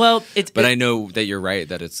mean, well, but I know that you're right,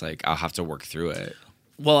 that it's like I'll have to work through it.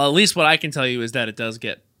 well, at least what I can tell you is that it does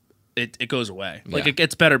get it goes away. Like Yeah. it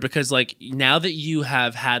gets better because like now that you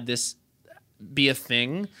have had this be a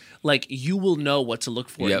thing, like you will know what to look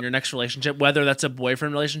for in Yep. your next relationship, whether that's a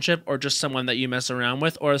boyfriend relationship or just someone that you mess around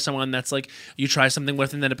with or someone that's like you try something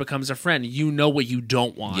with and then it becomes a friend. You know what you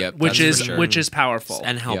don't want, Yep, which that's is for sure. which is powerful.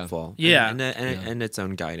 and helpful. Yeah. And its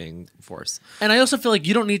own guiding force. And I also feel like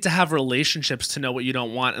you don't need to have relationships to know what you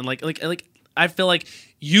don't want. And like I feel like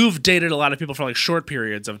you've dated a lot of people for like short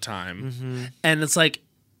periods of time, and it's like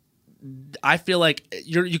I feel like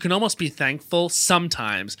you can almost be thankful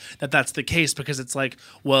sometimes that that's the case because it's like,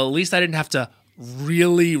 well, at least I didn't have to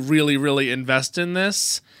really, really, really invest in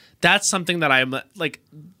this. That's something that I'm like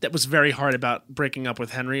that was very hard about breaking up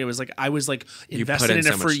with Henry. It was like I was like invested in in so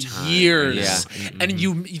it for much time. years, Yeah. and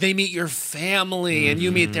they meet your family, and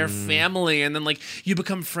you meet their family, and then like you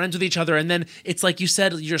become friends with each other, and then it's like you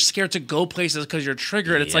said you're scared to go places because you're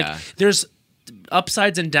triggered. It's Yeah. like there's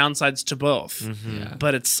upsides and downsides to both,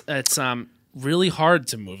 but it's really hard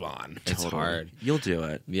to move on. It's hard. You'll do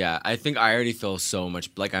it. Yeah, I think I already feel so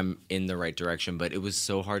much like I'm in the right direction, but it was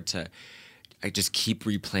so hard to. I just keep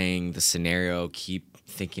replaying the scenario, keep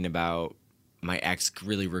thinking about my ex,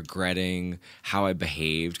 really regretting how I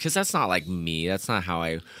behaved because that's not like me. That's not how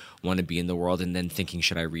I want to be in the world. And then thinking,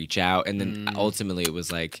 should I reach out? And then ultimately, it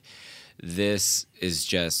was like, this is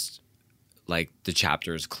just like the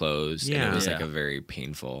chapter is closed, and it was like Yeah. a very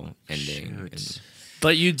painful ending. And-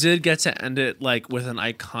 But you did get to end it like with an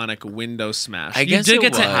iconic window smash. I guess you did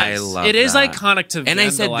it get to. was. I love It is that. iconic to. And I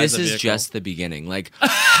said, vandalize this a is vehicle. just the beginning. Like,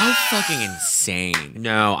 how fucking insane.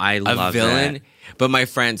 No, I A love villain. it. But my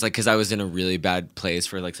friends, like, because I was in a really bad place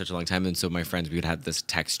for like such a long time, and so my friends, we would have this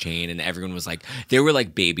text chain, and everyone was like, they were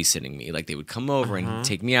like babysitting me. Like, they would come over and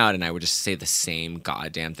take me out, and I would just say the same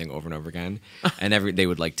goddamn thing over and over again. And they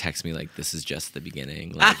would like text me like, "This is just the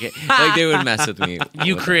beginning." Like, like they would mess with me.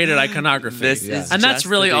 You created iconography. This is and that's just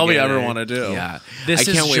really the all we ever beginning. want to do. Yeah. This I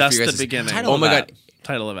can't is wait for just you guys the to see- beginning. Oh my God.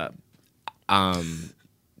 Title of it.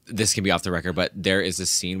 This can be off the record, but there is a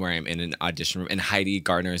scene where I'm in an audition room, and Heidi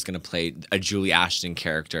Gardner is going to play a Julie Ashton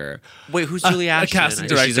character. Wait, who's Julie Ashton? casting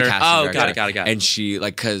She's a director. casting Oh, director. got it. And she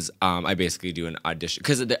like because I basically do an audition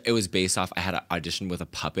because it was based off. I had an audition with a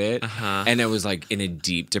puppet, and it was like in a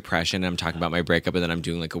deep depression. I'm talking about my breakup, and then I'm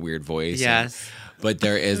doing like a weird voice. Yes. But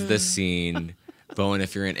there is this scene. Bowen,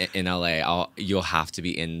 if you're in LA, you'll have to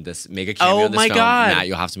be in this. Make a cameo Oh in this my film. God. Matt,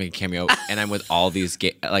 you'll have to make a cameo, and I'm with all these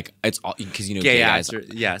gay, like it's all because you know Gay gay guys. actor-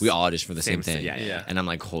 yes. We all audition for the same Same- thing. yeah. And I'm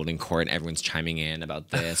like holding court, and everyone's chiming in about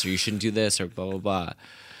this, or you shouldn't do this, or blah blah blah.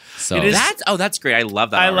 So It is- That's great. I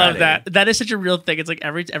love that. I love already. that. That is such a real thing. It's like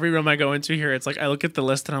every room I go into here, it's like I look at the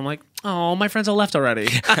list and I'm like, oh, my friends all left already.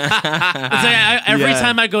 It's like every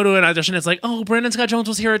time I go to an audition, it's like, oh, Brendan Scott Jones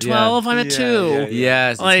was here at 12. I'm at 2.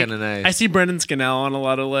 yes, it's Like kind of nice. I see Brendan Scannell on a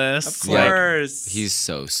lot of lists. Of Like, course. He's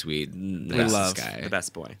so sweet. love Nicest guy. the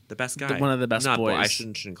best boy. The best guy. one of the best not Boy. I boys.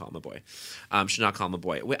 shouldn't call him a boy. Should not call him a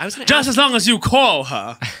boy. Wait, I was gonna just ask, as long as you call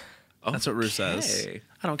her. That's what Rue says. Okay.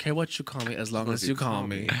 I don't care what you call me as long as you call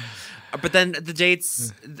me. But then the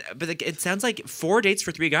dates, but it sounds like 4 dates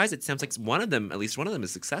for 3 guys. It sounds like one of them, at least one of them,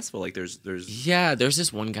 is successful. Like there's. Yeah, there's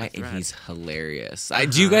this one guy, and thread. he's hilarious.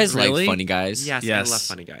 Do you guys Really? like funny guys? Yes, Yes. I love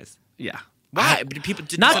funny guys. Yeah. Why? But people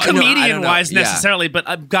Not No, I don't comedian wise know. Yeah. necessarily,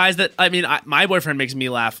 but guys that my boyfriend makes me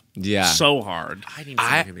laugh Yeah. so hard. I need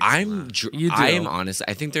someone who makes me laugh. You do. I am honest.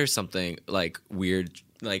 I think there's something like weird.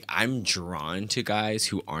 Like I'm drawn to guys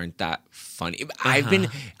who aren't that funny.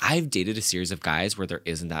 I've dated a series of guys where there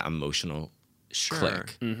isn't that emotional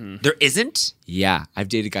click. There isn't. Yeah, I've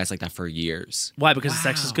dated guys like that for years. Why? Because the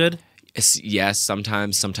sex is good? Yes,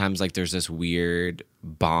 sometimes like there's this weird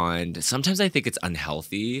bond. Sometimes I think it's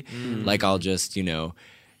unhealthy. Like I'll just,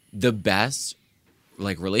 the best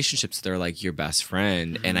like relationships, they're like your best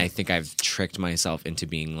friend. And I think I've tricked myself into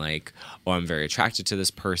being like, oh, I'm very attracted to this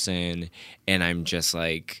person, and I'm just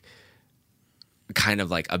like kind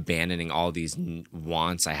of like abandoning all these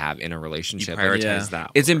wants I have in a relationship. Prioritize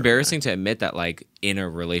that. It's embarrassing to admit that like in a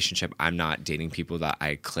relationship I'm not dating people that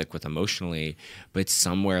I click with emotionally, but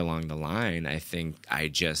somewhere along the line I think I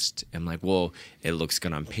just am like, well, it looks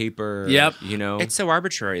good on paper. Yep. It's so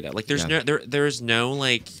arbitrary though. Like there's Yeah. there's no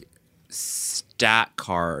like stat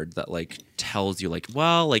card that like tells you like,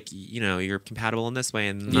 well, like, you know, you're compatible in this way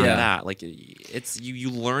and not that. Like it's you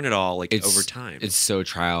learn it all like over time. It's so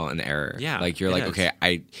trial and error. Yeah, like you're it like, is.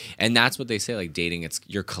 okay, and that's what they say. Like dating,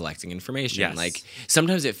 you're collecting information. Yes. Like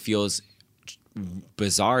sometimes it feels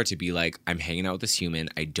bizarre to be like, I'm hanging out with this human,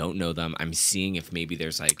 I don't know them, I'm seeing if maybe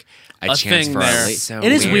there's like a chance thing for there. a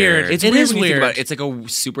It is weird. It's It weird is when you think weird. about it. It's like a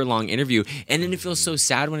super long interview, and then it feels so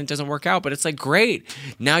sad when it doesn't work out. But it's like, great,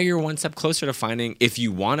 now you're one step closer to finding, if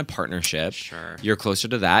you want a partnership, Sure. you're closer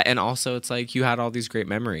to that. And also it's like you had all these great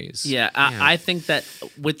memories. Yeah, I think that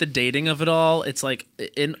with the dating of it all, it's like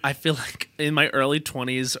I feel like in my early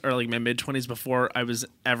 20s or like my mid 20s before I was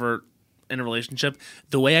ever in a relationship,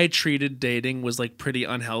 the way I treated dating was like pretty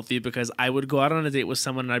unhealthy because I would go out on a date with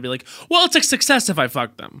someone and I'd be like, well, it's a success if I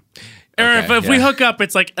fuck them. Or Okay, if we hook up,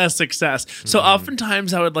 it's like a success. So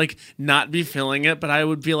oftentimes I would like not be feeling it, but I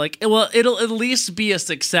would be like, well, it'll at least be a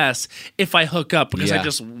success if I hook up because I Yeah.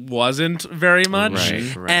 just wasn't very much.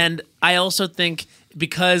 Right. And I also think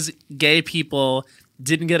because gay people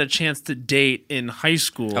didn't get a chance to date in high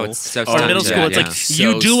school Oh, it's so or middle stunted. school, it's Yeah. like So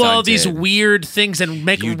you do all these stunted. weird things and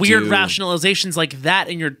make You weird do. rationalizations like that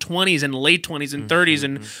in your 20s and late 20s and 30s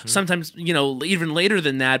and sometimes, you know, even later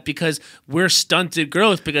than that because we're stunted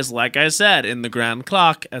growth because like I said, in the grand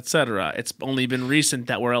clock, etc. It's only been recent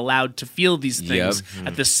that we're allowed to feel these things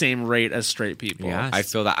at the same rate as straight people. Yeah. I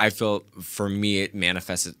feel for me it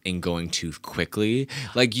manifests in going too quickly.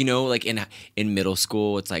 Like, you know, like in middle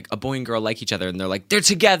school, it's like a boy and girl like each other and they're like, they're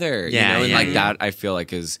together. Yeah, you know, and yeah, like yeah. that I feel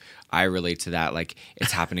like I relate to that. Like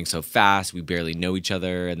it's happening so fast, we barely know each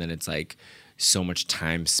other, and then it's like so much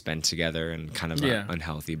time spent together and kind of Yeah. an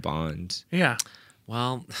unhealthy bond. Yeah.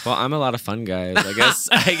 Well, I'm a lot of fun, guys.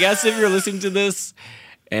 I guess if you're listening to this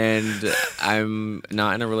and I'm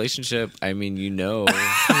not in a relationship, I mean, you know what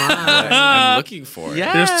I'm looking for.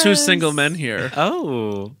 Yeah. There's two single men here.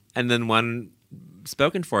 oh, and then one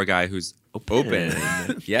spoken for guy who's open.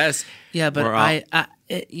 Yes. Yeah, but We're all-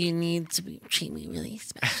 you need to treat me really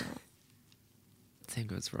special. Same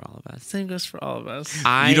goes for all of us. Same goes for all of us.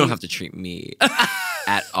 You don't have to treat me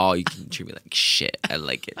at all. You can treat me like shit. I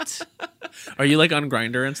like it. Are you like on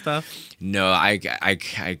Grindr and stuff? No, I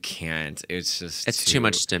can't. It's just It's too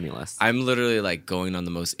much stimulus. I'm literally like going on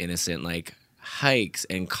the most innocent like hikes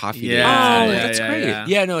and coffee Yeah. dates. Oh, and, yeah, that's yeah, great. yeah.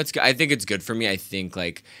 Yeah, no, it's good. I think it's good for me. I think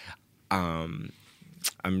like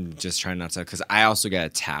I'm just trying not to, because I also get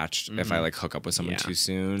attached if I like hook up with someone Yeah. too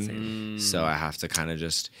soon. So I have to kind of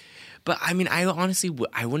just. But I mean, I honestly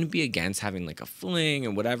I wouldn't be against having like a fling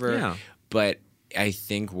and whatever. Yeah. But I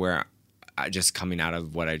think where just coming out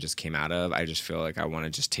of what I just came out of, I just feel like I want to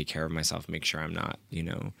just take care of myself, make sure I'm not, you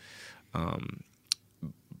know.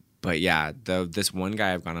 But yeah, this one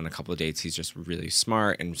guy I've gone on a couple of dates, he's just really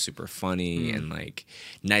smart and super funny and like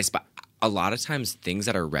nice. But a lot of times things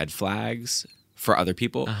that are red flags for other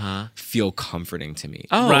people feel comforting to me.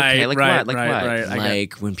 Oh, Right, okay. Like right, what? Like right, what? right. I get-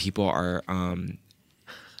 Like when people are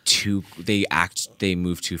they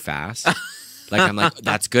move too fast. Like I'm like,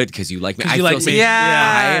 that's good because you like me. 'Cause I you feel like me. safe.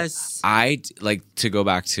 Yes. I like to go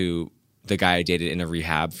back to the guy I dated in a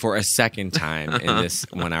rehab for a second time in this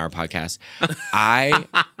 1 hour podcast.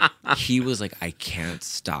 He was like, I can't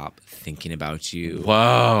stop thinking about you.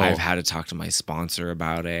 Whoa. I've had to talk to my sponsor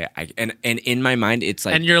about it. And in my mind, it's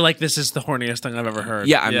like, And you're like, this is the horniest thing I've ever heard.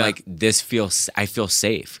 yeah, I'm like, I feel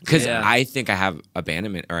safe because Yeah. I think I have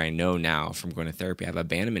abandonment, or I know now from going to therapy, I have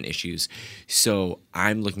abandonment issues. So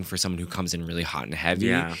I'm looking for someone who comes in really hot and heavy.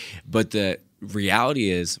 Yeah. But the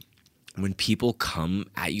reality is, when people come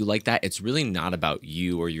at you like that, it's really not about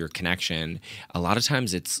you or your connection. A lot of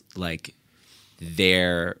times it's like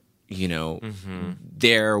their, you know,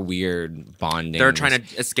 their weird bonding. They're trying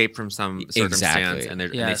to escape from some circumstance, Exactly. and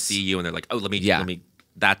they Yes. see you, and they're like, "Oh, let me. Yeah.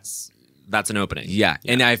 That's an opening." Yeah.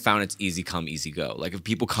 And I found it's easy come, easy go. Like if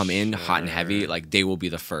people come in hot and heavy, like they will be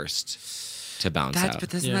the first to bounce out. But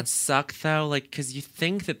doesn't Yeah. that suck though? Like, because you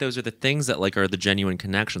think that those are the things that like are the genuine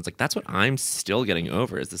connections. Like that's what I'm still getting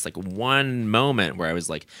over. Is this like one moment where I was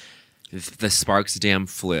like, the sparks damn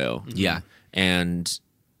flew. Yeah. And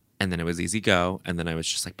then it was easy go. And then I was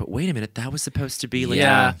just like, but wait a minute, that was supposed to be like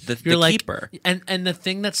Yeah. the You're like, keeper. And the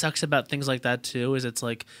thing that sucks about things like that too is it's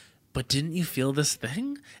like, but didn't you feel this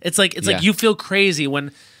thing? It's like Yeah. you feel crazy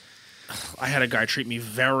when I had a guy treat me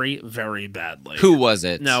very, very badly. Who was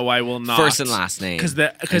it? No, I will not. First and last name. Because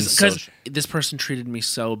And social. this person treated me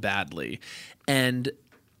so badly, and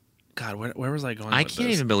God, where was I going? I with can't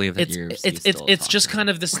this? even believe that it's you're it's still it's just talking. kind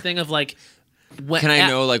of this thing of like. When, Can I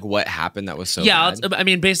know like what happened that was so Yeah, bad? I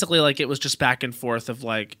mean, basically, like it was just back and forth of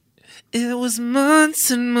like. It was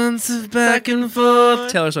months and months of back and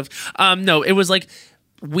forth. Taylor Swift. No, it was like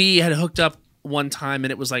we had hooked up one time,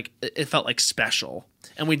 and it was like it felt like special,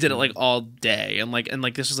 and we did it like all day, and like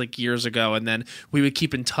this was like years ago, and then we would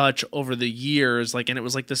keep in touch over the years, like, and it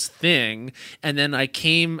was like this thing, and then I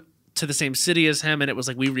came to the same city as him, and it was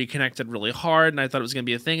like we reconnected really hard, and I thought it was going to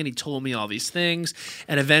be a thing, and he told me all these things,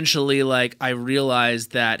 and eventually like I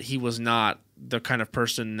realized that he was not the kind of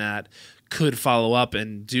person that could follow up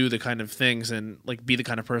and do the kind of things and like be the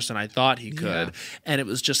kind of person I thought he could. And it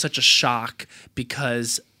was just such a shock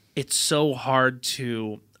because it's so hard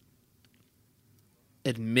to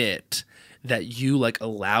admit that you like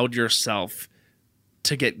allowed yourself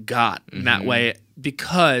to get got in that way,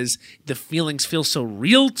 because the feelings feel so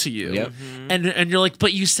real to you. And you're like,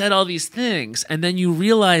 but you said all these things, and then you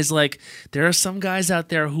realize like there are some guys out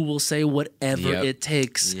there who will say whatever it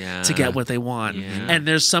takes to get what they want, and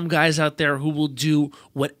there's some guys out there who will do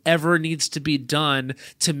whatever needs to be done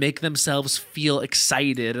to make themselves feel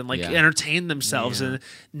excited and like entertain themselves, and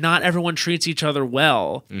not everyone treats each other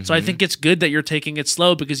well. So I think it's good that you're taking it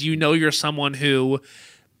slow, because you know you're someone who,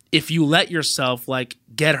 if you let yourself like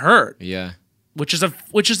get hurt, which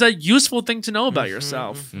is a useful thing to know about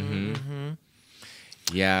yourself.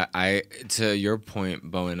 Yeah, to your point,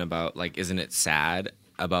 Bowen, about like, isn't it sad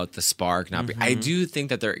about the spark not I do think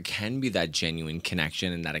that there can be that genuine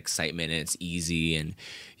connection and that excitement, and it's easy and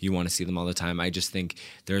you want to see them all the time. I just think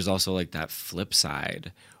there's also like that flip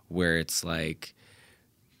side where it's like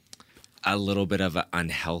a little bit of an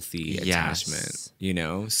unhealthy attachment, you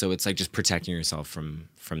know? So it's like just protecting yourself from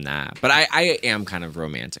that. But I am kind of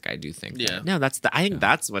romantic, I do think. Yeah. No, I think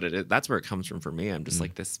that's what it is. That's where it comes from for me. I'm just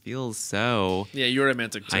like, this feels so. Yeah, you're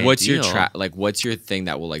romantic too. What's your what's your thing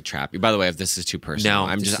that will like trap you? By the way, if this is too personal,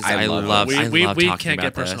 No, I love We talking can't about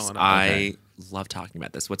get this. personal enough. I love talking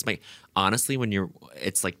about this. Honestly,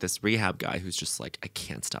 it's like this rehab guy who's just like, I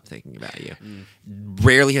can't stop thinking about you.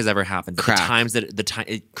 Rarely has ever happened. But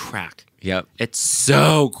crack. Yep. It's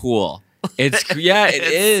so cool. It's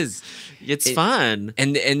it is. It's fun.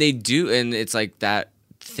 And they do, and it's like that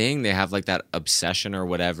thing, they have like that obsession or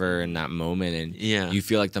whatever in that moment, and you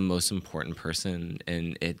feel like the most important person,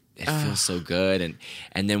 and it feels so good,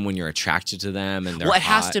 and then when you're attracted to them and they're it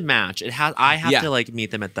has hot, to match. I have to like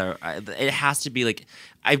meet them at it has to be like,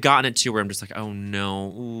 I've gotten it to where I'm just like, oh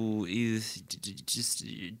no, just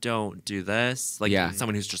don't do this. Like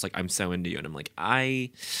someone who's just like, I'm so into you, and I'm like,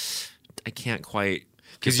 I can't quite,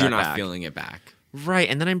 because you're not feeling it back. Right,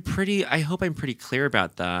 and then I hope I'm pretty clear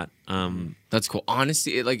about that. That's cool.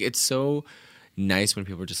 Honestly, it's so nice when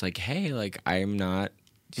people are just like, hey, like, I'm not,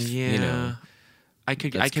 you know. I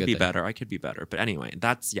could be better. I could be better. But anyway,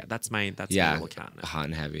 that's my little catnip. Hot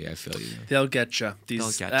and heavy, I feel you. They'll get you.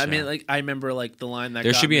 I mean, like, I remember like the line that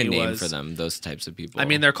there should be a me name was, for them, those types of people. I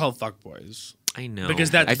mean, they're called fuckboys. I know.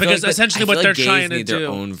 Because essentially what they're trying to need do. their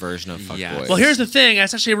own version of fuckboys. Well, here's the thing.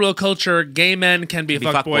 It's actually real culture. Gay men can be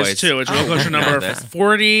fuckboys too. It's real culture number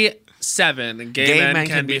 47. Gay men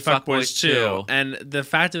can be fuckboys too. And the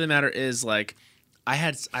fact of the matter is, like,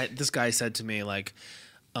 this guy said to me, like,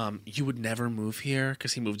 you would never move here,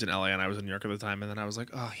 because he moved in LA and I was in New York at the time, and then I was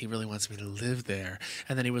like, oh, he really wants me to live there.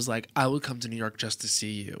 And then he was like, I would come to New York just to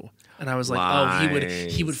see you. And I was like, oh,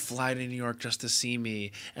 he would fly to New York just to see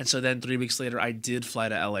me. And so then 3 weeks later I did fly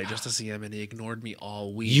to LA just to see him, and he ignored me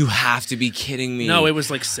all week. You have to be kidding me. No, it was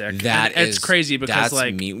like sick. It's crazy because that's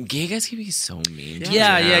like mean. Gay guys can be so mean.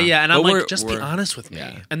 Yeah. And I'm but like, just be honest with me.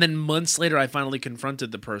 And then months later I finally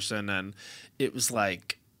confronted the person, and it was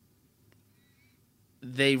like,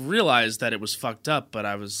 they realized that it was fucked up, but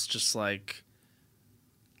I was just like,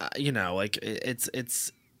 like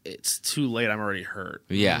it's too late. I'm already hurt.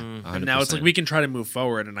 Yeah. 100%. And now it's like we can try to move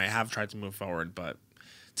forward, and I have tried to move forward, but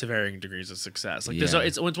to varying degrees of success. Like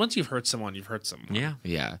it's once you've hurt someone, you've hurt someone.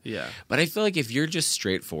 Yeah. But I feel like if you're just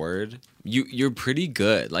straightforward, you're pretty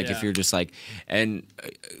good. Like if you're just like, and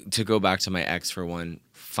to go back to my ex for one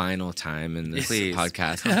final time in this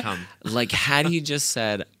podcast, like had he just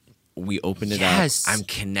said, we opened it up, I'm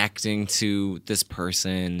connecting to this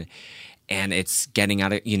person, and it's getting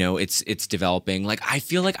out of, it's developing. Like, I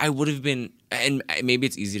feel like I would have been, and maybe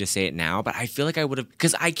it's easy to say it now, but I feel like I would have,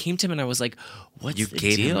 because I came to him and I was like, what's the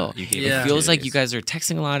deal? It feels like you guys are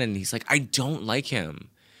texting a lot, and he's like, I don't like him.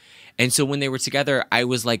 And so when they were together, I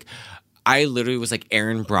was like, I literally was like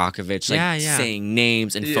Aaron Brockovich, saying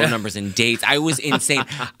names and phone numbers and dates. I was insane.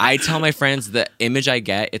 I tell my friends, the image I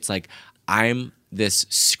get, it's like, I'm this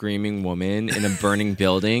screaming woman in a burning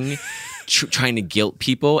building trying to guilt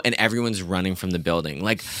people, and everyone's running from the building.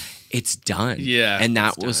 Like, it's done. Yeah, and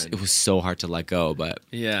that it's it was so hard to let go, but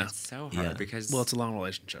Yeah. It's so hard because Well, it's a long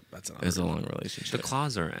relationship. That's another. it was a long the relationship.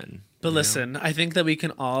 claws are in. But listen, I think that we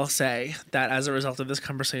can all say that as a result of this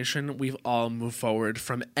conversation, we've all moved forward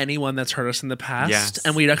from anyone that's hurt us in the past, Yes.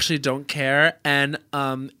 and we actually don't care. And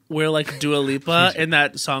we're like Dua Lipa in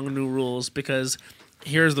that song "New Rules" because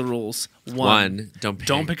here's the rules: One,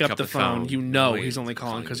 don't pick up the phone. You know he's only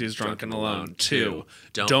calling because he's drunk and alone. Two,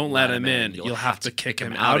 don't let him in. You'll have to kick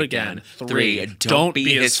him out again. Three, don't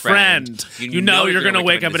be his friend. You know you're gonna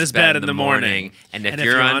wake up in his bed in the morning. And if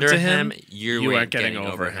you're under him, you ain't getting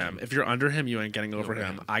over him. If you're under him, you ain't getting over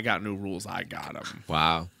him. I got new rules. I got him.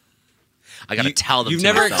 Wow. I gotta tell them. You've to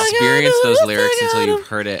never myself. experienced those lyrics until you've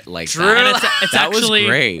heard it like And that. it's That was actually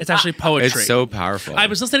great. It's actually poetry. It's so powerful. I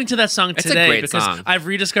was listening to that song It's a today great because song. I've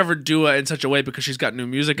rediscovered Dua in such a way because she's got new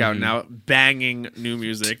music out now, banging new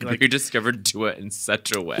music. You discovered Dua in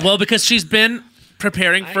such a way. Well, because she's been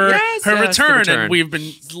preparing for Yes, her yes, the return, return. and we've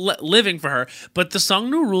been living for her. But the song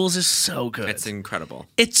 "New Rules" is so good. it's incredible.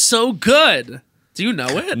 It's so good. Do you know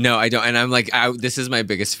it? No, I don't. And I'm like, this is my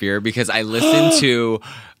biggest fear because I listened to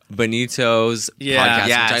Benito's podcast, Yes,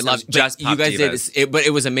 which I it love. was just You Pop guys Divas. did, but it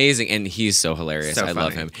was amazing, and he's so hilarious. So I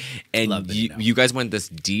love funny. him. And Love Benito. you guys went this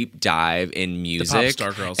deep dive in music,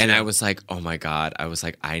 Star Girls, and yeah. I was like, oh my god! I was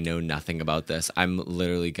like, I know nothing about this. I'm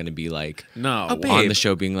literally gonna be like, No. on babe. the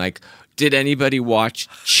show, being like, did anybody watch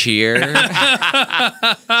Cheer? He still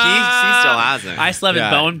hasn't. I still haven't.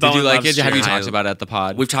 Yeah. Bowen. Did you Bowen like loves it? Have you Cheer. talked about it at the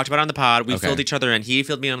pod? We've talked about it on the pod. We Okay. filled each other in. He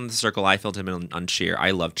filled me in on the circle. I filled him in on Cheer.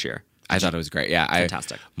 I love Cheer. I thought it was great. Yeah,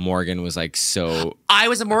 Fantastic. Morgan was like so.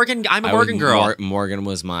 I'm a Morgan I girl. was- Morgan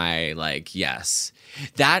was my like yes.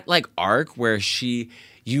 That like arc where you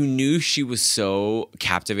knew she was so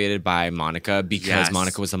captivated by Monica because Yes.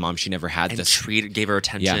 Monica was the mom she never had. and gave her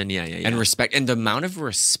attention. Yeah. And respect and the amount of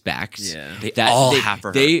respect. Yeah. They all have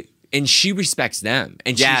for her. And she respects them,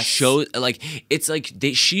 and Yes. she shows like it's like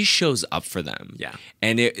she shows up for them. Yeah.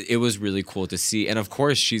 and it was really cool to see. And of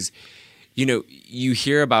course, she's. You know, you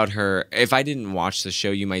hear about her. If I didn't watch the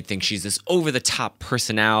show, you might think she's this over-the-top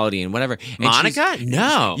personality and whatever. And Monica? she's-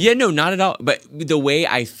 No. Yeah, no, not at all. But the way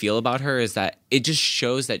I feel about her is that it just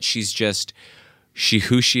shows that she's just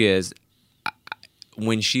who she is.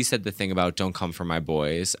 When she said the thing about "Don't come for my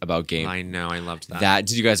boys" about game, I know. I loved that. that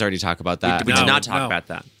did you guys already talk about that? we No, did not talk no. about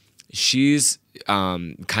that. She's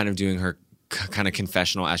kind of doing her kind of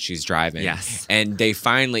confessional as she's driving. Yes. And they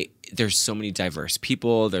finally, there's so many diverse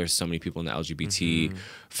people. There's so many people in the LGBT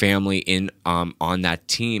family in on that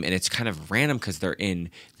team. And it's kind of random because they're in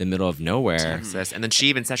the middle of nowhere. Texas. And then she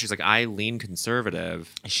even said, she's like, I lean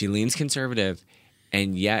conservative. She leans conservative.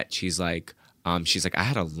 And yet she's like, I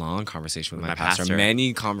had a long conversation with my pastor,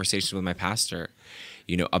 many conversations with my pastor,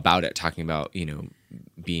 you know, about it, talking about, you know,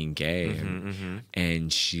 being gay.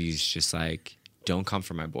 And she's just like, don't come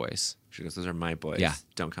for my boys. She goes, those are my boys. Yeah.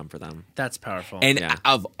 Don't come for them. That's powerful. And Yeah.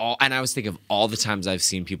 and I was thinking of all the times I've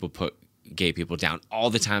seen people put gay people down, all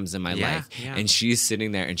the times in my Yeah, life. yeah. And she's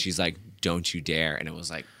sitting there and she's like, don't you dare. And it was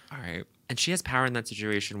like, all right. And she has power in that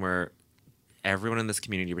situation where everyone in this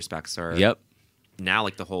community respects her. Yep. Now,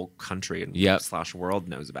 like, the whole country and Yep. / world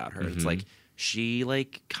knows about her. It's like she,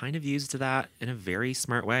 like, kind of used that in a very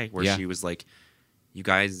smart way where Yeah. she was like, you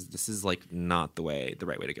guys, this is like not the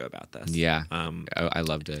right way to go about this. Yeah. I I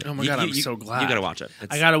loved it. oh my god, I'm so glad. You gotta watch it.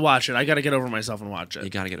 I gotta watch it. I gotta get over myself and watch it. You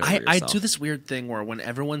gotta get over I yourself. do this weird thing where when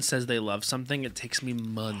everyone says they love something, it takes me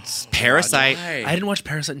months. to Parasite. watch it. I didn't watch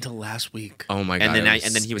Parasite until last week. Oh my And God. then it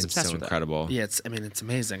and then he was it's obsessed so with it. incredible. Yeah, it's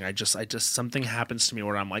amazing. I just something happens to me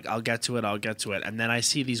where I'm like, I'll get to it, and then I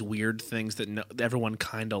see these weird things that everyone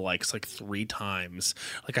kind of likes like 3 times.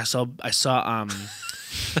 Like I saw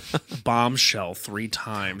Bombshell 3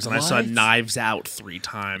 times, and I saw What? Knives Out 3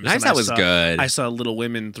 times. Knives and I Out was saw- good. I saw Little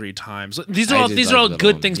Women 3 times. These I are all did these like are all Little good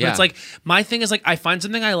Women. things, but Yeah. it's like my thing is like I find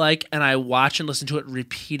something I like and I watch and listen to it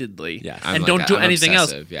repeatedly, Yeah, and I'm don't like do that. I'm anything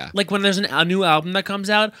else. obsessive, yeah. Like when there's a new album that comes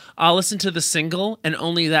out, I'll listen to the single and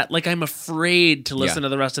only that. Like I'm afraid to listen Yeah. to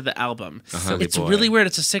the rest of the album. Silly It's boy. really weird.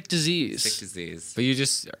 It's a sick disease. Sick disease. But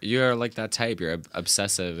you're like that type. You're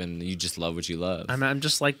obsessive and you just love what you love. I'm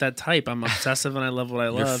just like that type. I'm obsessive and I love what I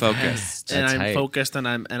You're love. focused. and That's I'm tight. focused and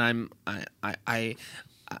I'm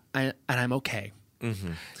okay.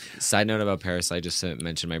 Side note about Paris, I just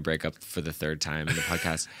mentioned my breakup for the 3rd time in the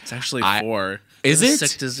podcast. It's actually I- 4. Is It's a it?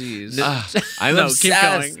 sick disease. I'm no, obsessed. keep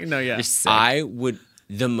going. No, yeah.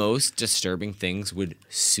 The most disturbing things would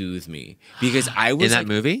soothe me because I was In that like-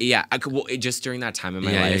 movie? Yeah, just during that time in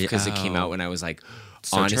my Yeah, life yeah, because it came out oh. when I was like,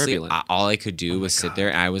 So honestly, turbulent. all I could do was sit there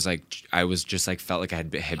and I was just like felt like I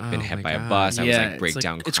had been hit by a bus. I was like it's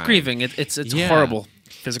breakdown. It's crying. grieving. It's Yeah. horrible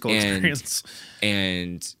physical And- experience.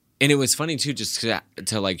 And And it was funny too, just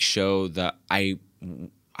to like show that I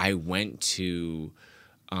went to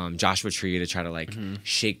Joshua Tree to try to like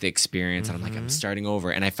shake the experience, and I'm like, I'm starting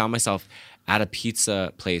over, and I found myself at a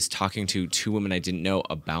pizza place talking to two women I didn't know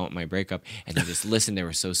about my breakup, and they just listened. They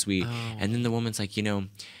were so sweet. And then the woman's like, I know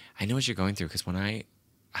what you're going through, because when I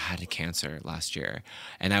had a cancer last year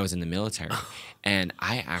and I was in the military and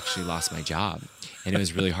I actually lost my job, and it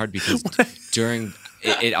was really hard because during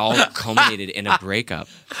it all culminated in a breakup.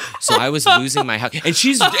 So I was losing my house, and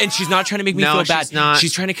she's not trying to make me feel bad. She's not.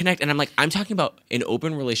 She's trying to connect, and I'm like, I'm talking about an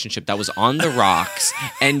open relationship that was on the rocks,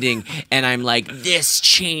 ending, and I'm like, this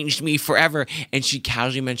changed me forever. And she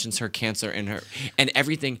casually mentions her cancer and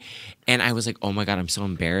everything, and I was like, oh my God, I'm so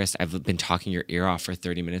embarrassed. I've been talking your ear off for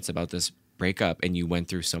 30 minutes about this breakup, and you went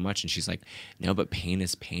through so much. And she's like, no, but pain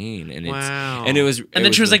is pain, and Wow. and it was. And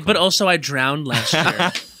then she was really like, but also I drowned last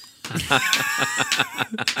year. I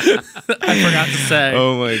forgot to say.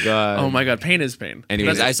 oh my God. Oh my God, pain is pain.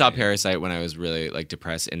 Anyways, I saw Parasite when I was really like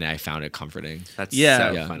depressed, and I found it comforting. That's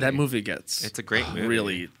Yeah, so funny. that movie gets. It's a great movie.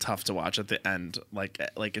 Really tough to watch at the end, like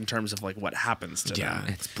in terms of like what happens to them.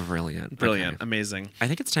 It's brilliant. Brilliant, Okay. amazing. I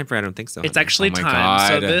think it's time for I Don't Think So. It's Honey. actually Oh my time.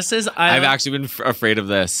 So God. this is. I've actually been afraid of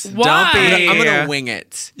this. Why? Don't be. I'm gonna wing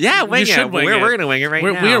it. Yeah, wing You it. should wing we're, it. we're gonna wing it right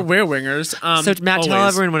now. We're wingers. So Matt, tell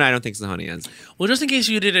always. everyone what I Don't Think So Honey is. Well, just in case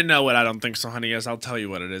you didn't know what I Don't Think So Honey is, I'll tell you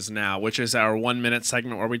what it is now, which is our 1 minute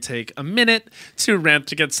segment where we take a minute to rant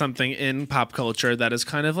to get something in pop culture that is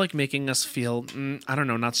kind of like making us feel, I don't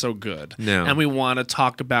know, not so good. No. And we want to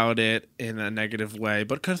talk about it in a negative way,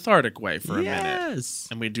 but cathartic way for a minute. Yes.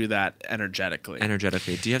 And we do that energetically.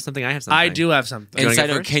 Energetically. Do you have something? I have something. I do have something. wanna And go side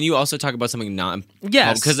note, first? can you also talk about something not?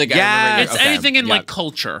 Yes. Because like Yes. It's anything in like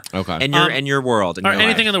culture. Okay. In your world. In Or your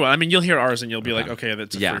anything life. in the world. I mean, you'll hear ours and you'll be like, okay,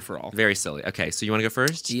 that's a free for all. Very silly. Okay, so you want to go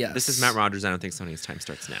first? Yes. This is Matt Rogers. I Don't Think So Honey's time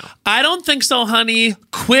starts now. I don't think so, honey.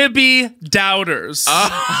 Quibby doubters.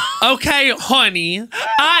 Okay, honey.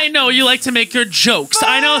 I know you like to make your jokes.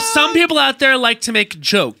 I know some people out there like to make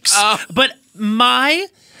jokes. But my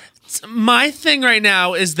thing right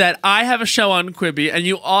now is that I have a show on Quibi, and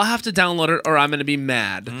you all have to download it, or I'm going to be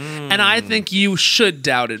mad. And I think you should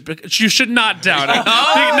doubt it. Because you should not doubt it. No,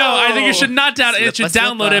 I think you should not doubt it. You should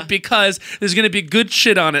download it because there's going to be good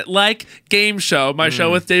shit on it, like Game Show, my show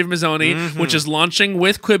with Dave Mazzoni, which is launching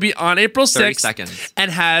with Quibi on April 6th. 30 seconds. And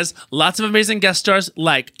has lots of amazing guest stars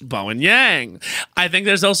like Bowen Yang. I think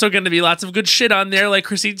there's also going to be lots of good shit on there, like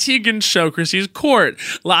Chrissy Teigen's show, Chrissy's Court.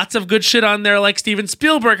 Lots of good shit on there, like Steven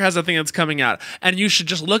Spielberg has a thing that's coming out. And you should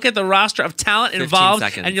just look at the roster of talent involved,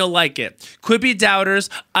 seconds. and you'll like it. Quibi doubters,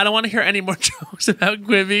 I don't want to hear any more jokes about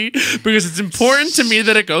Quibi because it's important to me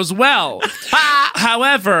that it goes well.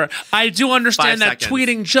 However, I do understand 5 that seconds.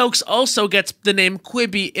 tweeting jokes also gets the name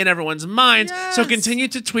Quibi in everyone's minds. So continue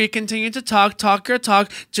to tweet, continue to talk your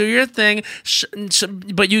talk, do your thing,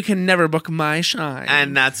 but you can never book my shine.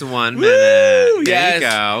 And that's 1 minute. There Yes. you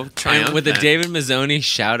go. And with the Triumphant. David Mazzoni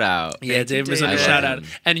shout out. yeah, Dave Dave. Mazzoni, I shout love out. him.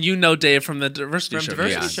 And you know Dave from the Diversity From Show.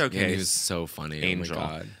 Diversity Yeah, Showcase. and he was so funny. Angel. Oh my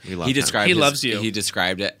God. We love he him. described He his- loves you. He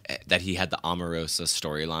described it that he had the Omarosa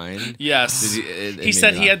storyline. Yes. It He made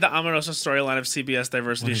said me he laugh. had the Omarosa storyline of CBS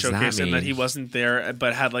Diversity What does that Showcase, and that mean? he wasn't there,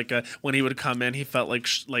 but had like a when he would come in, he felt like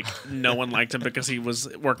no one liked him because he was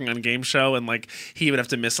working on Game Show, and like he would have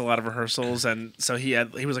to miss a lot of rehearsals, and so he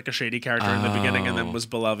was like a shady character in the beginning, and then was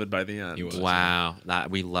beloved by the end. He was. Wow.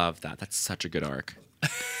 We love that. That's such a good arc.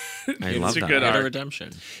 I love a that. good He had a arc.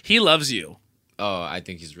 redemption. He loves you. Oh, I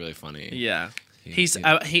think he's really funny. Yeah. He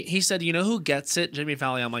He said, you know who gets it? Jimmy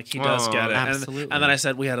Fallon. I'm like, he does Oh, get it. absolutely. And then I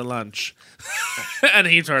said, we had a lunch. And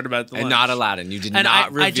he heard about the And lunch. not Aladdin. You did And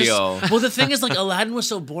not I just, reveal. well, the thing is, like, Aladdin was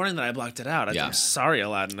so boring that I blocked it out. Yeah. I'm sorry,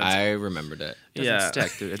 Aladdin. It's- I remembered it. It yeah. doesn't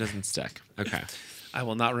stick, dude. It doesn't stick. Okay. I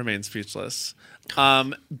will not remain speechless.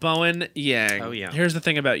 Bowen Yang. Oh, yeah. Here's the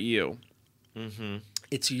thing about you.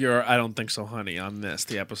 It's your I Don't Think So, Honey on this,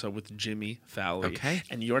 the episode with Jimmy Fallon. Okay.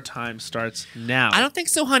 And your time starts now. I don't think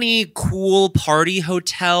so, honey. Cool party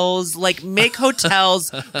hotels. Like, make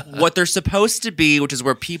hotels what they're supposed to be, which is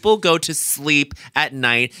where people go to sleep at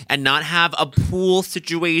night and not have a pool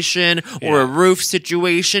situation or a roof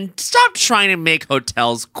situation. Stop trying to make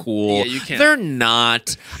hotels cool. Yeah, you can't. They're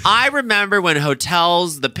not. I remember when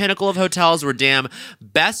hotels, the pinnacle of hotels, were damn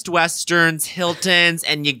Best Westerns, Hiltons,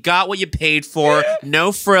 and you got what you paid for. No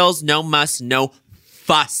frills, no muss, no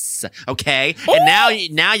fuss. Okay?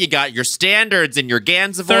 And now you got your standards and your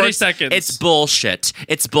Gansevoort. 30 seconds. It's bullshit.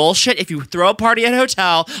 It's bullshit. If you throw a party at a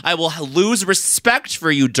hotel, I will lose respect for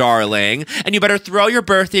you, darling. And you better throw your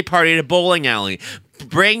birthday party at a bowling alley.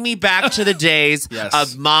 bring me back to the days Yes.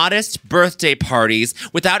 of modest birthday parties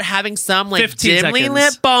without having some like 15 dimly seconds.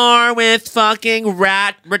 lit bar with fucking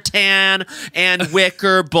rattan and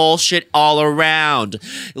wicker bullshit all around.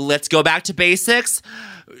 Let's go back to basics.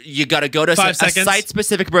 You got to go to 5 a seconds.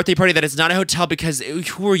 site-specific birthday party that is not a hotel because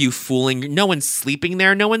who are you fooling? No one's sleeping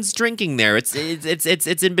there. No one's drinking there. It's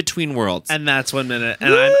in between worlds. And that's 1 minute.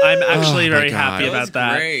 And I'm actually my very God. happy That about was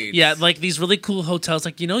that. great. Yeah, like these really cool hotels,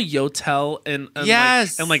 like, Yotel and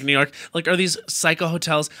Yes. like New York, like are these psycho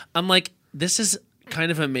hotels. I'm like, this is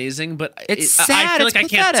kind of amazing, but It's I sad, feel it's like I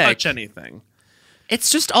can't pathetic. touch anything. It's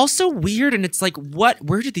just also weird, and it's like,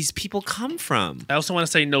 where did these people come from? I also want to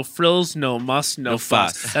say no frills, no muss, no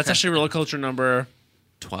fuss. fuss. That's actually roller culture number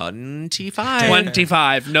 25.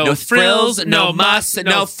 25. No, No frills, no muss,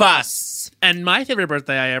 no fuss. fuss. And my favorite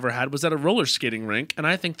birthday I ever had was at a roller skating rink, and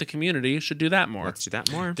I think the community should do that more. Let's do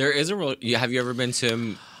that more. There is a roller. Have you ever been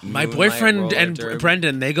to My Moonlight boyfriend Roller and Derby?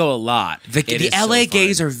 Brendan, they go a lot. The It is so LA fun.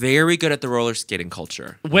 gays are very good at the roller skating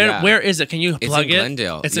culture. Yeah. Where is it? Can you It's plug in it?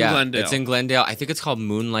 Glendale. It's Yeah, in Glendale. It's in Glendale. I think it's called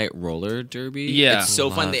Moonlight Roller Derby. Yeah. It's so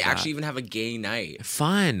fun. Love They that. actually even have a gay night.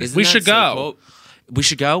 Fun. Isn't We that should so go. cool? We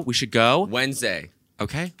should go. We should go. Wednesday.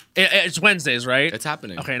 Okay. It's Wednesdays, right? It's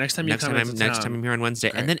happening. Okay, next time you Next come time, into next town. time I'm here on Wednesday,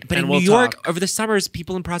 and then but And in we'll New York talk. over the summers,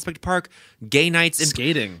 people in Prospect Park, gay nights and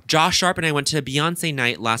Skating. Josh Sharp and I went to Beyonce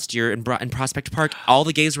night last year in Prospect Park. All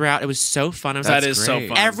the gays were out. It was so fun. That is so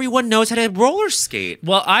fun. Everyone knows how to roller skate.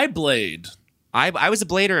 Well, I blade. I was a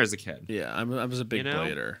blader as a kid. Yeah, I was a big You know?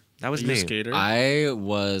 blader. That was Are you a me. skater? I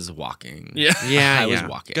was walking. yeah. Yeah, I was yeah.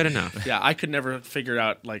 walking. Good enough. Yeah, I could never figure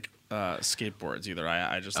out like skateboards either.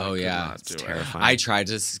 I just Oh could yeah, not it's do terrifying. I tried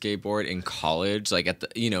to skateboard in college, like at the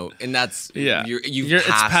and that's Yeah. you've It's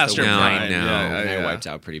passed past the your window. prime. No, Yeah, and I yeah. wiped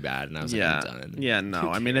out pretty bad, and I was it. Yeah, like, I'm done. yeah. No,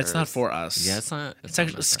 I mean it's not for us. Yeah, it's not. It's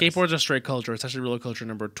actually skateboards are straight culture. It's actually roller culture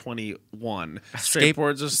number 21. Skate-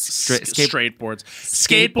 Skateboards are skate- straightboards.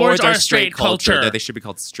 Skateboards are straight culture. No, they should be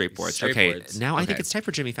called straight boards. Straight Okay, boards. now I think Okay. it's time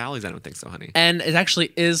for Jimmy Fallon's. I don't think so, honey. And it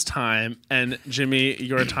actually is time. And Jimmy,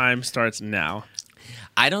 your time starts now.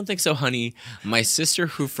 I don't think so, honey. My sister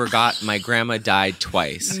who forgot my grandma died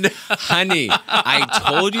twice. Honey, I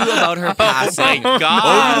told you about her passing over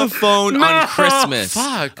the phone on Christmas.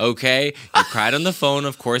 Fuck. Okay? You cried on the phone.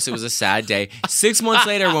 Of course, it was a sad day. 6 months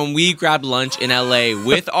later, when we grabbed lunch in LA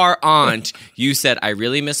with our aunt, you said, I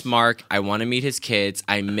really miss Mark. I want to meet his kids.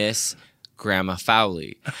 I miss Grandma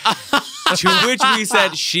Fowley. To which we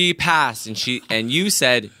said, she passed. And you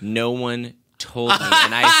said, no one told me.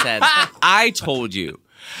 And I said, I told you.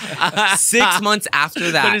 6 months after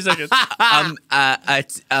 30 that,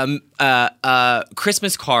 seconds.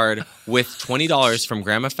 Christmas card with $20 from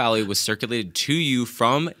Grandma Fowley was circulated to you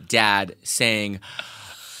from Dad saying,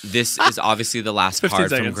 this is obviously the last 15 card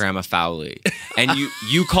from seconds. Grandma Fowley. And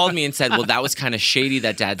you called me and said, well, that was kind of shady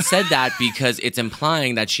that Dad said that because it's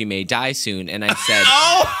implying that she may die soon. And I said,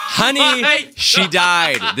 honey, she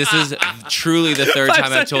died. This is truly the third 5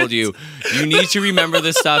 time I've told you. You need to remember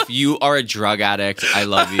this stuff. You are a drug addict. I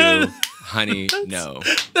love you. Honey, no.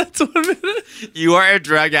 That's 1 minute. You are a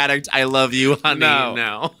drug addict. I love you, honey.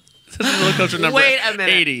 No. That's roller culture number Wait a minute.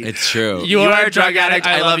 80. It's true. You are a drug addict.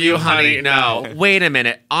 I love you, honey. No. Wait a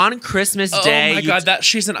minute. On Christmas Day, Oh my God, that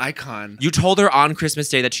she's an icon. you told her on Christmas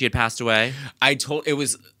Day that she had passed away? I told it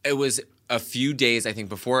was a few days I think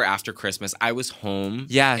before or after Christmas. I was home.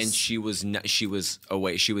 Yes. and she was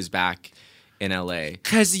away. She was back in LA.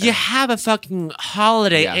 Because you have a fucking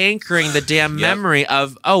holiday Yeah. anchoring the damn Yep. memory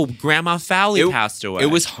of, Grandma Fowley passed away.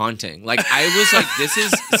 It was haunting. Like I was like, this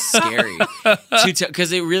is scary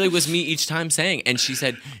because it really was me each time saying. And she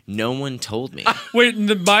said, no one told me. Wait,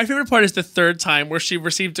 my favorite part is the third time where she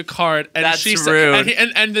received a card and That's she rude.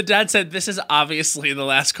 said, and the dad said, "This is obviously the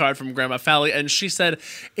last card from Grandma Fowley," and she said,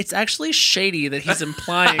 "It's actually shady that he's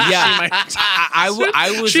implying Yeah. she might."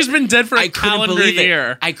 I was. She's been dead for I a couldn't calendar believe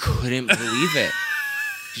year. it. I couldn't believe it.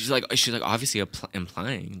 She's like obviously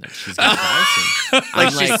implying that she's gonna die soon.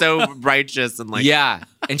 like I'm she's so righteous and like yeah,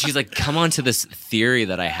 and she's like, come on to this theory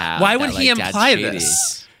that I have. Why that, would he like, Dad's imply shady.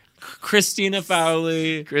 this? Christina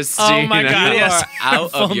Fowley. Christina. Oh my God, You yes. are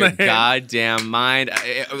out Full of your name. goddamn mind.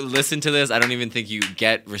 Listen to this. I don't even think you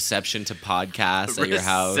get reception to podcasts at your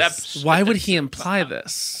house. Why would he imply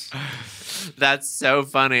this? That's so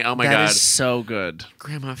funny. Oh my That God. is so good.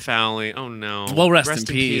 Grandma Fowley. Oh no. Well, rest in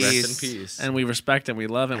peace. Rest in peace. And we respect and we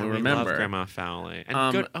love and we remember. love Grandma Fowley.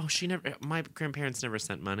 And good. Oh, she never. My grandparents never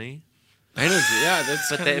sent money, I know. Yeah, that's.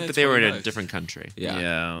 but kinda they nice they were in $20. a different country.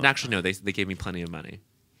 Yeah. Actually, no. They gave me plenty of money.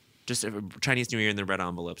 just Chinese New Year in the red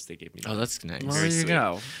envelopes they gave me. Oh, that's nice. Well, there you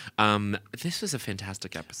go. This was a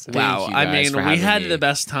fantastic episode. Wow. you I guys mean, for we having had me. the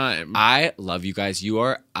best time. I love you guys. You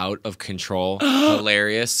are out of control.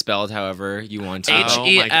 Hilarious, spelled however you want to.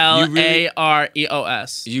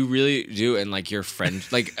 HELAREOS. You really do, and like your friend,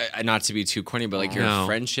 like not to be too corny, but like your No.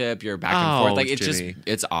 friendship, your back and forth, like it's Jimmy.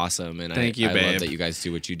 it's awesome. And Thank you, I babe. love that you guys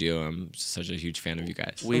do what you do. I'm such a huge fan of you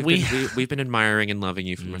guys. We've been admiring and loving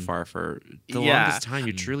you from afar for the Yeah. longest time.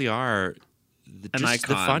 You truly are An just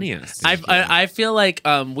the icon. funniest. I feel like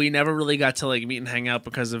we never really got to like meet and hang out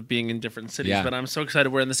because of being in different cities. Yeah. But I'm so excited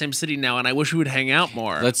we're in the same city now, and I wish we would hang out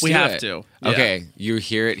more. Let's we do have it. to. Yeah. Okay, you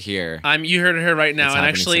hear it here. You heard it here right now. It's And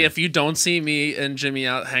happening actually, soon. if you don't see me and Jimmy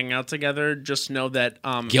hang out together, just know that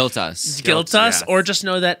Guilt us. guilt us, yes. or just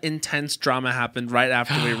know that intense drama happened right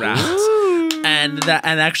after we wrapped. And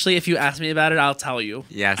actually, if you ask me about it, I'll tell you.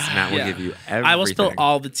 Yes, Matt will Yeah. give you everything. I will spill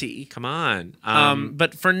all the tea. Come on.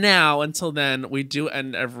 But for now, until then, we do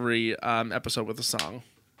end every episode with a song.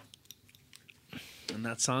 And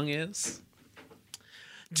that song is...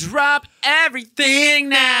 Drop everything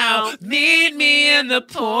now. Meet me in the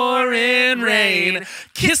pouring rain.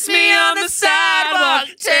 Kiss me on the sidewalk.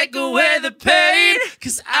 Take away the pain.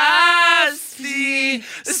 'Cause I see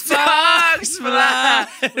the sparks fly.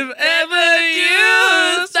 If ever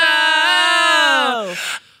you stop.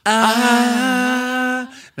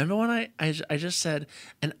 Remember when I just said,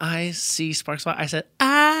 and I see sparks fly? I said,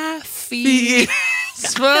 I feel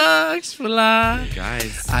sparks fly.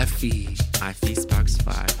 Guys, I feel. I feel Sparks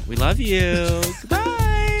Fly. We love you.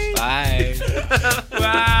 Goodbye. Bye.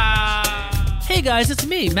 Wow. Hey guys, it's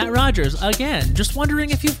me, Matt Rogers, again. Just wondering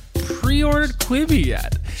if you've pre-ordered Quibi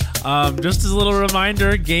yet. Just as a little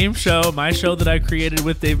reminder, Game Show, my show that I created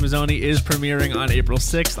with Dave Mazzoni, is premiering on April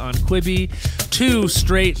 6th on Quibi. 2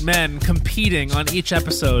 straight men competing on each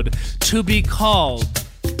episode to be called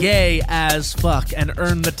gay as fuck and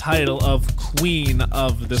earn the title of Queen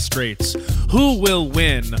of the Straights. Who will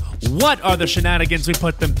win? What are the shenanigans we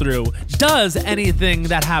put them through? Does anything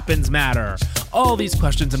that happens matter? All these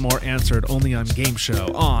questions and more answered only on Game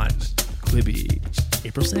Show on Quibi.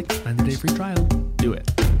 April 6th, 90-day free trial. Do it.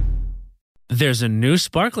 There's a new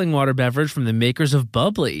sparkling water beverage from the makers of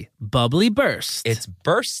Bubbly, Bubbly Burst. It's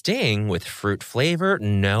bursting with fruit flavor,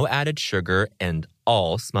 no added sugar, and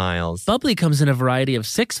all smiles. Bubbly comes in a variety of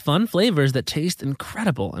 6 fun flavors that taste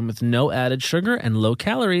incredible, and with no added sugar and low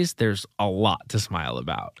calories, there's a lot to smile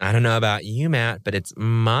about. I don't know about you, Matt, but it's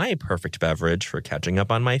my perfect beverage for catching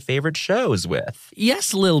up on my favorite shows with.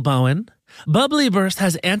 Yes, Lil Bowen. Bubbly Burst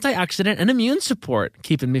has antioxidant and immune support,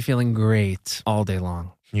 keeping me feeling great all day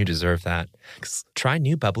long. You deserve that. Try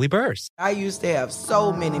new Bubbly Burst. I used to have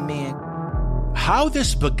so many men. How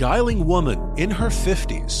this beguiling woman in her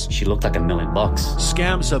 50s She looked like $1 million.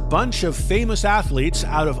 scams a bunch of famous athletes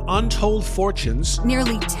out of untold fortunes.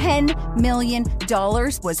 Nearly $10 million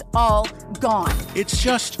was all gone. It's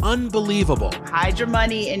just unbelievable. Hide your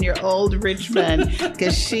money in your old rich man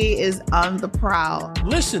because she is on the prowl.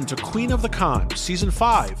 Listen to Queen of the Con, Season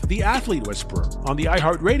 5, The Athlete Whisperer, on the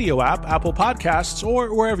iHeartRadio app, Apple Podcasts,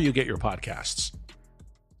 or wherever you get your podcasts.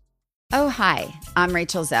 Oh, hi, I'm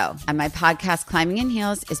Rachel Zoe, and my podcast, Climbing in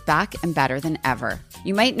Heels, is back and better than ever.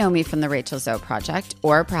 You might know me from the Rachel Zoe Project,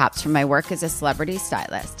 or perhaps from my work as a celebrity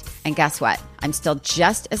stylist. And guess what? I'm still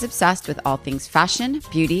just as obsessed with all things fashion,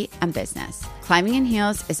 beauty, and business. Climbing in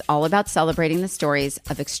Heels is all about celebrating the stories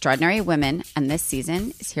of extraordinary women, and this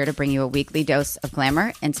season is here to bring you a weekly dose of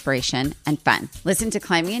glamour, inspiration, and fun. Listen to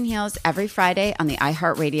Climbing in Heels every Friday on the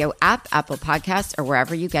iHeartRadio app, Apple Podcasts, or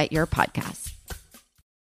wherever you get your podcasts.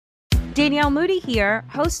 Danielle Moody here,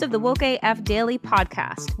 host of the Woke AF Daily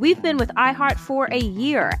podcast. We've been with iHeart for a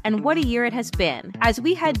year, and what a year it has been. As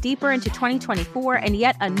we head deeper into 2024 and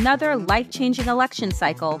yet another life-changing election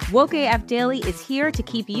cycle, Woke AF Daily is here to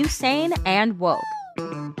keep you sane and woke.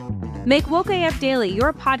 Make Woke AF Daily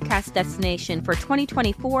your podcast destination for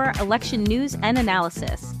 2024 election news and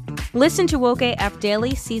analysis. Listen to Woke AF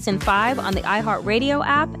Daily Season 5 on the iHeartRadio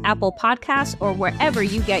app, Apple Podcasts, or wherever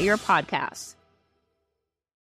you get your podcasts.